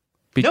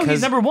 No,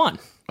 he's number 1.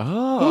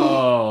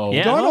 Oh.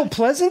 Yeah. Donald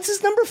Pleasance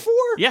is number 4?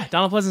 Yeah,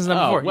 Donald Pleasance is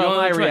number 4. Well, You my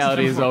only live twice.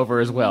 reality is over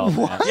as well.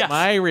 Yes.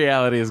 My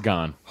reality is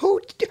gone. Who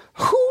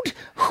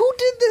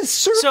did this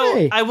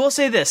survey? So I will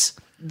say this: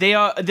 there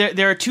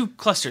are two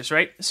clusters,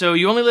 right? So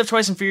You Only Live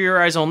Twice and For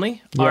Your Eyes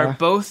Only are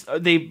both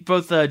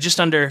just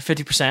under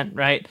 50%,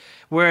 right?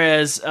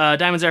 Whereas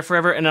Diamonds Are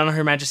Forever and On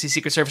Her Majesty's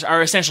Secret Service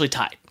are essentially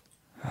tied.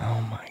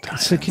 Oh my God.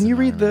 So can you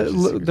read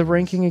the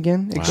ranking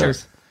again? It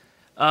goes,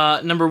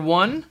 Number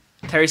 1,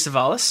 Terry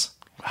Savalas.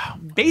 Wow.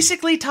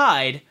 Basically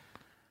tied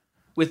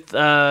with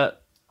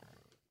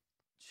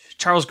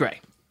Charles Gray.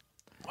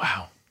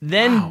 Wow.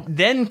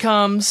 Then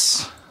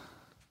comes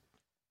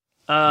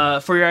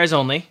For Your Eyes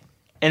Only,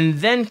 and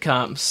then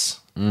comes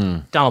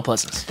Donald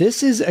Pleasance.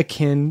 This is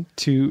akin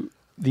to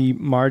the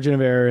margin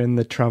of error in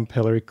the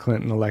Trump-Hillary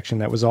Clinton election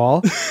that was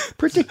all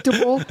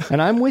predictable.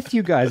 And I'm with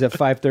you guys at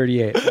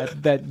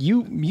 538 that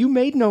you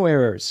made no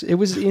errors. It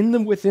was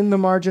within the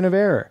margin of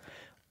error.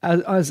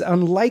 As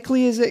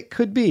unlikely as it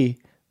could be,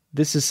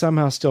 this is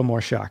somehow still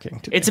more shocking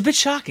to me. It's a bit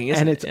shocking, isn't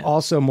and it? it's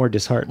also more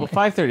disheartening. Well,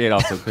 538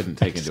 also couldn't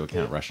take into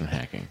account Russian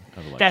hacking. Of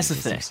election That's the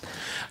systems. thing.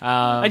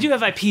 I do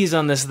have IPs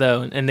on this,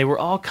 though, and they were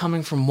all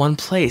coming from one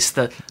place,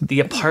 the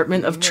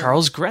apartment of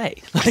Charles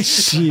Gray.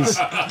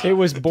 Jeez. It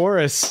was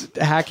Boris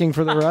hacking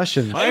for the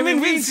Russians. I'm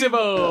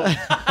invincible!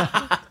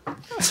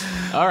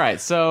 All right,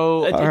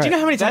 so Do you know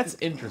how many that's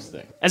times?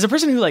 interesting. As a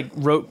person who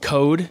wrote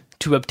code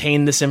to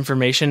obtain this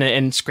information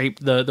and scrape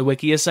the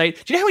Wikia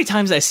site. Do you know how many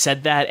times I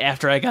said that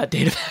after I got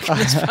data back on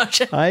this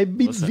project? I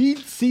beat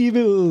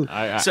Siebel.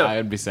 I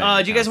would be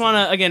saying. Do you guys want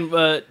to, again,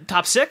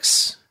 top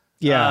 6?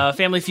 Yeah.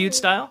 Family Feud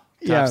style?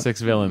 Top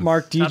 6 villains.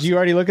 Mark, did you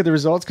already look at the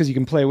results? Because you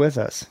can play with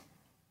us.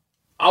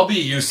 I'll be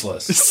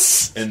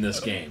useless in this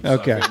game. So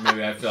Okay.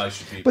 maybe I feel I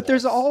should be. But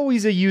there's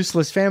always a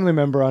useless family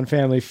member on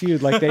Family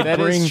Feud. Like they That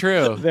bring is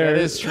true. their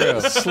That is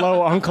true.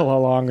 slow uncle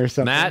along or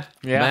something.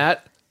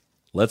 Matt,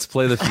 let's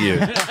play the feud.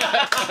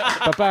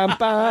 Ba-bam,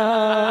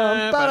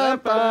 bam, ba-dam,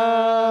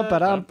 bam,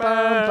 ba-dam,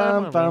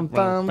 bam,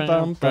 bam,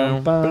 bam,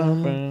 bam,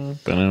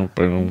 bam,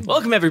 bam.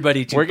 Welcome,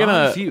 everybody, to We're gonna.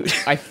 Bond Feud.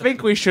 I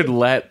think we should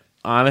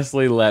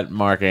honestly let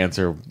Mark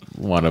answer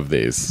one of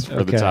these for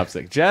the Okay. top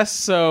 6. Just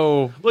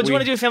so. Well, do you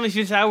want to do a Family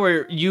Feud style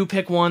where you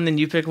pick one, then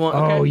you pick one?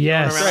 Oh, Okay.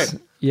 yes.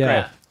 Great. Yeah.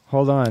 Great.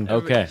 Hold on.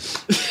 Okay.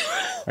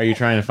 Are you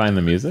trying to find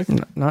the music?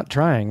 Not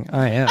trying.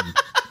 I am.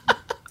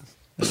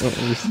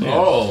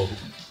 Oh.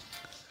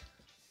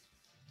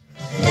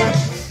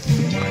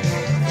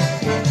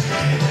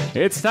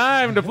 It's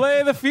time to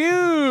play the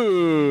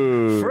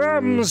feud.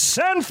 From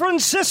San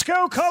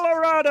Francisco,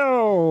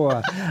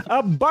 Colorado,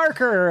 a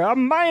barker, a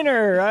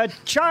miner, a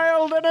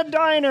child, and a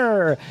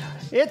diner.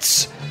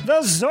 It's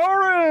the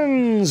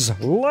Zorans.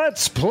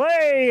 Let's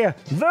play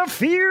the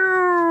feud.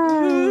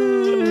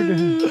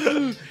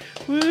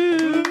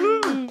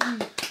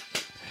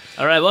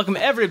 All right, welcome,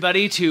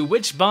 everybody, to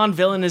Which Bond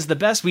Villain is the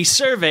Best? We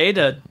surveyed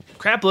a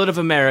crapload of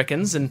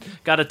Americans and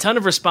got a ton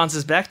of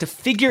responses back to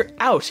figure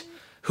out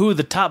who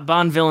the top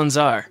Bond villains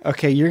are.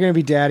 Okay, you're going to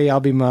be Daddy, I'll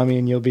be Mommy,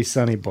 and you'll be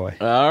Sonny Boy.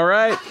 All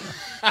right.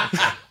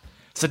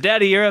 So,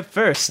 Daddy, you're up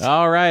first.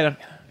 All right.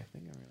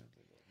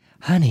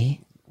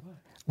 Honey,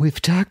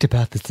 we've talked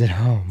about this at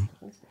home.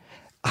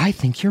 I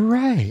think you're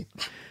right.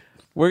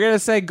 We're going to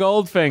say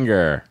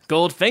Goldfinger.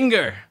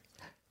 Goldfinger.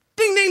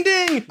 Ding, ding,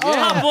 ding.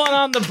 Top one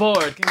on the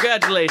board.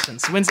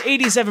 Congratulations. Wins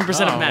 87%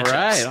 of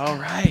matchups. All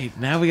right.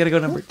 Now we got to go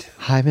number 2.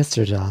 Hi,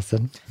 Mr.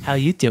 Dawson. How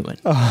you doing?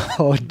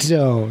 Oh,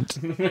 don't.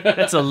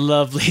 That's a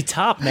lovely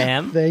top,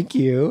 ma'am. Thank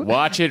you.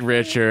 Watch it,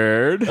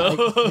 Richard.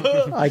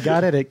 I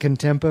got it at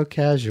Contempo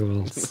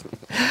Casuals.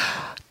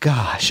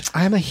 Gosh,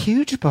 I'm a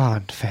huge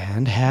Bond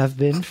fan, have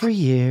been for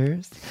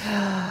years.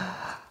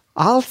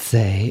 I'll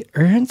say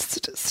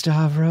Ernst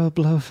Stavro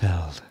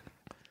Blofeld.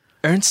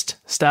 Ernst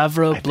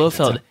Stavro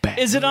Blofeld.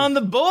 Is it on the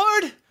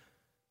board?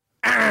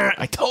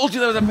 I told you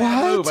that was a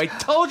bad move. I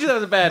told you that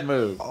was a bad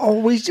move.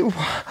 Always.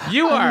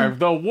 You are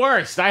the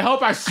worst. I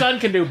hope our son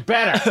can do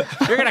better.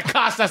 You're going to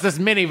cost us this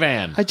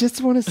minivan. I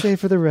just want to say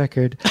for the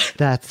record,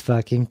 that's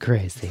fucking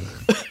crazy.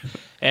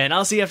 And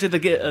I'll see you after the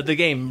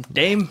game,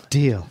 Dame.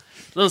 Deal.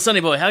 Little Sonny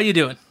Boy, how you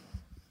doing?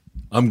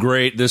 I'm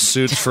great. This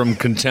suit's from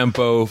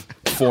Contempo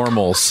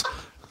Formals.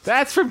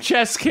 That's from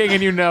Chess King,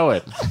 and you know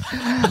it.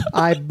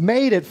 I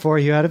made it for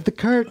you out of the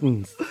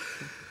curtains.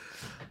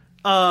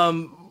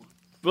 We're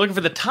looking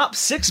for the top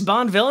 6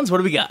 Bond villains. What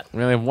do we got?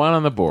 We only have one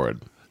on the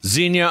board.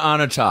 Xenia on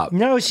a top.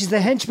 No, she's a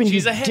henchman,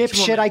 She's you a henchwoman.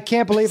 dipshit. I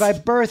can't believe I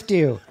birthed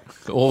you.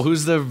 Well,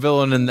 who's the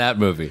villain in that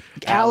movie?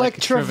 Alec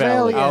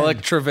Trevelyan.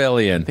 Alec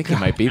Trevelyan. I think he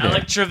might be there.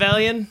 Alec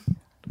Trevelyan.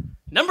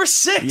 Number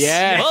 6.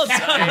 Yes. Well done.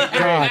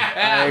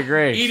 I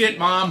agree. Eat it,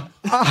 Mom.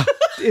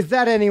 Is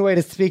that any way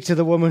to speak to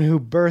the woman who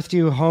birthed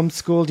you,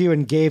 homeschooled you,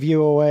 and gave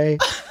you away?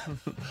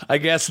 I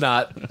guess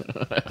not.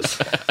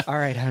 All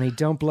right, honey,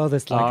 don't blow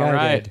this like All I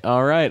right. did.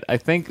 All right. I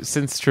think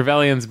since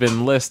Trevelyan's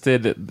been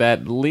listed,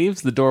 that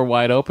leaves the door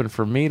wide open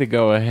for me to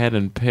go ahead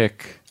and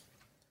pick.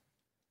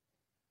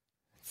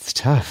 It's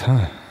tough,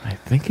 huh? I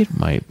think it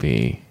might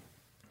be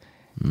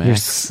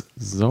Max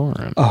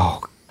Zorin.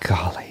 Oh,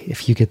 golly.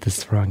 If you get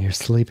this wrong, you're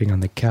sleeping on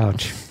the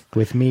couch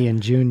with me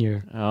and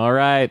Junior. All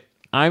right.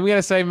 I'm going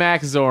to say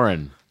Max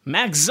Zorin.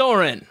 Max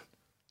Zorin.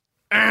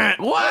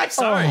 What?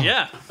 Sorry,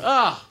 yeah.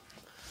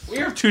 We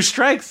have 2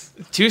 strikes.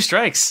 2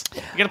 strikes.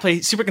 You gotta play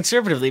super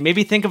conservatively.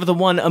 Maybe think of the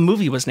one a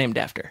movie was named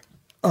after.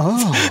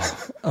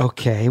 Oh,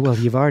 okay. Well,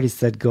 you've already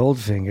said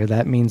Goldfinger.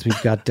 That means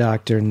we've got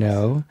Dr.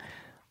 No.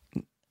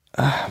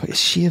 Is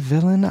she a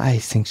villain? I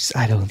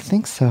don't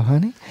think so,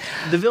 honey.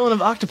 The villain of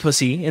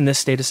Octopussy in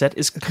this data set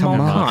is Kamal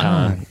Come Khan.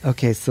 on.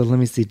 Okay, so let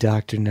me see,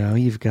 Dr. No.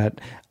 You've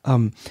got,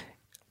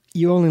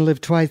 You Only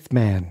Live Twice,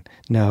 Man.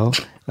 No.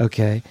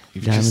 Okay.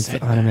 Diamonds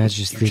on a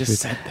Magic Secret. You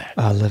just said that.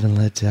 Live and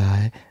Let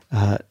Die.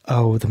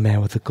 The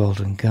Man with the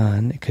Golden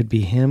Gun. It could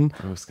be him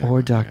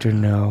or Dr.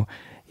 No.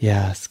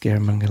 Yeah,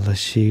 Scaramanga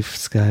Lashif,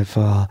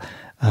 Skyfall,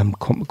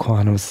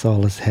 Quantum of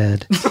Solace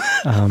Head,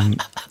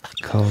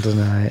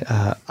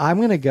 Goldeneye. I'm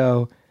going to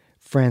go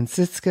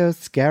Francisco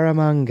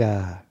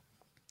Scaramanga.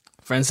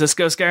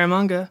 Francisco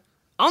Scaramanga.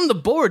 On the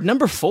board,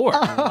 number 4.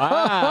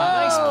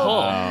 Nice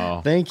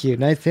pull. Thank you.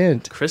 Nice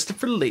hint.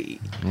 Christopher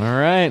Lee. All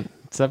right.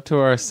 It's up to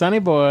our Sonny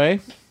Boy.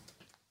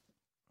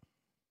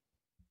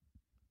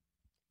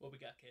 What we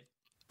got, kid?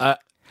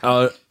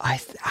 I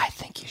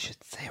think you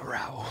should say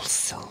Raul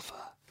Silva.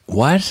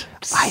 What?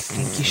 I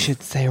think you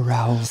should say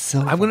Raul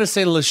Silva. I'm going to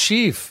say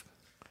Lashif.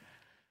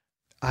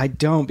 I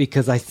don't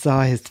because I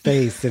saw his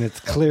face and it's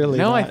clearly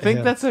No, I not think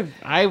him.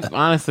 I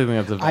honestly think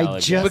that's a valid I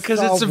guess. just Because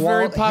saw it's a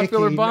very Walt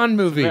popular Hickey, Bond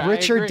movie. I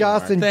Richard agree,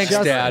 Dawson Mark.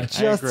 Thanks, Dad.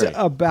 just I agree.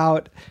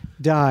 about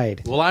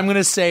died. Well, I'm going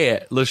to say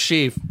it. Le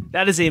Chiffre.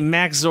 That is a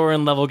Max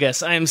Zorin level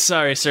guess. I am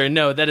sorry, sir.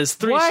 No, that is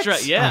 3 What?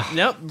 straight. Yeah,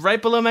 nope, right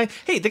below Max.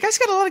 Hey, the guy's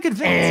got a lot of good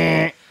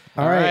villains.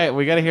 All right.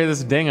 we got to hear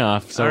this ding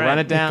off. So All right. run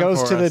it down. It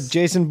goes for to the us.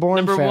 Jason Bourne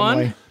Number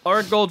family. 1,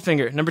 Art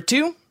Goldfinger. Number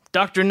 2,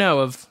 Dr. No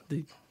of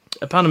the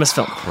eponymous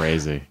film.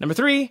 Crazy. Number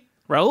 3,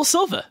 Raul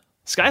Silva,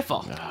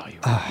 Skyfall.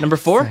 Number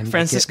 4, Son, you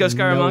Francisco get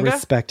no Scaramanga.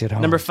 respect at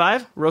home. Number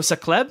 5, Rosa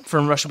Klebb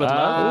from Russia with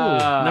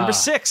Love. Number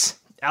 6,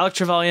 Alec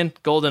Trevelyan,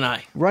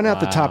 GoldenEye. Run out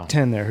the top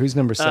 10 there. Who's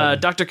number 7?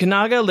 Dr.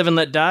 Kanaga, Live and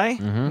Let Die.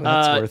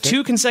 That's worth it.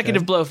 2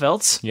 consecutive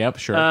Blofelds. Yep,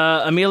 sure.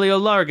 Emilio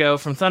Largo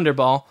from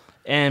Thunderball.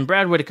 And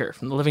Brad Whitaker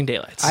from The Living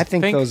Daylights. I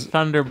think those...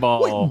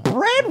 Thunderball.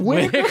 Brad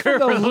Whitaker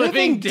from The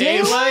Living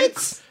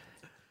Daylights?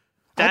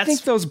 I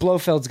think those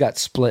Blofelds got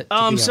split.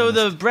 to be So honest.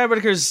 the Brad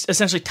Whitaker's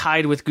essentially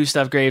tied with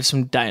Gustav Graves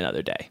from Die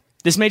Another Day.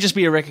 This may just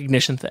be a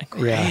recognition thing.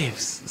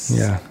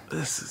 Yeah.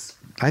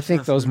 I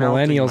think those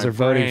melting millennials my are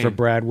voting brain. for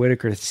Brad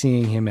Whitaker,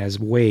 seeing him as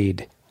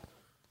Wade.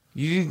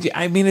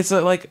 I mean, it's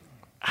like,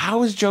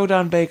 how is Joe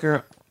Don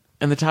Baker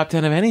in the top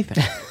 10 of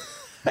anything?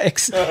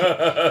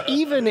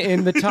 Even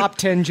in the top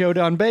 10 Joe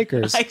Don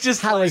Bakers,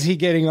 how is he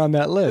getting on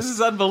that list? This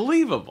is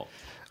unbelievable.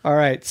 All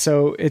right,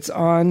 so it's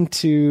on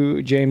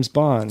to James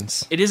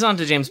Bond's. It is on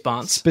to James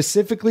Bond's.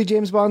 Specifically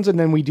James Bond's, and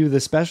then we do the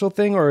special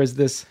thing, or is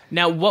this...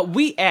 Now, what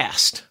we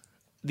asked,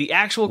 the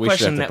actual We should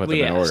question have to that put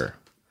we them in asked order.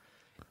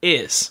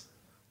 is...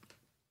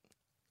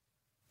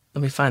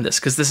 Let me find this,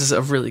 because this is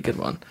a really good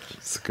one.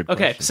 It's a good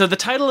Okay, question. so the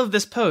title of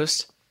this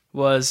post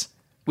was,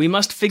 We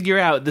Must Figure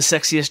Out the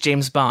Sexiest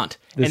James Bond.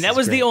 This And that is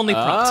was the great. only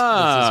prompt.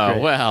 Ah,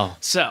 great. well.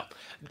 So,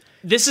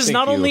 this is Thank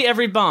not you. only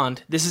every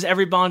Bond, this is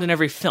every Bond in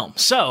every film.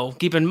 So,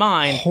 keep in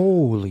mind,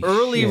 Holy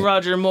early shit.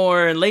 Roger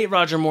Moore and late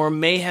Roger Moore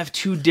may have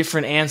 2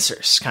 different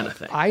answers, kind of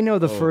thing. I know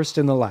the first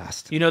and the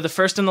last. You know, the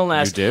first and the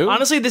last. You do?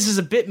 Honestly, this is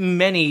a bit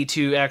many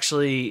to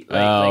actually...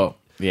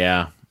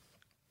 Yeah.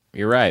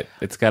 You're right.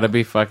 It's got to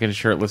be fucking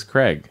shirtless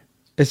Craig.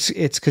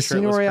 It's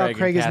Casino Shirtless Royale. Craig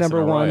Craig and is number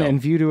Casino 1, Royale.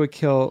 and View to a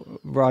Kill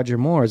Roger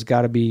Moore has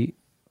got to be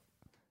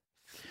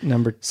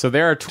number... So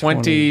there are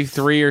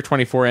 23 or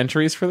 24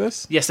 entries for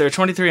this? Yes, there are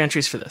 23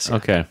 entries for this.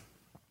 Okay.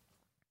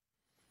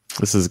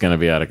 This is going to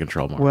be out of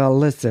control, Mark. Well,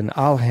 listen,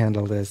 I'll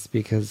handle this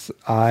because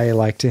I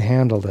like to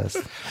handle this.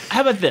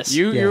 How about this?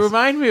 You Yes.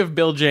 remind me of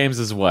Bill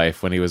James's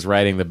wife when he was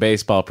writing the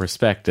baseball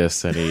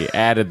prospectus and he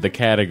added the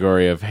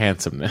category of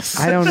handsomeness.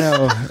 I don't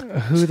know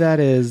who that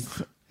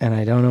is, and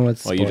I don't know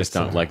what Well, you just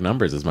sports don't are. like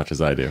numbers as much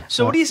as I do.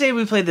 So what do you say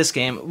we play this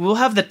game? We'll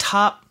have the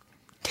top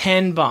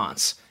 10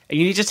 Bonds. And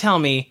you need to tell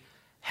me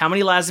how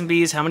many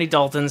Lazenbys, how many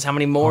Daltons, how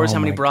many Moores, Oh how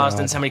many my Brosnans,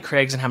 God. how many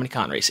Craigs, and how many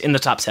Connerys in the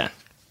top 10.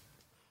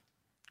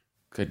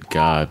 Good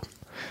God.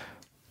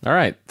 All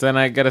right. Then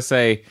I got to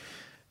say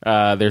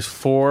there's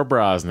 4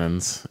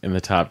 Brosnans in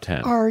the top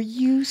 10. Are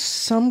you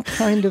some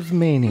kind of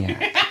maniac?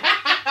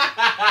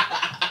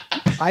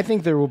 I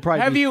think there will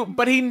probably Have be... you?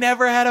 But he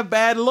never had a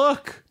bad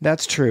look.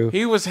 That's true.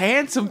 He was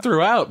handsome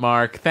throughout,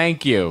 Mark.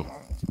 Thank you.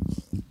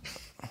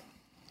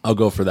 I'll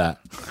go for that.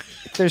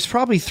 There's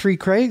probably 3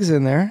 Craigs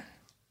in there.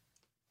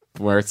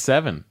 We're at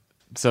 7.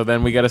 So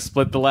then we got to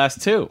split the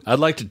last 2. I'd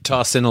like to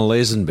toss in a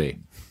Lazenby.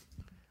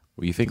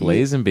 Well, you think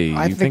Lazenby?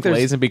 I You think think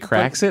there's- Lazenby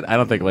cracks it? I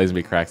don't think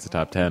Lazenby cracks the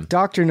top 10.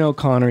 Dr. No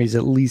Connery's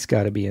at least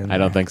got to be in there. I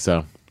don't think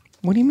so.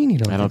 What do you mean you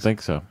don't I don't think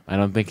think so. I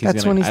don't think he's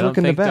That's gonna. when he's I don't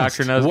looking the think best.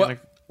 Dr. No's What? gonna.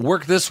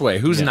 Work this way.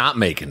 Who's not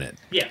making it?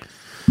 Yeah.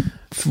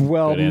 so?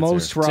 Well, Good answer.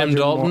 most Roger Tim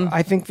Dalton? Moore.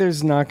 I think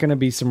there's not going to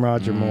be some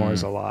Roger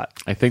Moores a lot.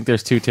 I think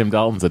there's 2 Tim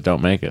Daltons that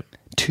don't make it.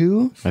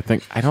 2?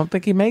 I don't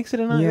think he makes it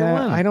in either Yeah,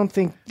 one. I don't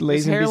think His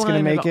Lazenby's going to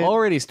hairline make had it.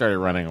 already started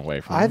running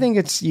away from him. I think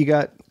it's you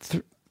got.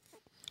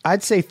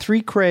 I'd say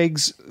 3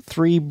 Craigs,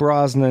 3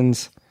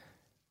 Brosnans,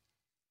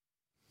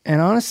 and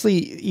honestly,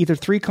 either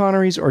 3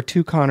 Connerys or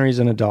 2 Connerys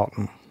and a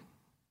Dalton.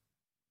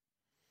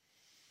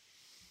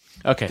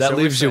 Okay, That so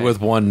we're leaves you saying- with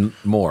 1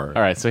 more.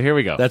 All right, so here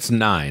we go. That's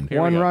 9. Here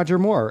we 1 go. Roger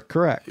Moore,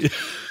 correct?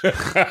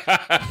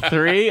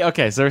 3.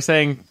 Okay, so we're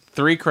saying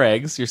 3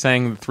 Craigs. You're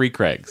saying 3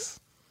 Craigs.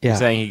 Yeah, You're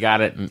saying he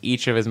got it in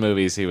each of his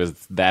movies. He was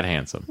that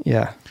handsome.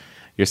 yeah.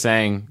 You're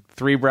saying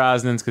 3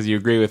 Brosnans because you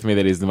agree with me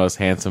that he's the most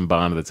handsome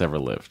Bond that's ever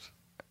lived.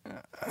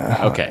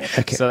 Okay,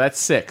 so that's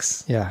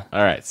 6. Yeah.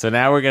 All right, so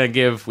now we're going to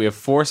give... We have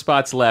 4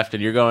 spots left,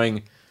 and you're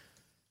going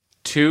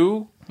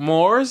 2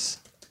 Moores?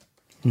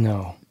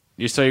 No,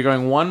 So you're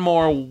going 1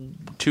 more,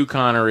 2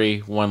 Connery,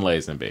 1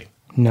 Lazenby.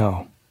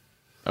 no.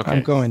 Okay.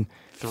 I'm going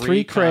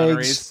 3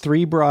 Craigs, Connerys.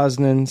 3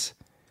 Brosnans,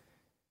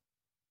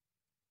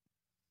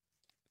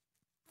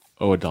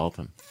 Oh, a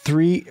Dalton.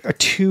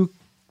 2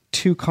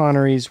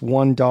 Connerys,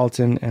 1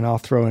 Dalton, and I'll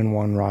throw in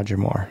 1 Roger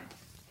Moore.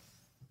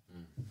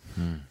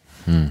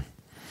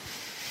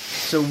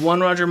 So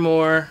 1 Roger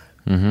Moore,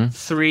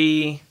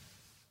 3...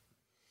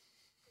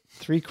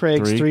 3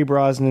 Craigs, 3. 3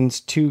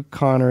 Brosnans, 2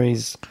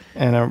 Connerys,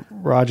 and a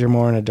Roger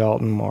Moore and a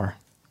Dalton Moore.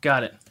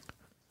 Got it.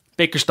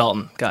 Baker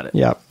Dalton. Got it.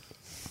 Yep.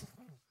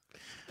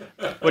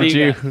 What do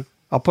you got?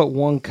 I'll put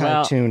one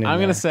cartoon in I'm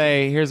going to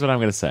say, here's what I'm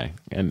going to say.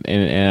 And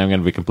I'm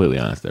going to be completely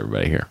honest with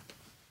everybody here.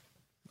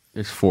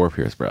 There's 4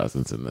 Pierce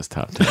Brosnans in this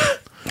top 10.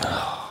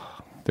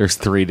 There's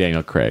 3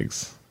 Daniel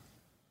Craigs.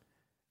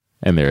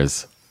 And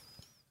there's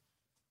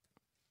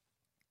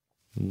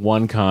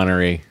 1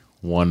 Connery,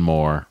 1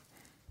 Moore,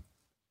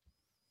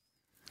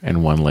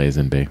 and 1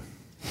 Lazenby.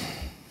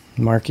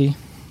 Marky?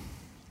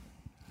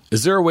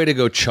 Is there a way to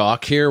go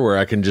chalk here where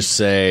I can just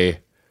say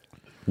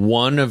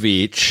 1 of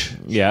each?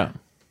 Yeah.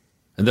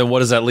 And then what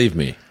does that leave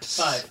me?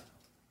 5.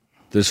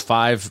 There's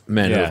 5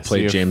 men who have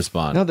played James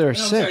Bond. No, there are No,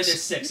 6. sorry,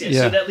 there's 6.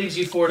 Yeah. So that leaves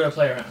you 4 to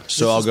play around.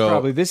 So I'll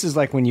go. This is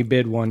like when you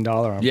bid $1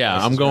 on. Yeah,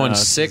 I'm going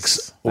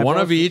 6, 1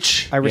 of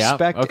each. I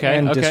respect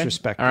and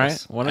disrespect. All right.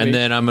 This. And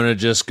then I'm going to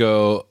just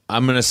go.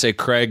 I'm going to say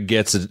Craig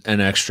gets an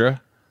extra.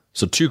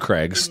 So 2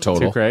 Craigs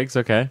total. 2 Craigs,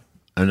 okay.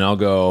 And I'll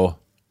go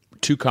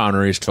 2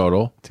 Connerys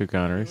total. 2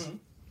 Connerys.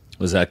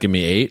 Does that give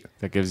me 8?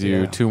 That gives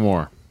you 2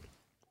 more.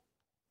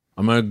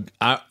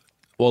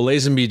 Well,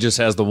 Lazenby just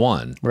has the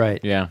 1. Right.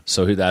 Yeah.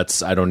 So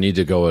I don't need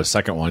to go a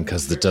second one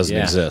because it doesn't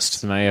exist.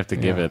 So now you have to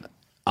give it.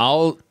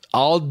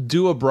 I'll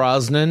do a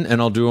Brosnan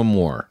and I'll do a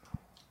Moore.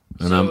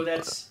 And So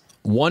that's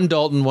 1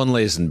 Dalton, 1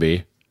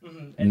 Lazenby,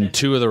 and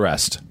 2 of the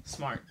rest.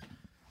 smart.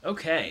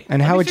 Okay.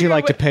 And how would you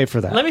like to pay for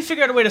that? Let me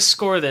figure out a way to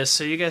score this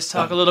so you guys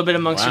talk a little bit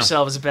amongst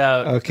yourselves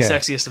about the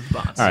sexiest of the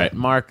Bonds. All right,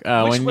 Mark,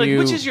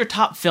 which is your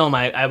top film,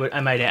 I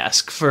might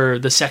ask, for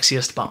the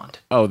sexiest Bond?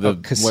 Oh,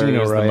 Casino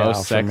where is Royale the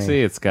most for me.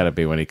 sexy? It's got to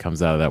be when he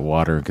comes out of that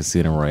water in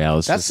Casino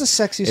Royale. That's the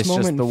sexiest it's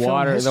moment just the in film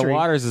water. history. The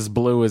water's as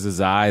blue as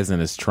his eyes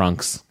and his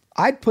trunks.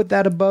 I'd put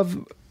that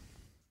above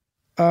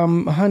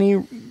Honey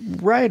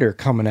Ryder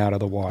coming out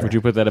of the water. Would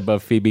you put that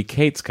above Phoebe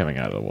Cates coming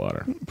out of the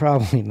water?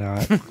 Probably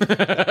not.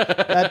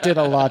 That did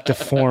a lot to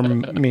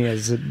form me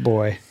as a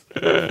boy.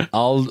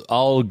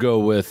 I'll go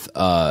with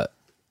the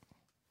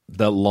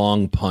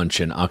long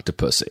punch in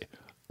Octopussy.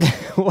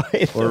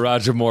 Where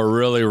Roger Moore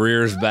really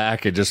rears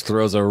back and just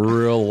throws a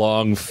real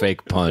long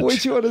fake punch.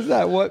 Which one is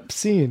that? What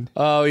scene?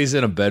 Oh, he's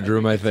in a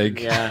bedroom, I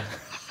think. Yeah.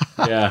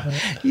 Yeah.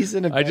 He's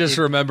in a bedroom. I just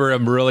remember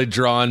him really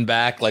drawn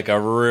back like a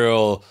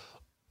real,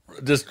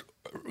 just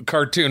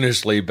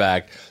cartoonishly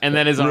back. And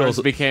then his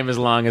arms became as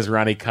long as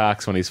Ronnie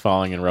Cox when he's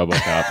falling in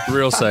RoboCop.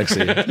 Real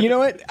sexy. You know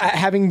what?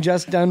 Having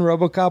just done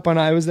RoboCop when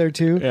I was there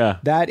too,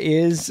 that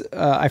is,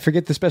 I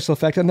forget the special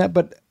effect on that,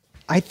 but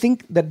I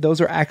think that those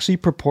are actually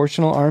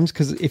proportional arms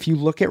because if you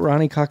look at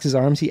Ronnie Cox's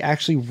arms, he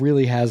actually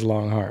really has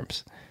long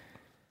arms.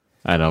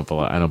 I don't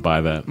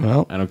buy that.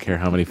 Well, I don't care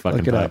how many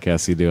fucking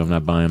podcasts you do. I'm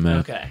not buying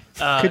that. Okay.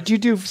 Could you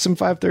do some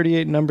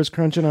 538 numbers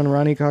crunching on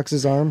Ronnie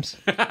Cox's arms?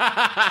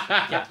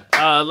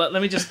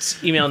 Let me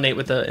just email Nate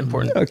with the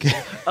important. Okay.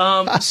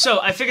 So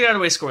I figured out a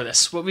way to score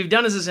this. What we've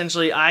done is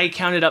essentially I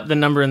counted up the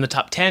number in the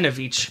top 10 of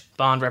each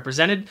Bond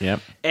represented. Yep.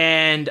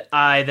 And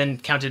I then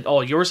counted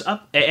all yours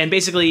up. And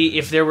basically,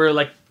 if there were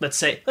let's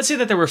say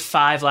that there were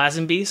 5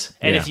 Lazenbys,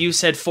 and if you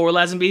said 4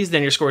 Lazenbys,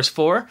 then your score is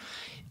 4.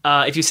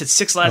 If you said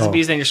 6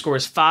 Lazenbys, then your score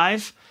is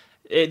 5.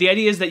 The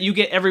idea is that you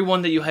get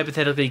everyone that you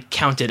hypothetically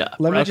counted up.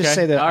 Let me just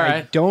say that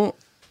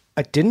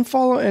I didn't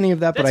follow any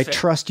of that, but I fair.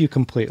 trust you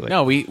completely.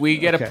 No, we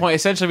get a point.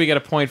 Essentially, we get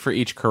a point for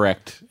each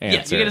correct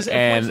answer. you get a point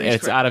and for each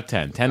it's correct. out of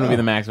 10. 10 would be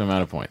the maximum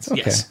amount of points.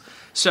 Yes.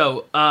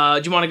 So,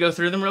 do you want to go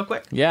through them real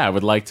quick? Yeah, I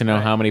would like to know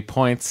how many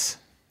points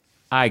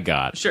I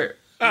got. Sure.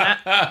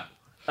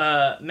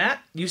 Matt,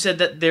 you said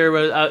that there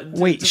was...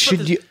 Wait,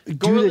 should you do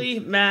Gorley,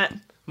 Matt,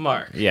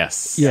 Mark.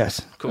 Yes.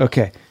 Yes. Cool.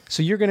 Okay.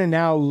 So you're going to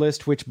now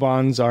list which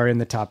Bonds are in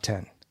the top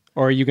 10.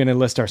 Or are you going to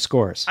list our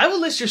scores? I will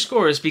list your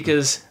scores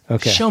because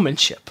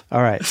showmanship.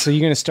 All right. So you're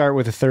going to start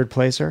with a third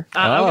placer?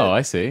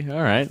 I see.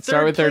 All right.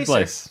 Start with third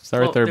place.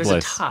 Start with third there's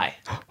place. A tie.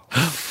 Tie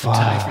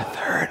for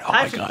third. Oh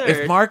my God.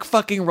 If Mark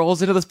fucking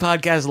rolls into this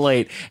podcast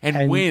late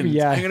and wins,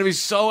 I'm going to be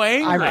so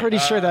angry. I'm pretty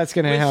sure that's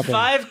going to happen.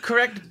 5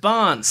 correct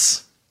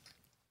Bonds.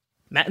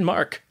 Matt and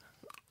Mark.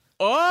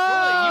 Oh,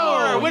 you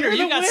are our winner.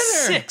 You got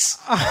 6.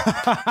 So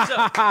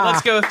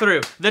let's go through.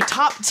 The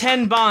top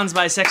 10 Bonds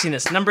by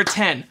sexiness. Number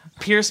 10,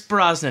 Pierce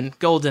Brosnan,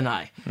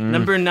 GoldenEye.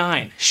 Number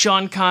 9,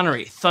 Sean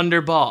Connery,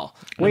 Thunderball.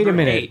 Wait a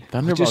minute.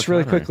 Just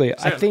really Connery. quickly.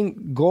 I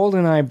think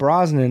GoldenEye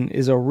Brosnan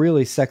is a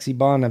really sexy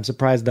Bond. I'm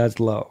surprised that's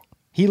low.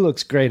 He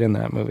looks great in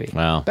that movie.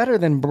 Wow. Better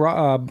than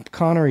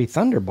Connery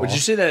Thunderball. Would you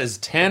say that is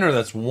 10 or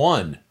that's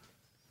 1?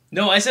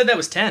 No, I said that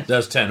was 10.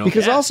 That's 10. Okay.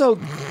 Because also,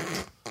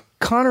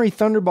 Connery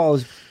Thunderball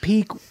is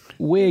peak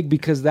wig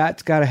because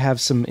that's got to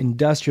have some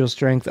industrial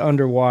strength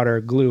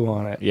underwater glue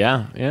on it.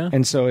 Yeah.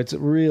 And so it's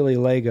really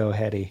Lego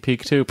heady.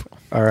 Peak tube.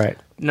 All right.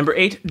 Number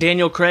 8,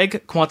 Daniel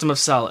Craig, Quantum of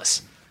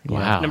Solace.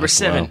 Wow. Number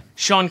 7,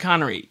 Sean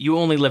Connery, You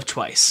Only Live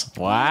Twice.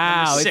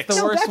 Wow. Number It's 6.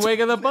 the worst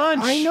wig of the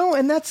bunch. I know,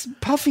 and that's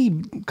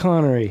puffy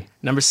Connery.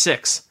 Number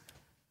 6,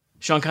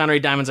 Sean Connery,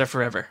 Diamonds Are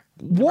Forever.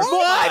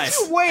 What?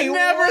 Wait, I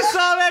never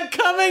saw that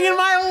coming in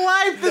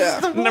my life. This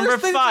is the worst Number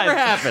thing 5, that's ever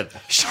happened.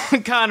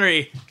 Sean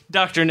Connery,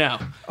 Dr. No.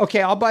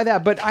 Okay, I'll buy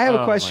that, but I have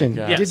a question.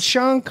 God. Yes. Did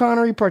Sean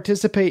Connery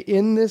participate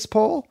in this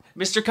poll?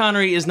 Mr.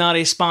 Connery is not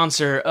a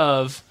sponsor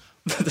of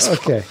this poll.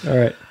 Okay, all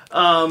right.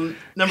 Number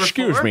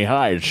Excuse 4. me,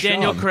 hi, it's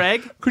Daniel Sean.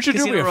 Craig. Could you do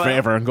Casino me a Royale.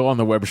 favor and go on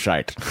the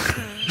website?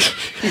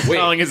 He's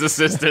calling his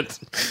assistant.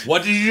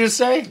 What did you just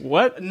say?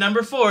 What?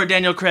 Number 4,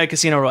 Daniel Craig,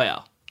 Casino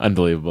Royale.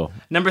 Unbelievable.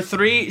 Number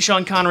 3,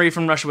 Sean Connery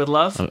from Russia with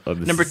Love.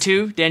 Number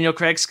 2, Daniel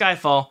Craig,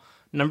 Skyfall.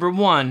 Number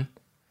 1,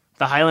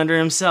 the Highlander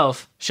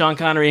himself, Sean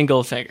Connery in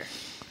Goldfinger.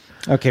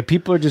 Okay,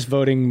 people are just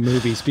voting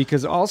movies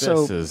because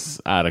also This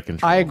is out of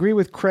control. I agree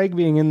with Craig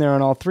being in there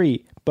on all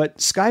three, but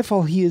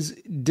Skyfall he is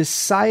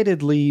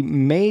decidedly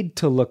made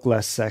to look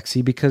less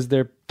sexy because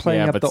they're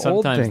playing up but the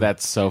old sometimes thing.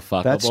 that's so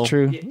fuckable. That's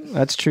true.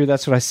 That's true.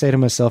 That's what I say to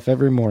myself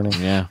every morning.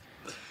 Yeah.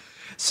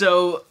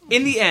 So,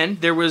 in the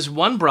end, there was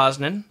 1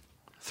 Brosnan,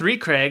 3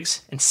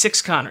 Craigs, and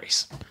 6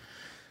 Connerys.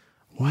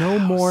 No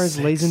more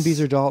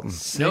Lazenbys or Dalton.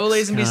 No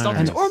Lazenbys,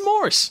 Daltons, or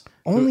Moores.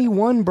 Only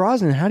 1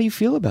 Brosnan. How do you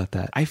feel about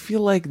that? I feel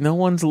like no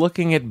one's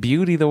looking at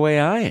beauty the way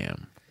I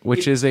am,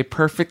 which is a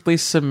perfectly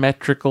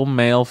symmetrical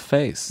male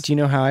face. Do you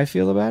know how I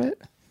feel about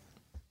it?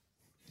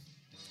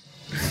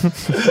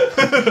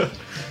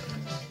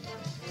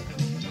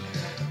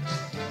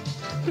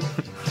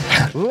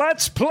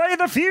 Let's play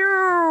the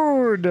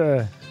feud.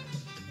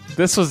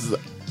 This was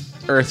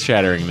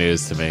earth-shattering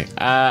news to me.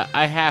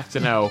 I have to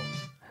know.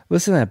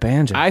 Listen to that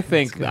banjo. I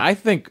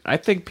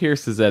think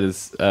Pierce is at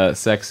his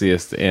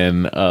sexiest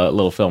in a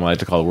little film I like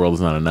to call "The World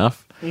Is Not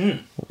Enough."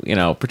 You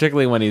know,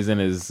 particularly when he's in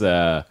his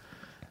linen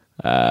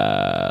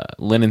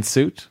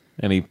suit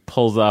and he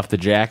pulls off the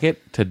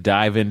jacket to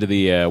dive into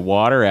the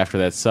water after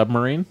that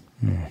submarine.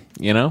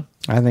 You know,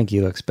 I think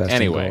he looks best.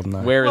 anyway, in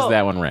Goldeneye. where is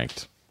that one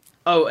ranked?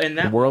 Oh, and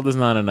The that World Is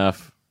Not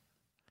Enough.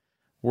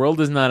 World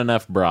Is Not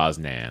Enough.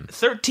 Brosnan.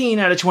 13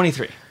 out of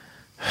 23.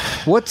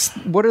 What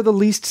are the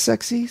least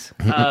sexies?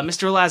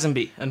 Mr.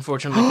 Lazenby,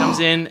 unfortunately, comes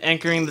in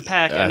anchoring the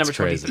pack at That's number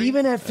crazy. 23.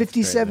 Even at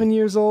 57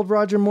 years old,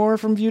 Roger Moore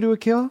from View to a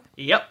Kill?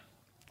 Yep.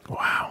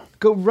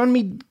 Go run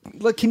me.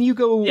 Look, can you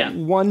go Yeah.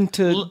 1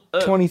 to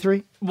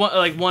 23?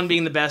 One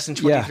being the best and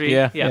 23.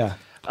 Yeah.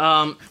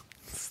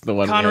 It's the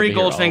one we Connery, had to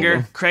hear all of them.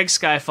 Goldfinger, Craig,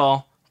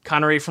 Skyfall,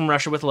 Connery from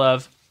Russia with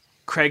Love,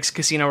 Craig's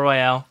Casino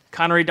Royale,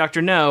 Connery,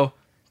 Dr. No,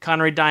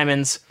 Connery,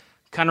 Diamonds,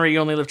 Connery, You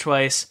Only Live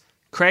Twice,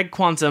 Craig,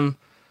 Quantum,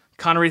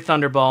 Connery,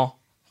 Thunderball,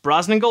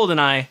 Brosnan,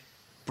 Goldeneye,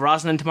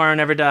 Brosnan, Tomorrow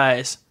Never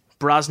Dies,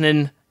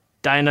 Brosnan,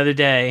 Die Another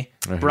Day,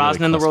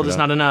 Brosnan, The World Is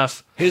Not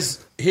Enough. His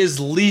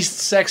least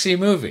sexy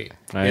movie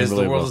is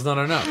The World Is Not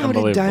Enough. How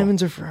did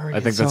Diamonds Are Forever? I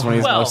think that's when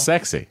he's Well- most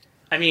sexy.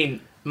 I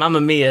mean,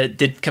 Mamma Mia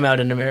did come out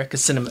in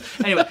America's cinema.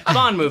 Anyway,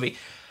 Bond movie.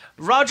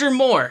 Roger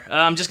Moore.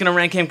 I'm just going to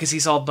rank him because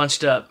he's all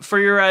bunched up. For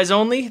Your Eyes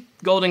Only,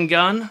 Golden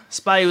Gun,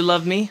 Spy Who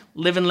Loved Me,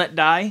 Live and Let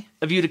Die,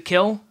 A View to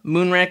Kill,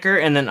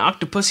 Moonraker, and then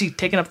Octopussy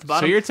taking up the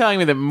bottom. So you're telling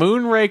me that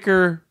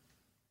Moonraker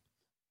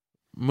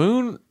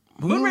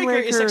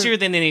Moonraker is sexier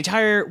than the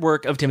entire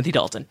work of Timothy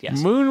Dalton.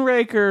 Yes.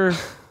 Moonraker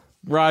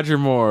Roger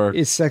Moore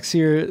Is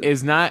sexier.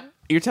 is not.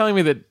 You're telling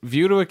me that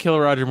View to a Kill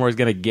Roger Moore is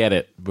going to get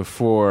it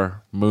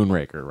before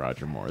Moonraker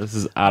Roger Moore. This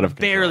is out of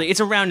control. Barely.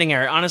 It's a rounding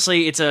error.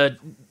 Honestly, it's a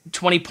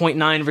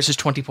 20.9 versus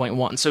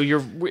 20.1.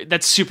 So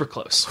that's super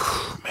close.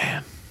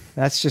 Man.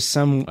 That's just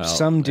some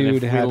And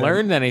dude if had we a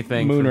learned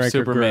anything from Moonraker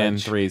Superman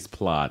grudge. 3's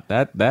plot,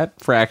 that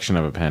fraction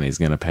of a penny is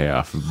going to pay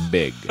off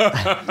big.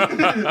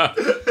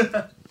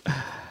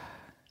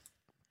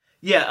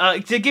 Yeah,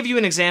 to give you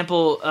an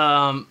example,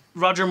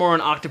 Roger Moore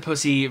and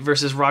Octopussy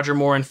versus Roger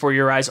Moore and For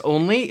Your Eyes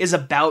Only is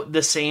about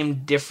the same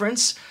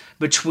difference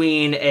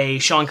between a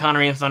Sean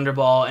Connery and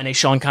Thunderball and a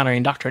Sean Connery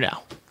and Dr. No.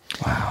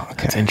 Wow,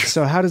 okay. That's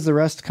interesting. So how does the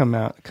rest come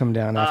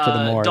down after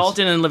the Moores?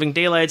 Dalton in Living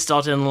Daylights,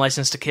 Dalton in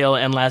License to Kill,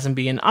 and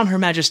Lazenby in On Her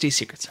Majesty's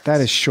Secret Service.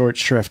 That is short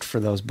shrift for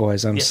those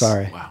boys. I'm Yes.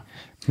 sorry. Wow.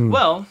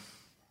 Well,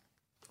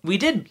 we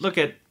did look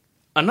at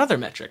another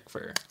metric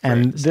for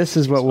And this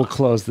is what will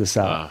close this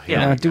out.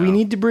 yeah. Now, do we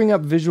need to bring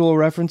up visual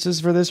references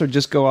for this, or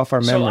just go off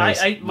our So memories?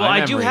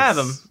 I do have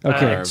them.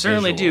 Okay.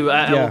 Certainly visual. do.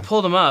 I Yeah. will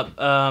pull them up.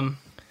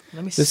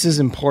 Let me see. This is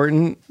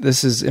important.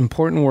 This is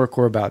important work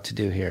we're about to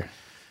do here.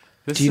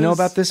 Do you know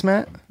about this,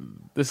 Matt?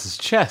 This is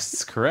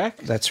chests,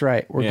 correct? That's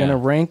right. We're Yeah. going to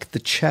rank the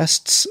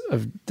chests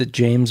of the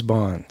James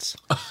Bonds.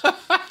 So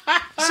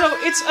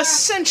it's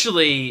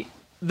essentially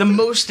the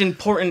most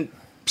important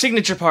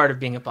signature part of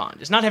being a Bond.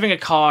 It's not having a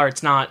car.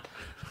 It's not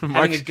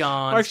having a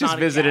gun. Mark's it's not just a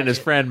visiting his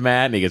gadget. friend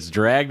Matt, and he gets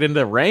dragged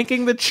into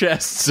ranking the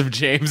chests of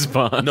James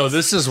Bond. No,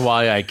 this is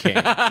why I came.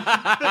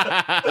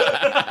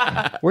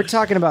 We're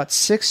talking about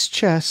 6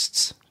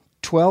 chests,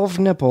 12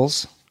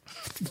 nipples,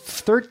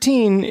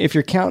 13 if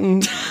you're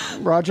counting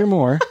Roger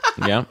Moore,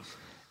 Yeah.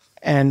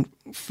 and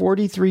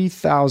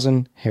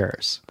 43,000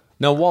 hairs.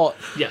 Now, Walt,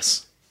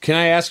 Yes, can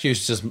I ask you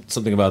just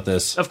something about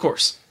this? of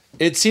course.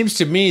 It seems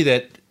to me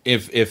that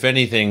if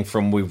anything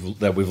from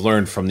we've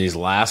learned from these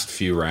last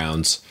few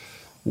rounds,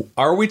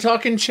 are we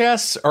talking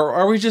chess or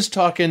are we just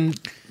talking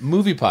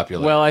movie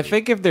popularity? Well, I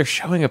think if they're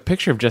showing a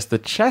picture of just the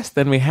chest,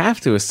 then we have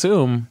to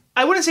assume.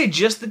 I wouldn't say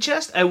just the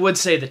chest. I would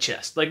say the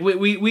chest. Like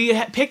we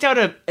picked out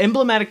an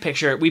emblematic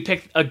picture. We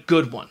picked a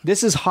good one.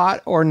 This is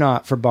hot or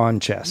not for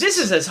Bond chests. This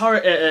is as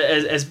hard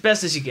as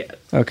best as you get.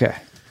 Okay.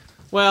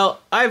 Well,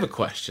 I have a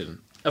question.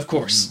 Of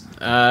course.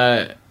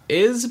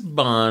 Is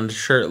Bond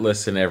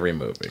shirtless in every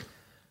movie?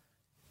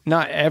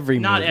 Not every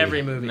movie. Not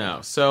every movie. No.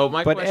 So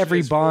my But question every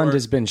is Bond for-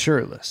 has been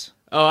shirtless.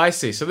 Oh, I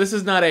see. So this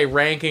is not a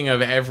ranking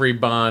of every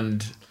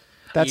Bond.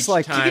 That's each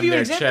like time give you an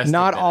their example, chest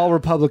not is all out.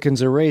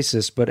 Republicans are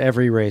racist, but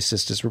every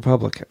racist is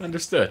Republican.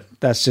 Understood.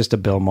 That's just a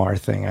Bill Maher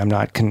thing. I'm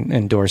not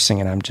endorsing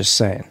it. I'm just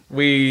saying.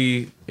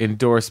 We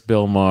endorse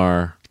Bill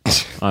Maher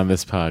on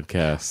this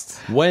podcast.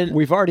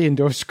 We've already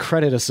endorsed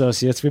Credit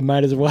Associates. We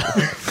might as well.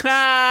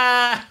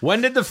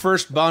 When did the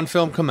first Bond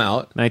film come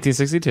out?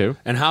 1962.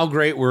 And how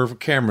great were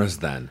cameras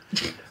then?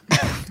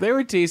 They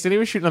were decent. He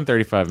was shooting on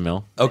 35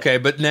 mil. Okay,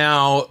 but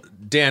now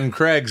Dan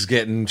Craig's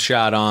getting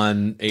shot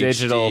on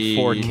Digital HD,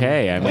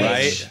 4K, I mean.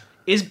 right?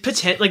 Is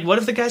like what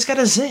if the guy's got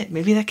a zit?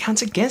 Maybe that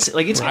counts against it.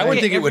 Like it's. I would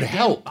think it would every-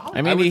 help.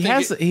 I mean,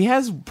 he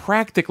has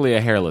practically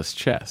a hairless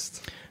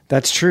chest.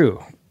 That's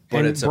true. But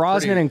And it's a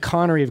Brosnan pretty- and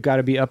Connery have got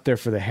to be up there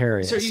for the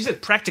hairiest. So you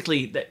said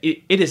practically that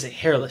it is a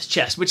hairless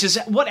chest, which is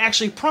what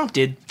actually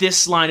prompted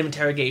this line of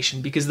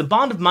interrogation, because the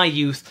Bond of my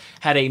youth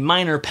had a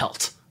minor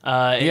pelt.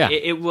 Yeah.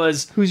 It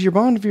was. Who's your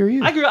Bond of your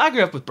youth? I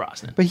grew up with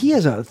Brosnan. But he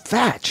has a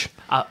thatch.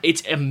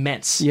 It's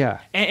immense.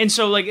 Yeah. And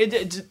so like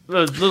it's a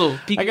little.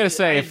 Peek, I gotta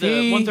say, have if the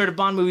he- 1/3 of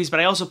Bond movies, but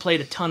I also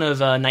played a ton of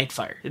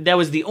Nightfire. That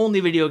was the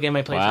only video game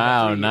I played.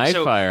 Wow, for about 3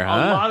 years. Nightfire, so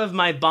huh? A lot of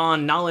my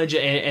Bond knowledge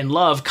and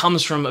love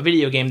comes from a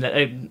video game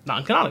that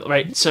non-canonical,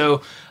 right?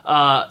 So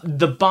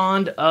the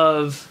Bond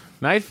of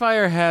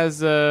Nightfire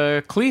has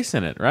Cleese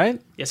in it,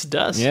 right? yes, it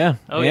does. Yeah.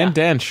 Oh and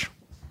yeah. Dench.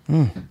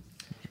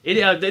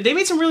 They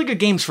made some really good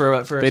games for a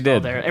They spell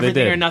did. there. They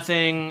Everything did. or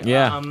Nothing.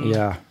 Yeah.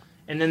 Yeah.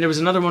 And then there was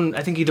another one,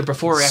 I think either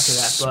before or after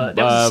that, but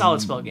that was a solid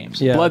spell games.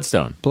 Yeah.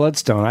 Bloodstone.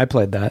 Bloodstone. I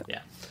played that.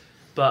 Yeah.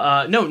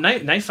 But no,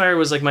 Nightfire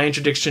was like my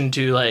introduction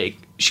to like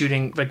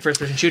shooting, like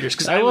first person shooters.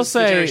 Because I will was the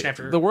say, generation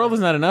after The World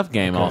Is Not Enough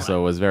game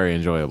also was very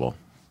enjoyable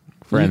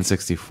for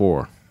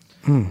N64.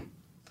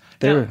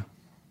 They were.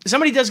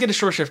 Somebody does get a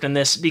short shrift in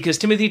this because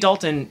Timothy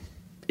Dalton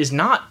is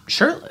not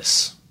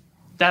shirtless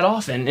that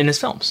often in his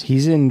films.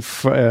 He's in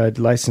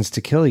License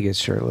to Kill. He gets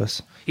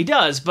shirtless He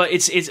does, but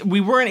it's we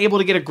weren't able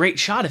to get a great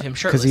shot of him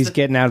shirtless. because he's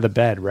getting out of the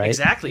bed, right?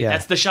 exactly. Yeah.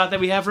 That's the shot that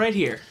we have right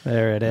here.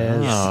 There it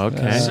is. Oh,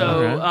 okay.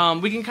 So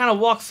we can kind of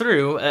walk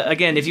through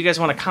again. If you guys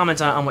want to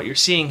comment on what you're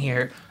seeing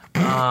here,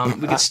 we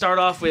could start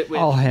off with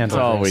I'll handle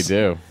That's all we this.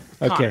 do.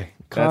 Okay.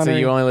 That's a Connery,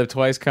 You Only Live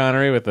Twice,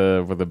 Connery, with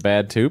a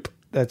bad toop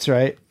That's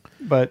right.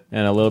 But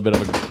and a little bit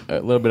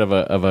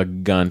of a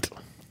gunt.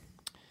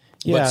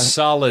 yeah. But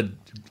solid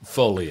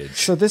foliage.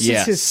 So this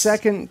Yes. is his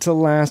second to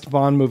last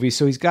Bond movie.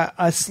 So he's got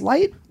a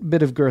slight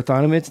bit of girth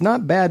on him. It's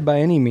not bad by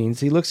any means.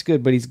 He looks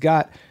good, but he's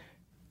got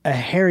a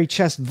hairy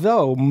chest,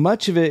 though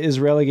much of it is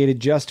relegated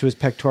just to his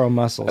pectoral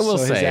muscles. I will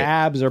so say, his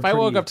abs are if I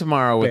woke pretty up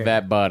tomorrow with bare.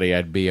 that body,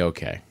 I'd be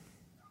okay.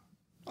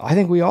 I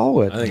think we all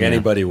would. I think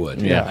anybody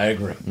would. Yeah. I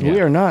agree. We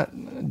are not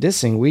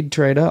dissing. We'd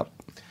trade up.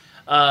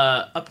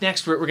 up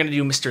next, we're going to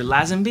do Mr.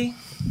 Lazenby.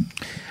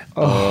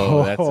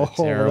 Oh, that's a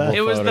terrible. that-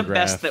 It was the photograph.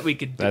 best that we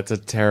could do. That's a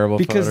terrible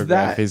Because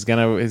photograph. that- He's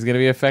gonna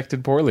be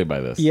affected poorly by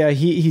this. Yeah,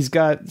 he's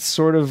got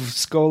sort of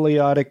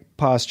scoliotic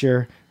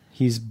posture.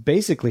 He's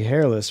basically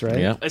hairless, right?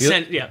 Yeah.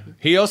 Yeah.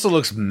 He also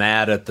looks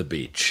mad at the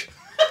beach.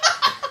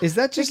 Is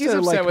that just he's a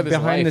upset like with his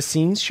behind the wife.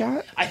 scenes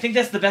shot? I think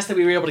that's the best that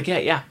we were able to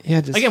get. Yeah.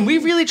 Yeah, just- Again, we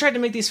really tried to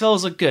make these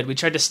fellows look good. We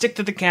tried to stick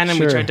to the canon.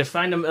 Sure. We tried to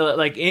find them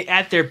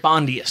at their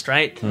bondiest,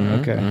 right?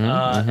 Okay.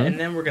 And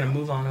then we're gonna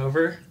move on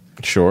over.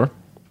 Sure.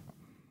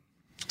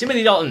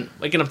 Timothy Dalton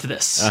waking up to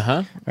this.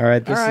 All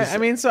right. This All right. is, I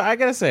mean, so I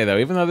gotta say though,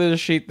 even though there's a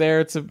sheet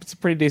there, it's a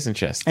pretty decent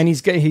chest. and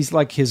he's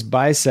like his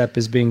bicep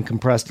is being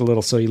compressed a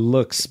little, so he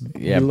looks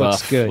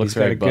buff. good. Looks He's got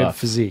very a good buff.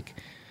 physique.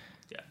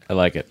 I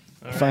like it.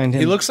 Find him.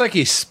 He looks like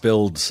he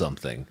spilled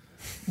something.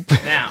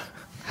 Now,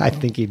 I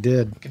think he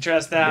did.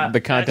 contrast that.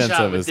 The contents that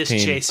shot of with his this team.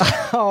 chase.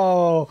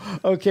 Oh,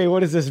 okay.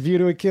 What is this? View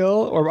to a Kill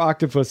or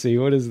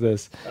Octopussy? What is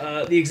this?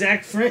 The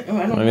exact front. Oh,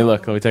 I don't Let me know.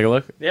 look. Let me take a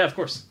look. Yeah, of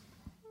course.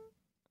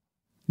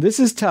 This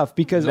is tough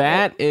because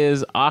That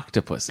is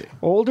Octopussy.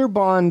 older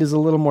Bond is a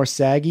little more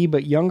saggy,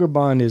 but younger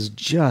Bond is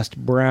just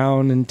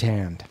brown and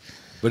tanned.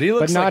 But he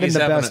looks But not like in he's the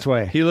having best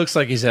way. He looks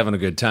like he's having a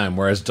good time,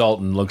 whereas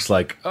Dalton looks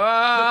like,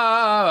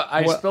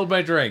 I spilled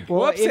my drink.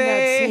 Well, in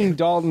that scene,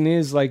 Dalton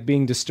is like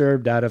being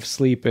disturbed out of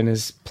sleep and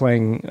is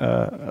playing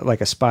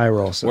like a spy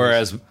role. So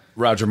Whereas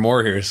Roger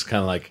Moore here is kind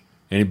of like,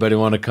 anybody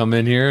want to come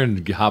in here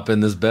and hop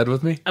in this bed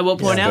with me? I will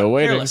point out, Still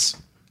waiting. hairless.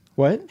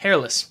 what?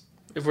 Hairless.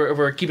 If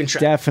we're keeping track.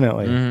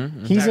 Definitely.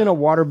 He's in a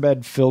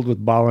waterbed filled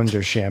with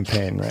Bollinger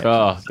champagne, right?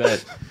 Oh,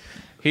 that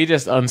he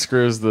just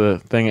unscrews the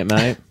thing at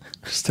night.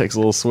 Just takes a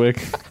little swig,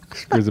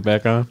 screws it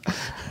back on.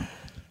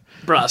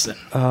 Brosnan.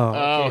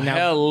 Oh,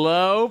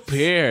 hello,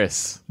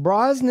 Pierce.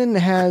 Brosnan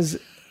has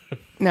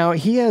now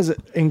he has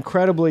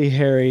incredibly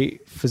hairy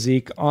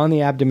physique on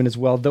the abdomen as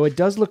well, though it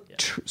does look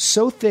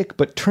so thick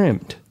but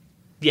trimmed.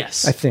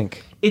 Yes. I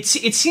think It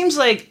seems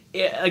like,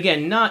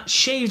 again, not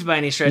shaved by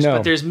any stretch, No.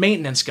 but there's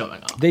maintenance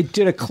going on. they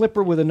did a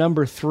clipper with a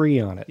number 3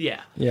 on it.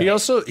 Yeah. He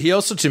also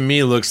to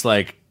me looks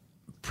like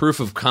proof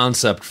of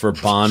concept for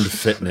Bond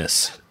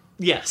fitness.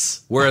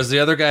 Yes. Whereas the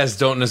other guys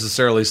don't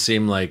necessarily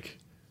seem like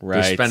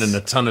They're spending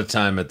a ton of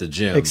time at the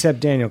gym. Except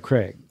Daniel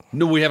Craig.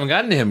 No, we haven't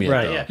gotten to him yet,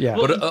 Right, though. yeah.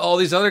 But all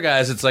these other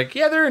guys, it's like,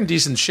 yeah, they're in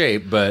decent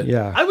shape, but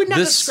I would not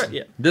this, describe.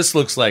 Yeah. this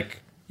looks like,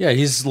 yeah,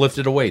 he's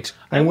lifted a weight.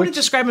 I wouldn't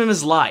describe him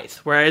as lithe,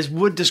 whereas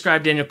would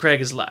describe Daniel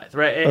Craig as lithe,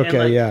 right?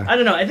 Okay, yeah. I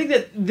don't know. I think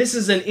that this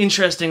is an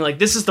interesting,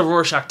 this is the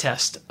Rorschach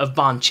test of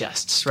Bond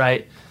chests,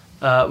 right?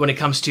 When it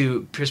comes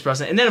to Pierce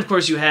Brosnan. And then, of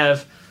course, you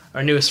have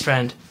our newest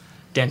friend,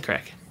 Dan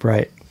Craig.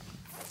 Right.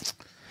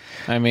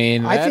 I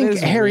mean, I think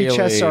hairy really...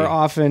 chests are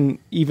often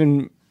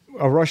even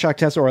a Rorschach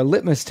test or a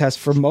litmus test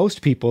for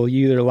most people.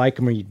 You either like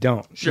them or you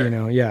don't.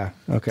 Sure. Yeah.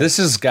 Okay. This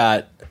has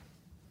got,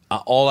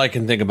 all I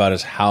can think about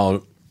is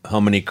how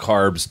many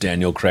carbs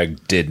Daniel Craig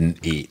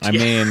didn't eat. I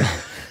mean,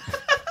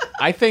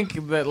 I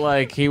think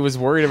that he was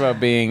worried about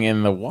being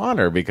in the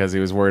water because he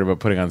was worried about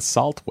putting on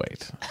salt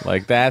weight.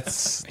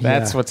 That's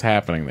what's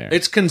happening there.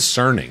 It's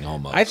concerning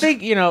almost. I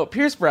think,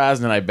 Pierce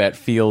Brosnan, I bet,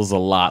 feels a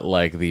lot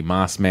like the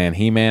Moss Man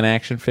He-Man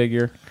action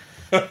figure.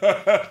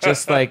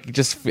 just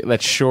that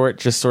short,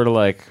 just sort of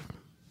I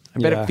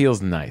bet it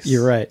feels nice.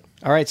 You're right.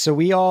 All right, so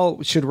we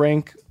all should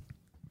rank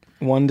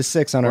 1 to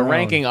 6 on our own. We're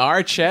ranking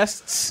our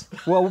chests?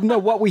 Well, no,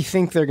 what we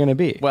think they're going to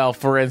be. Well,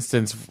 for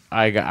instance,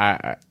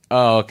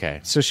 okay.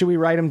 So should we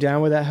write them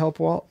down? Would that help,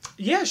 Walt?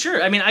 Yeah,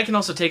 sure. I mean, I can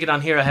also take it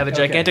on here. I have a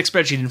gigantic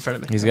spreadsheet in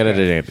front of me. He's got it.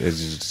 It's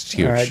just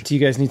huge. All right, do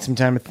you guys need some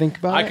time to think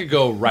about it? I could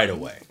go right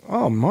away.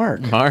 Oh,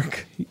 Mark.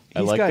 I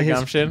like got the his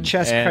gumption.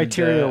 chest and,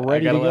 criteria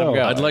ready I to gotta let him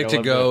go. I'd like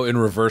to go in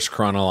reverse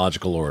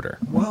chronological order.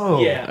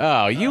 Whoa. Yeah.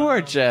 Oh, you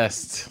are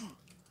just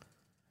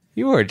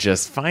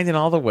finding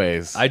all the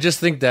ways. I just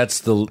think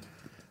that's the...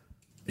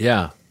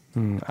 Yeah.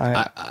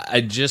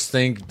 I just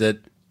think that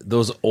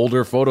those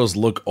older photos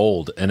look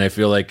old, and I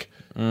feel like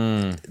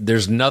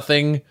there's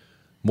nothing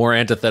more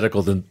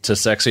antithetical to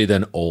sexy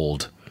than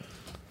old.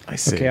 I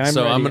see. Okay,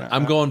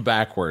 I'm going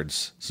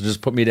backwards. So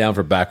just put me down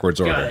for backwards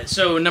order. Got it.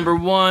 So number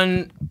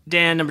 1,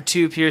 Dan. Number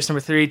 2, Pierce.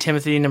 Number 3,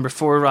 Timothy. Number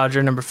 4,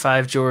 Roger. Number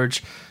 5,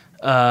 George.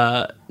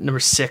 Number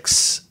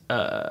 6,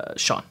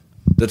 Sean.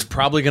 That's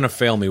probably going to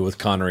fail me with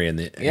Connery in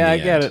the I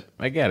end.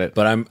 get it.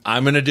 But I'm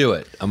going to do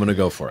it. I'm going to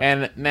go for it.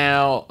 And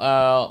now,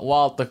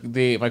 Walt,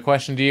 my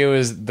question to you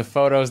is: the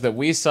photos that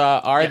we saw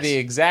are the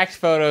exact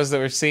photos that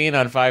were seen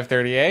on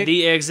 538?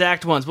 The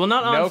exact ones. Well,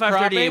 not on No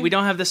 538. cropping? We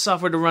don't have the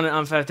software to run it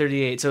on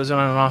 538, so it was on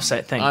an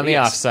offsite thing. On the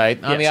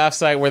offsite, on the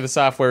offsite where the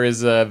software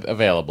is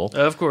available.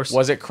 Of course.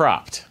 Was it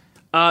cropped?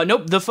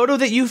 Nope. The photo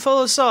that you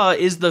fellows saw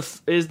is the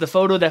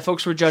photo that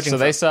folks were judging. So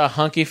from. they saw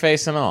hunky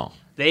face and all.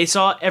 They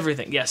saw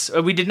everything. Yes,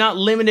 we did not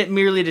limit it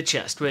merely to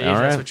chest. If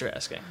that's what you're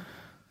asking.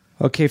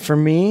 Okay, for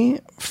me,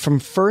 from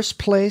first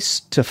place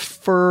to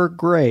fur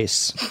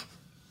grace.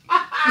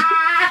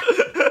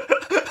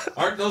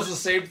 Aren't those the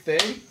same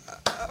thing?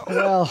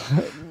 Well,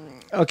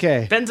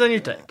 okay. Depends on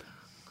your type.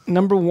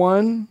 Number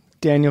 1,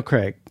 Daniel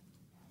Craig.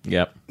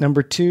 Yep.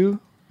 Number 2,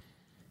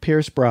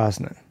 Pierce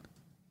Brosnan.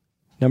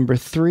 Number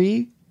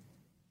 3,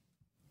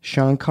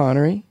 Sean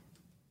Connery.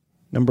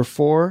 Number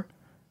 4,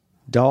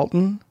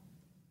 Dalton.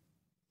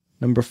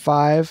 Number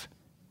 5,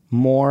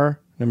 Moore.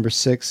 Number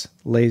 6,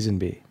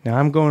 Lazenby. Now,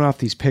 I'm going off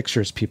these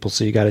pictures, people,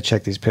 so you got to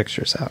check these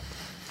pictures out.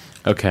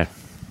 Okay.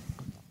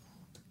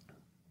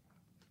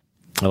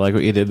 I like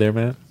what you did there,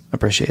 man.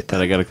 Appreciate that.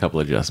 But I got a couple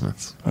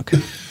adjustments. Okay.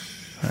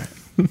 All right.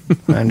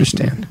 I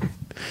understand.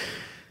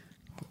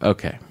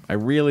 Okay. I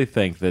really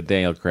think that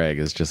Daniel Craig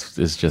is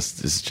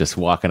just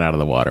walking out of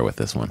the water with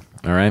this one.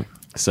 All right?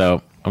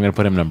 So, I'm going to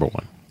put him number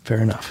 1.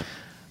 Fair enough.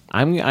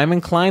 I'm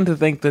inclined to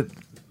think that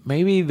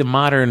maybe the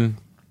modern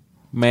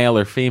male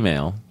or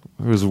female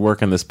who's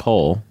working this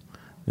poll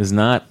is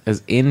not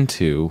as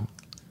into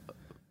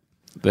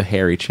the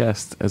hairy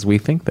chest as we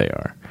think they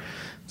are.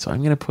 So I'm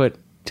going to put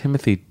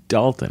Timothy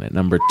Dalton at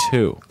number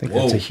 2. I think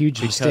that's a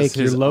huge mistake.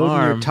 You're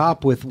loading your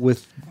top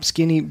with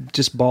skinny,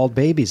 just bald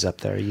babies up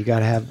there. You got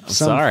to have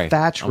some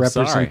thatch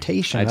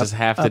representation. I just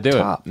have to do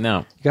top. it. No.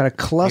 You got to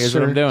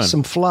cluster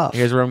some fluff.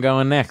 Here's where I'm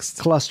going next.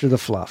 Cluster the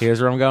fluff.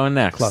 Here's where I'm going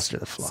next. Cluster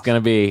the fluff. It's going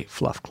to be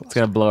fluff cluster. It's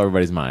going to blow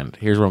everybody's mind.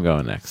 Here's where I'm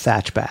going next.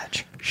 Thatch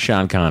badge.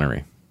 Sean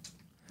Connery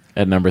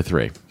at number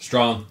 3.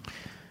 Strong.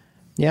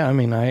 Yeah, I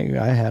mean,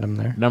 I had him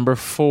there. Number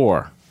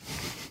 4.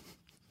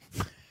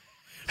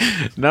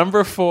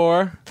 Number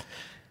 4,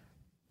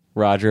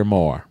 Roger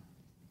Moore.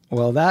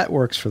 Well, that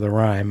works for the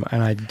rhyme,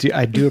 and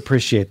I do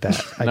appreciate that.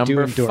 I do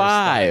Number endorse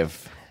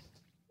 5,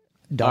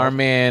 that. our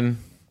man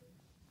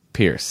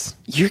Pierce.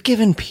 You're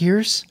giving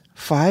Pierce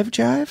 5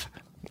 jive?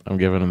 I'm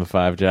giving him the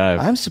 5 jive.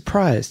 I'm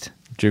surprised.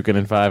 Juking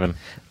and fiving.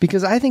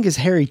 Because I think as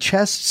hairy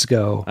chests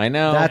go, I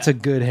know that's a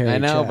good hairy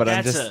chest. I know, but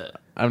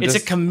it's a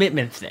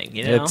commitment thing,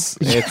 you know?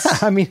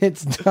 I mean,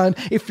 it's done.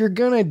 If you're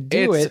going to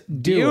do it,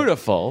 do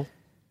beautiful.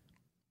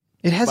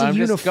 It has a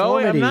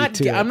uniformity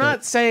to it. I'm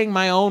not saying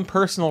my own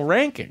personal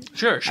ranking.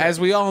 Sure. As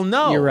we all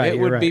know, You're right, it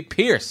would be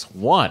Pierce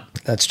 1.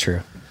 That's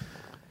true.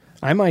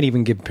 I might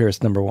even give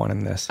Pierce number 1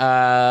 in this.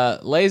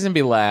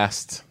 Lazenby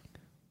last.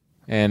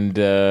 And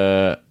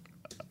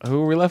who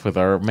were we left with?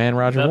 Our man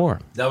Roger Moore.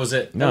 That was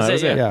it. No, that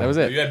was it. Yeah. That was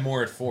it. You had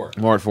more at 4.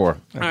 More at 4.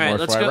 All right,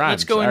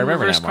 let's go in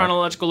reverse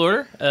chronological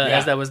order,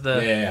 as that was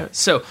the. Yeah.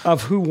 So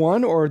Of who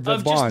won or the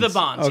of bonds? just the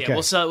bonds. Okay.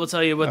 Yeah, we'll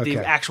tell you what the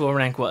Okay. actual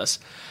rank was.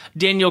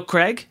 Daniel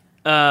Craig.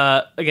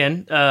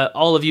 Again,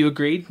 all of you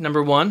agreed.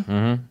 Number 1.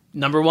 Mm-hmm.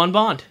 Number 1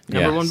 Bond.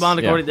 Number 1 Bond.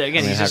 According to,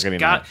 again, I mean, how could he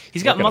not?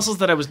 he's got Look at muscles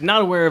that I was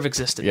not aware of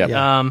existed. Yep.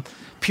 Yeah.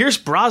 Pierce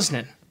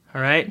Brosnan.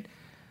 All right.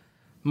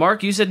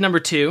 Mark, you said number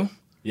 2.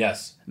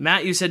 Yes.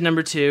 Matt, you said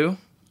number 2.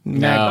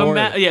 Matt No.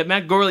 Gorley.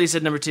 Matt Gorley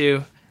said number 2.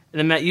 And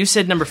then Matt, you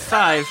said number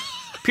 5.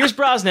 Pierce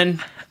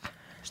Brosnan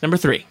is number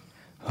 3.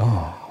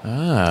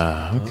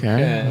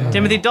 Okay.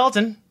 Timothy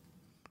Dalton.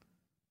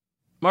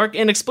 Mark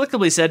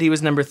inexplicably said he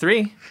was number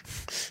 3.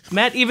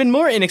 Matt even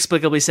more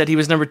inexplicably said he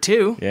was number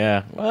 2.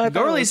 Yeah. Well,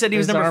 Gorley said he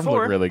was his number arm 4.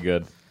 looked really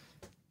good.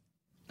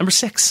 Number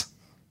 6.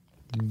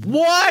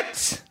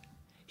 What?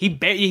 He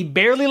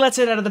barely lets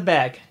it out of the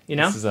bag, you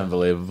know? This is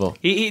unbelievable.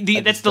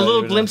 That's the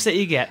little glimpse that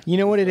you get. You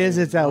know what it is?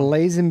 It's that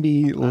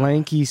Lazenby,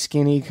 lanky,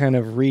 skinny, kind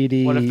of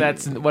reedy. What if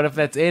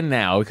that's in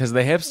now because of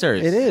the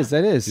hipsters? It is.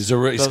 That is. He's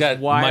Those got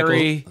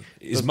wiry-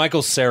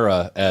 Michael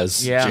Cera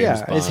as Yeah. James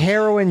Yeah, Bond. it's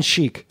heroin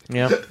chic.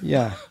 Yep.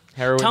 Yeah.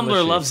 Heroin Tumblr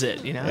machine. loves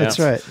it, you know? That's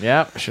right.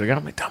 Yep. Should have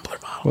got my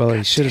Tumblr model. Well,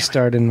 he should have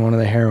starred in one of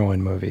the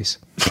heroin movies.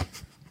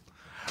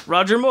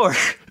 Roger Moore.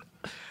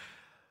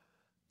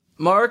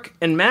 Mark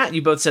and Matt,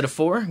 you both said a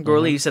 4.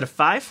 Gorley, you said a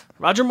 5.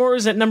 Roger Moore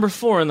is at number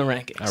 4 in the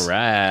rankings. All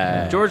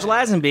right. George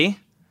Lazenby,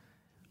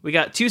 we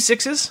got 2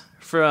 6s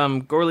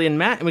from Gorley and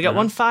Matt, and we got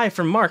 1 5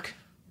 from Mark.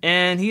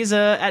 And he's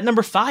at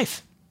number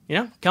 5. You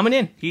know, coming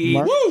in.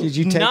 Mark, did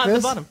you take not this?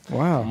 at the bottom.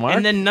 Wow. Mark?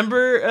 And then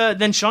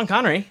then Sean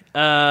Connery.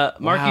 Mark,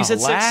 Wow, you said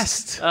 6.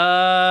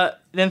 last.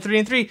 Then 3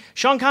 and 3.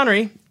 Sean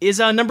Connery is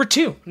number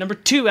 2. Number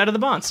 2 out of the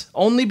bonds.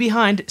 Only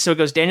behind. So it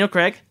goes Daniel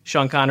Craig,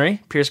 Sean Connery,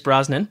 Pierce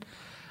Brosnan,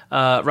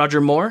 Roger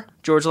Moore,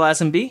 George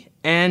Lazenby,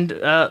 and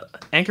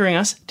anchoring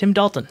us, Tim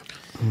Dalton.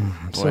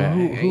 So who I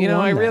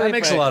won that? really That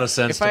makes a lot of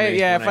sense If to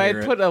me if when I I hear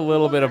had it. put a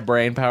little bit of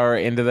brain power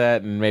into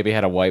that and maybe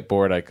had a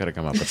whiteboard, I could have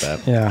come up with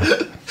that. Yeah.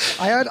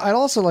 I'd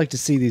also like to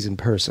see these in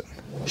person.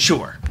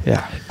 Sure.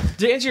 Yeah.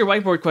 To answer your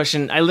whiteboard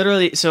question,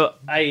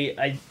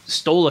 I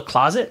stole a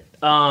closet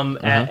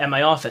at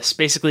my office.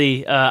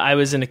 Basically, I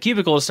was in a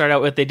cubicle to start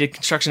out with. They did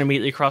construction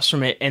immediately across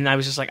from it, and I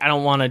was just like, I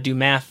don't want to do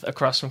math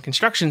across from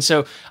construction,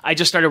 so I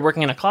just started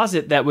working in a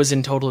closet that was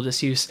in total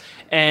disuse.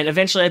 And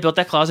eventually, I built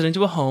that closet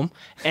into a home,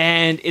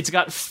 and it's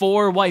got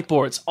 4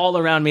 whiteboards all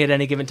around me at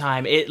any given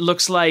time. It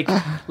looks like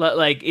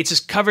it's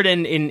just covered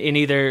in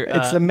either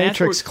It's the math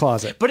Matrix or-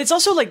 closet. but it's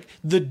also like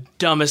the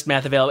dumbest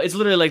math available. It's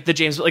literally like the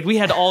James. Like we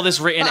had all this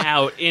written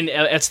out in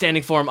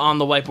outstanding form on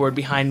the whiteboard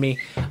behind me.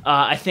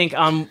 I think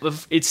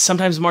it's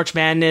sometimes March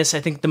Madness.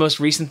 I think the most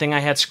recent thing I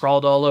had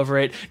scrawled all over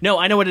it. No,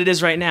 I know what it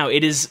is right now.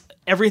 It is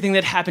everything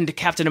that happened to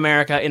Captain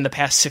America in the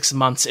past 6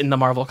 months in the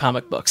Marvel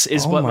comic books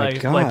is what my my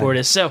God. whiteboard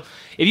is. So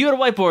if you had a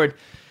whiteboard,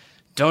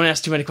 don't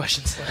ask too many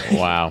questions.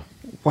 Wow.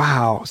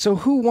 Wow. So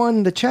who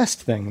won the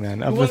chest thing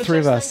then of won the the three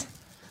of chest us?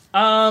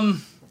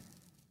 I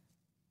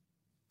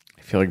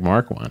feel like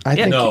Mark won. I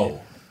think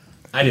No,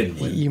 I didn't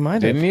win. you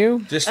might have. Didn't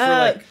you? Just for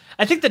like,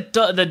 I think the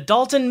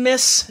Dalton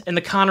miss and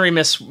the Connery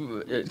miss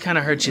kind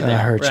of hurt you there.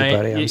 hurt you, right?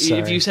 buddy. I'm If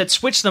sorry. you said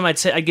switch them,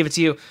 I'd give it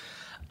to you.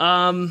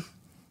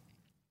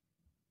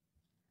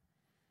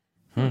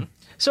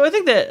 So I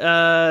think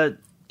that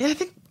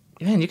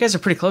man, you guys are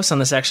pretty close on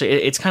this. Actually,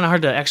 it's kind of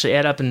hard to actually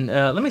add up. And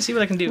let me see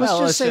what I can do. Let's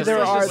just say there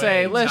are.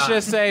 Let's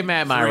just say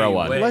Matt Myra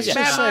won. Let's just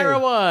Matt say Myra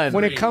won.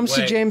 when it comes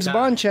to James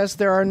Bond chess,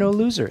 there are no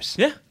losers.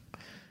 Yeah.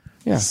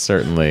 Yeah.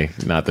 Certainly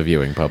not the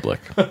viewing public.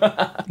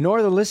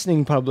 Nor the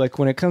listening public.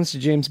 When it comes to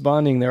James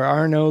Bonding, there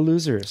are no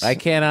losers. I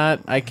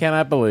cannot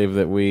believe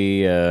that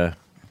we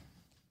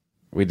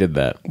did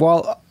that.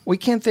 Well, we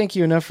can't thank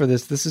you enough for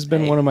this. This has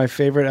been one of my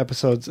favorite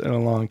episodes in a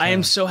long time. I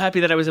am so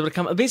happy that I was able to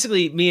come.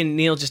 Basically, me and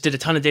Neil just did a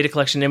ton of data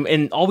collection,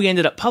 and all we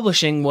ended up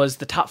publishing was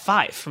the top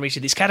 5 from each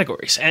of these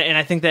categories. And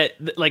I think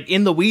that, like,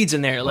 in the weeds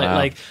in there,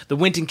 like the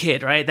Winton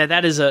Kid, right?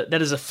 That is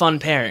a fun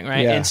pairing,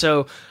 right? Yeah. And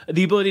so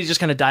the ability to just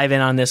kind of dive in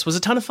on this was a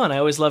ton of fun. I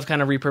always love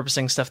kind of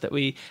repurposing stuff that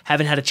we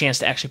haven't had a chance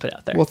to actually put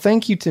out there. Well,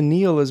 thank you to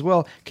Neil as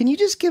well. Can you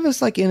just give us,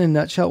 like, in a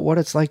nutshell, what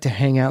it's like to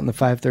hang out in the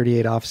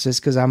 538 offices?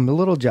 Because I'm a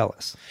little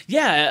jealous.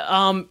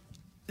 Yeah,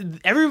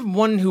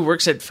 everyone who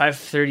works at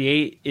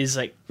 538 is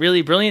like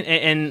really brilliant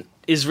and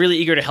is really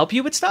eager to help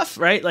you with stuff,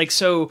 right? Like,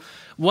 so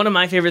one of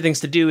my favorite things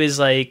to do is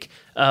like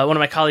one of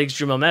my colleagues,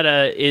 Drew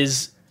Mometa,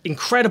 is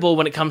incredible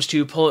when it comes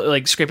to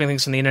scraping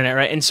things from the internet,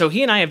 right? And so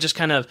he and I have just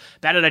kind of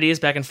batted ideas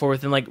back and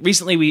forth. And like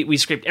recently we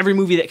scraped every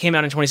movie that came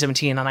out in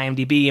 2017 on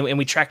IMDb, and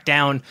we tracked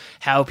down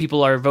how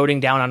people are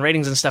voting down on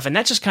ratings and stuff. And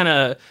that just kind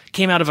of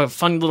came out of a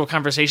fun little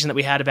conversation that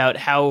we had about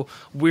how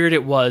weird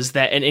it was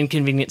that an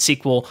inconvenient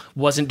sequel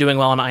wasn't doing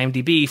well on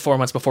IMDb 4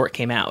 months before it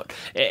came out.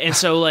 And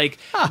so like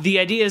the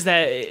idea is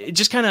that it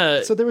just kind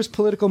of... So there was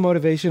political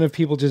motivation of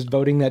people just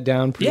voting that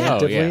down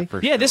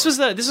preemptively? Yeah, this was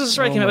the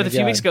story I came out with a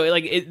few weeks ago.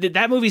 Like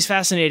that movie's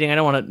fascinating fascinating. I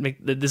don't want to make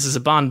this is a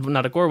Bond,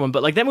 not a Gore one,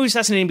 but like that movie's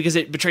fascinating because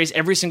it betrays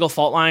every single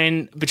fault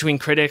line between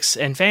critics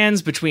and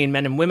fans, between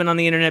men and women on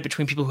the internet,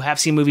 between people who have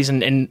seen movies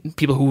and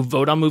people who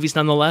vote on movies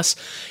nonetheless.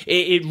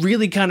 It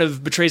really kind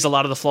of betrays a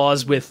lot of the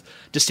flaws with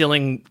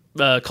distilling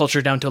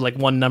culture down to like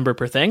one number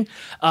per thing.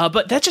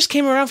 But that just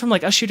came around from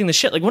like us shooting the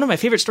shit. Like one of my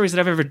favorite stories that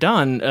I've ever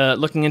done,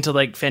 looking into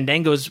like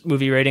Fandango's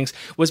movie ratings,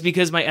 was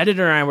because my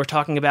editor and I were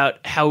talking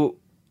about how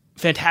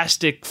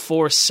Fantastic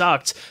Four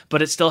sucked,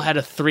 but it still had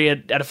a 3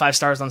 out of 5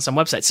 stars on some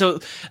website. So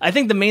I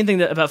think the main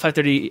thing about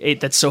 538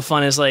 that's so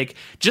fun is like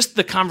just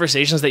the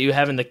conversations that you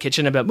have in the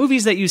kitchen about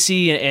movies that you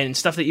see and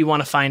stuff that you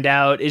want to find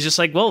out is just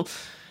like, well,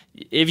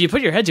 if you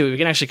put your head to it, we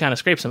can actually kind of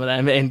scrape some of that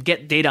and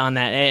get data on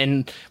that.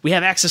 And we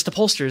have access to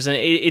pollsters, and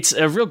it's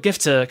a real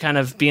gift to kind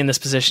of be in this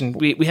position.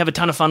 We have a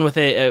ton of fun with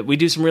it. We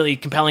do some really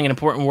compelling and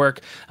important work,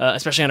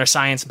 especially on our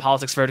science and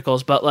politics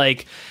verticals. But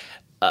like,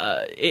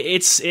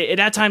 it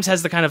at times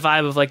has the kind of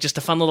vibe of like just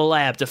a fun little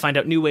lab to find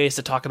out new ways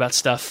to talk about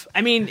stuff.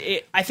 I mean,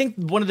 I think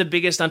one of the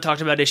biggest untalked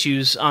about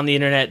issues on the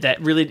internet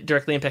that really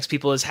directly impacts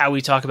people is how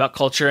we talk about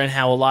culture and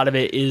how a lot of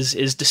it is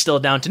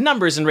distilled down to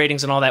numbers and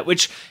ratings and all that,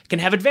 which can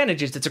have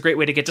advantages. It's a great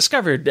way to get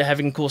discovered,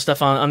 having cool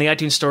stuff on the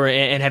iTunes store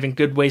and having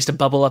good ways to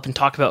bubble up and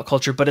talk about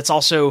culture, but it's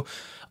also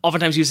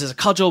oftentimes used as a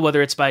cudgel,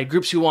 whether it's by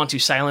groups who want to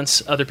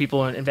silence other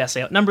people and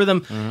vastly outnumber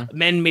them. Mm-hmm.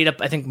 Men made up,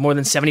 I think, more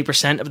than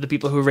 70% of the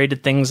people who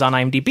rated things on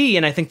IMDb,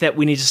 and I think that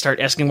we need to start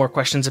asking more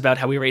questions about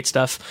how we rate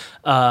stuff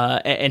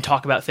and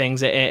talk about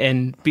things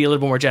and be a little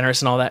bit more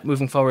generous and all that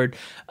moving forward.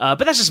 But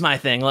that's just my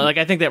thing. Like,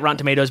 I think that Rotten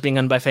Tomatoes being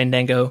owned by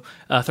Fandango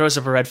throws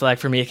up a red flag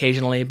for me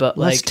occasionally, but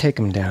like... Let's take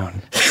them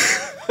down.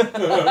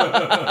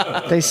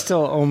 They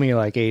still owe me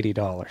like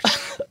 $80.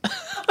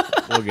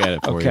 We'll get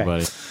it for you,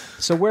 buddy.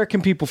 So where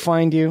can people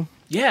find you?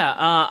 Yeah,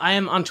 I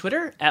am on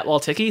Twitter at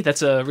Walt Hickey.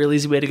 That's a real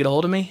easy way to get a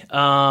hold of me.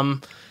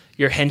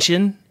 Your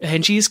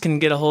henchies can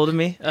get a hold of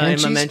me in my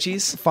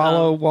menchies.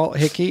 Follow Walt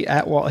Hickey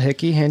at Walt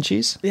Hickey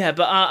Henchies. Yeah,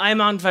 but I'm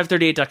on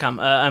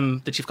FiveThirtyEight.com. I'm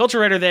the chief culture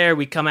writer there.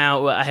 We come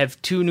out. I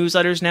have 2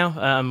 newsletters now.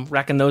 I'm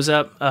racking those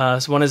up.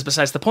 So one is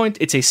Besides the Point.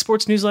 It's a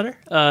sports newsletter.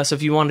 So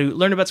if you want to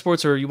learn about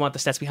sports or you want the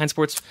stats behind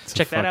sports,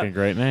 check that out.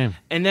 Great name.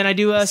 And then I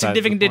do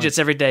Significant Digits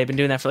every day. I've been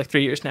doing that for like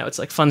 3 years now. It's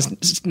like fun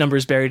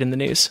numbers buried in the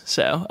news.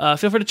 So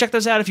feel free to check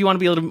those out if you want to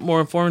be a little bit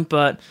more informed.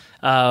 But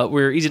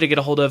we're easy to get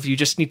a hold of. You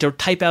just need to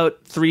type out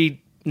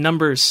 3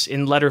 numbers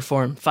in letter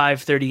form,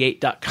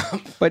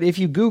 538.com. But if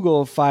you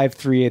Google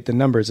 538 the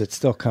numbers, it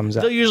still comes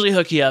up. They'll usually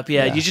hook you up.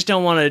 Yeah. You just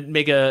don't want to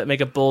make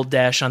a bold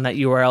dash on that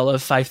URL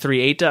of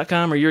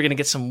 538.com or you're going to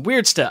get some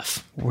weird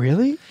stuff.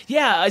 Really?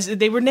 Yeah,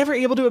 they were never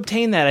able to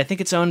obtain that. I think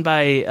it's owned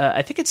by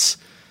I think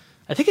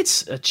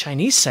it's a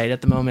Chinese site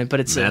at the moment, but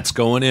it's Matt's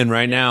going in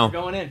right now.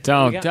 Going in.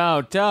 Don't,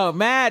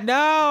 Matt.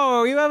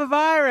 No, you have a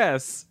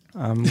virus.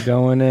 I'm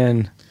going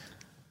in.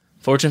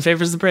 Fortune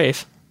favors the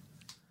brave.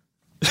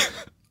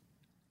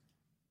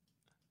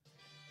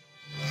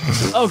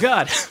 Oh,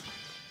 God.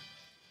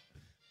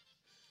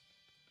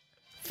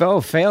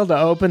 Failed to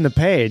open the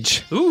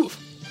page. Ooh.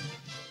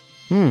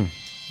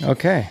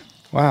 Okay.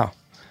 Wow.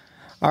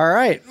 All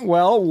right.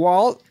 Well,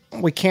 Walt,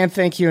 we can't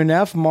thank you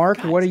enough. Mark,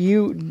 what's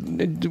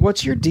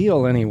your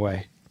deal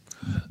anyway?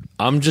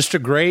 I'm just a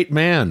great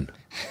man.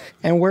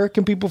 And where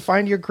can people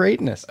find your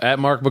greatness? At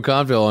Mark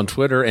McConville on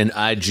Twitter and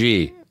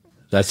IG.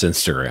 That's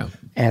Instagram.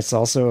 And it's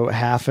also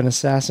half an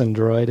assassin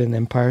droid in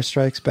Empire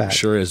Strikes Back.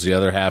 Sure is. The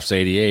other half's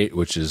 88,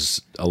 which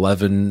is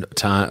 11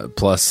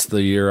 plus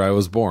the year I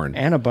was born.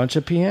 And a bunch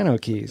of piano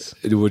keys.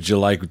 Would you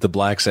like the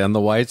blacks and the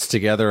whites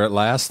together at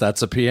last?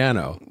 That's a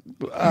piano.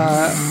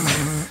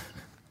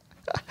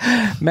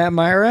 Matt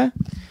Myra?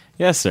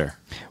 Yes, sir.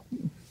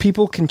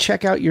 People can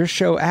check out your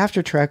show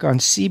After Trek on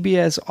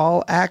CBS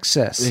All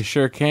Access. They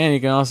sure can.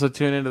 You can also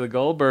tune into the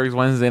Goldbergs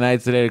Wednesday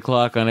nights at 8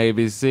 o'clock on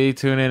ABC.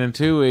 Tune in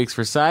 2 weeks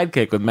for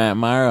Sidekick with Matt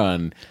Myra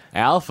on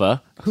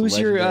Alpha. Who's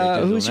your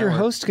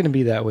host going to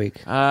be that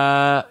week?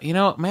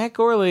 Matt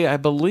Gorley, I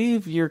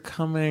believe you're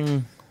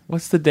coming.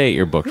 What's the date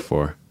you're booked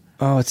for?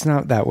 Oh, it's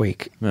not that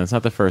week. No, it's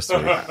not the first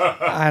week.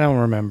 I don't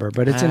remember,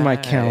 but it's in my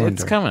calendar.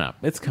 It's coming up.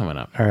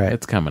 All right.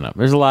 It's coming up.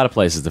 There's a lot of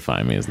places to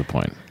find me is the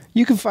point.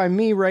 You can find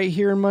me right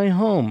here in my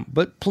home,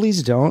 but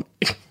please don't.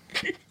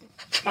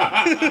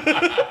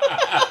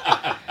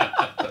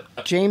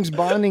 James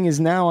Bonding is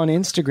now on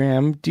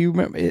Instagram. Do you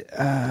remember?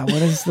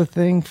 What is the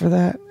thing for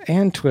that?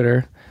 And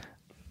Twitter.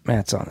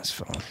 Matt's on his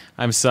phone.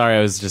 I'm sorry.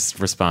 I was just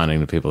responding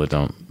to people that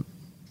don't.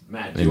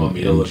 Matt, do you want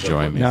me to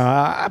enjoy me?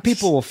 No,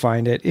 people will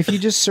find it. If you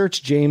just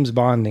search James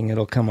Bonding,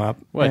 it'll come up.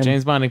 What, and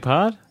James Bonding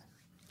Pod?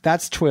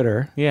 That's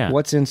Twitter. Yeah.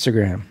 What's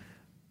Instagram?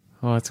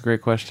 Oh, that's a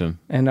great question.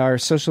 And our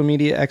social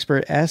media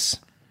expert,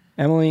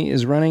 Emily,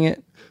 is running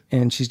it,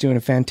 and she's doing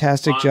a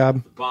fantastic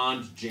job.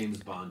 Bond James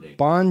Bonding.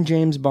 Bond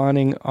James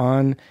Bonding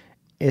on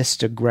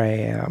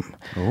Instagram.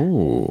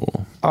 Ooh.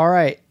 All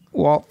right.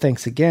 Walt,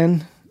 thanks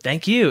again.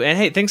 Thank you. And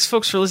hey, thanks,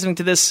 folks, for listening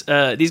to this.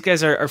 These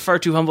guys are far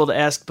too humble to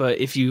ask, but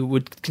if you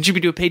would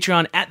contribute to a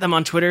Patreon, at them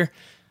on Twitter,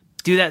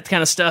 do that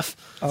kind of stuff.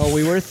 Oh,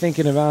 we were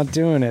thinking about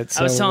doing it.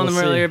 So I was telling them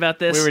earlier about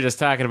this. We were just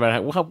talking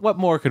about what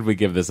more could we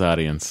give this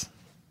audience?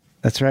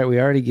 That's right. We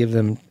already give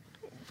them...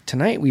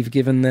 Tonight we've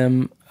given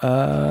them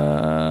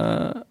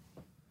 1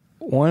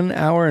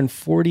 hour and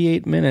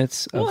 48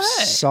 minutes of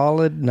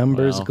solid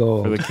numbers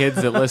gold. For the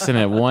kids that listen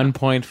at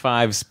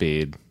 1.5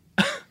 speed...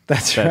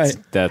 That's right.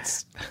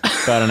 That's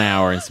about an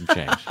hour and some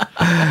change.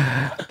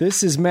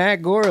 This is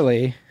Matt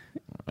Gorley.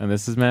 And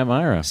this is Matt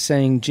Myra.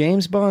 Saying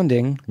James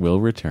Bonding will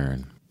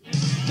return.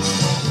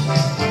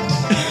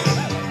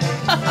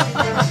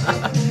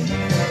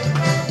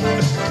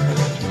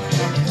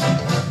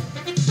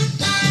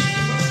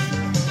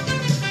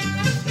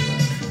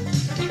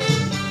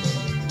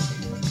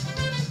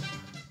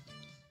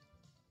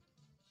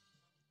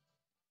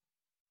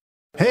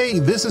 Hey,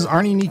 this is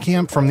Arnie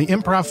Niekamp from the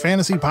Improv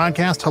Fantasy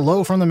Podcast,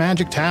 Hello from the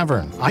Magic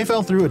Tavern. I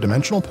fell through a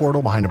dimensional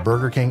portal behind a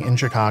Burger King in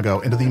Chicago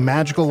into the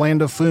magical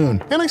land of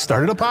Foon, and I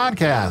started a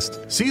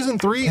podcast. Season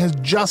 3 has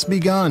just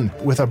begun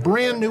with a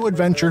brand new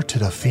adventure to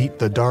defeat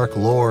the Dark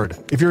Lord.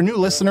 If you're a new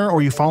listener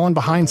or you've fallen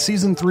behind,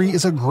 Season 3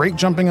 is a great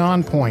jumping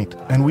on point,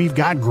 and we've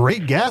got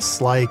great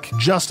guests like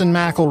Justin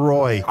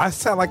McElroy. I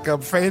sound like a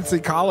fancy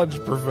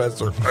college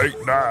professor.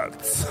 8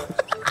 nuts.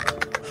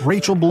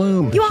 Rachel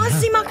Bloom. You want to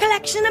see my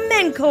collection of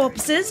men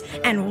corpses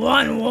and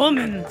one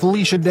woman?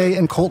 Felicia Day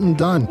and Colton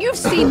Dunn. You've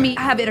seen me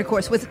have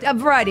intercourse with a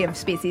variety of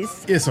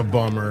species. It's a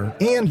bummer.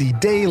 Andy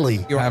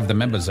Daly. You have the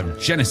members of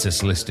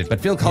Genesis listed,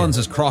 but Phil Collins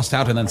is crossed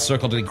out and then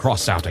circled and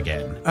crossed out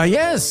again.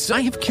 Yes,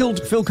 I have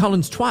killed Phil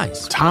Collins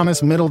twice.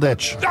 Thomas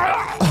Middleditch.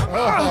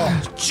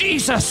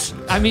 Jesus!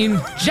 I mean,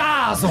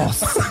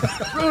 Jesus!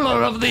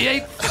 Ruler of the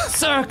 8th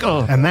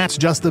circle. And that's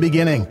just the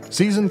beginning.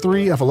 Season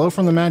 3 of Hello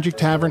from the Magic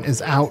Tavern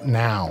is out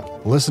now.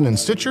 Listen in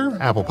Stitcher,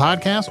 Apple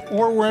Podcasts,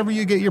 or wherever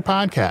you get your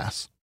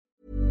podcasts.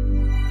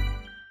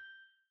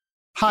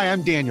 Hi,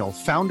 I'm Daniel,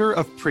 founder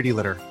of Pretty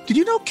Litter. Did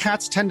you know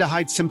cats tend to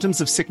hide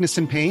symptoms of sickness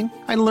and pain?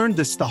 I learned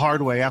this the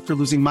hard way after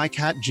losing my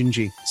cat,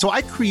 Gingy. So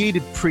I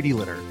created Pretty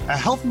Litter, a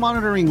health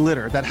monitoring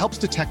litter that helps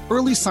detect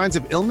early signs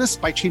of illness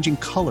by changing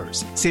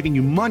colors, saving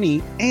you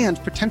money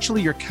and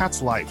potentially your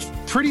cat's life.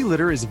 Pretty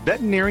Litter is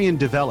veterinarian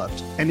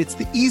developed, and it's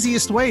the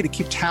easiest way to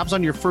keep tabs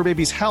on your fur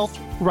baby's health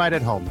right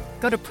at home.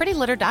 Go to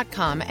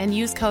prettylitter.com and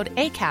use code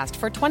ACAST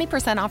for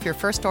 20% off your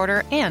first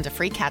order and a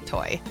free cat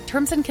toy.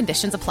 Terms and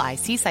conditions apply.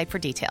 See site for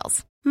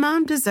details.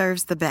 Mom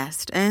deserves the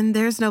best, and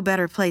there's no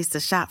better place to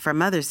shop for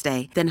Mother's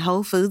Day than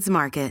Whole Foods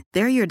Market.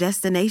 They're your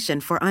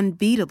destination for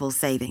unbeatable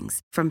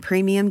savings, from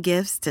premium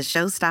gifts to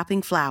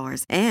show-stopping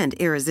flowers and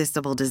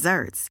irresistible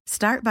desserts.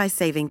 Start by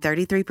saving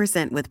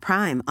 33% with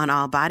Prime on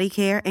all body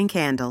care and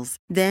candles.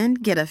 Then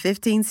get a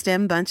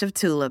 15-stem bunch of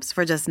tulips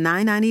for just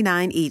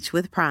 $9.99 each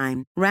with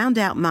Prime. Round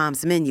out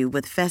Mom's menu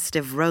with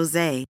festive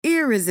rosé,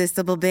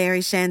 irresistible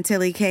berry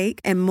chantilly cake,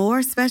 and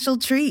more special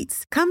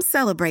treats. Come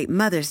celebrate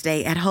Mother's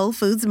Day at Whole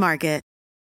Foods Market.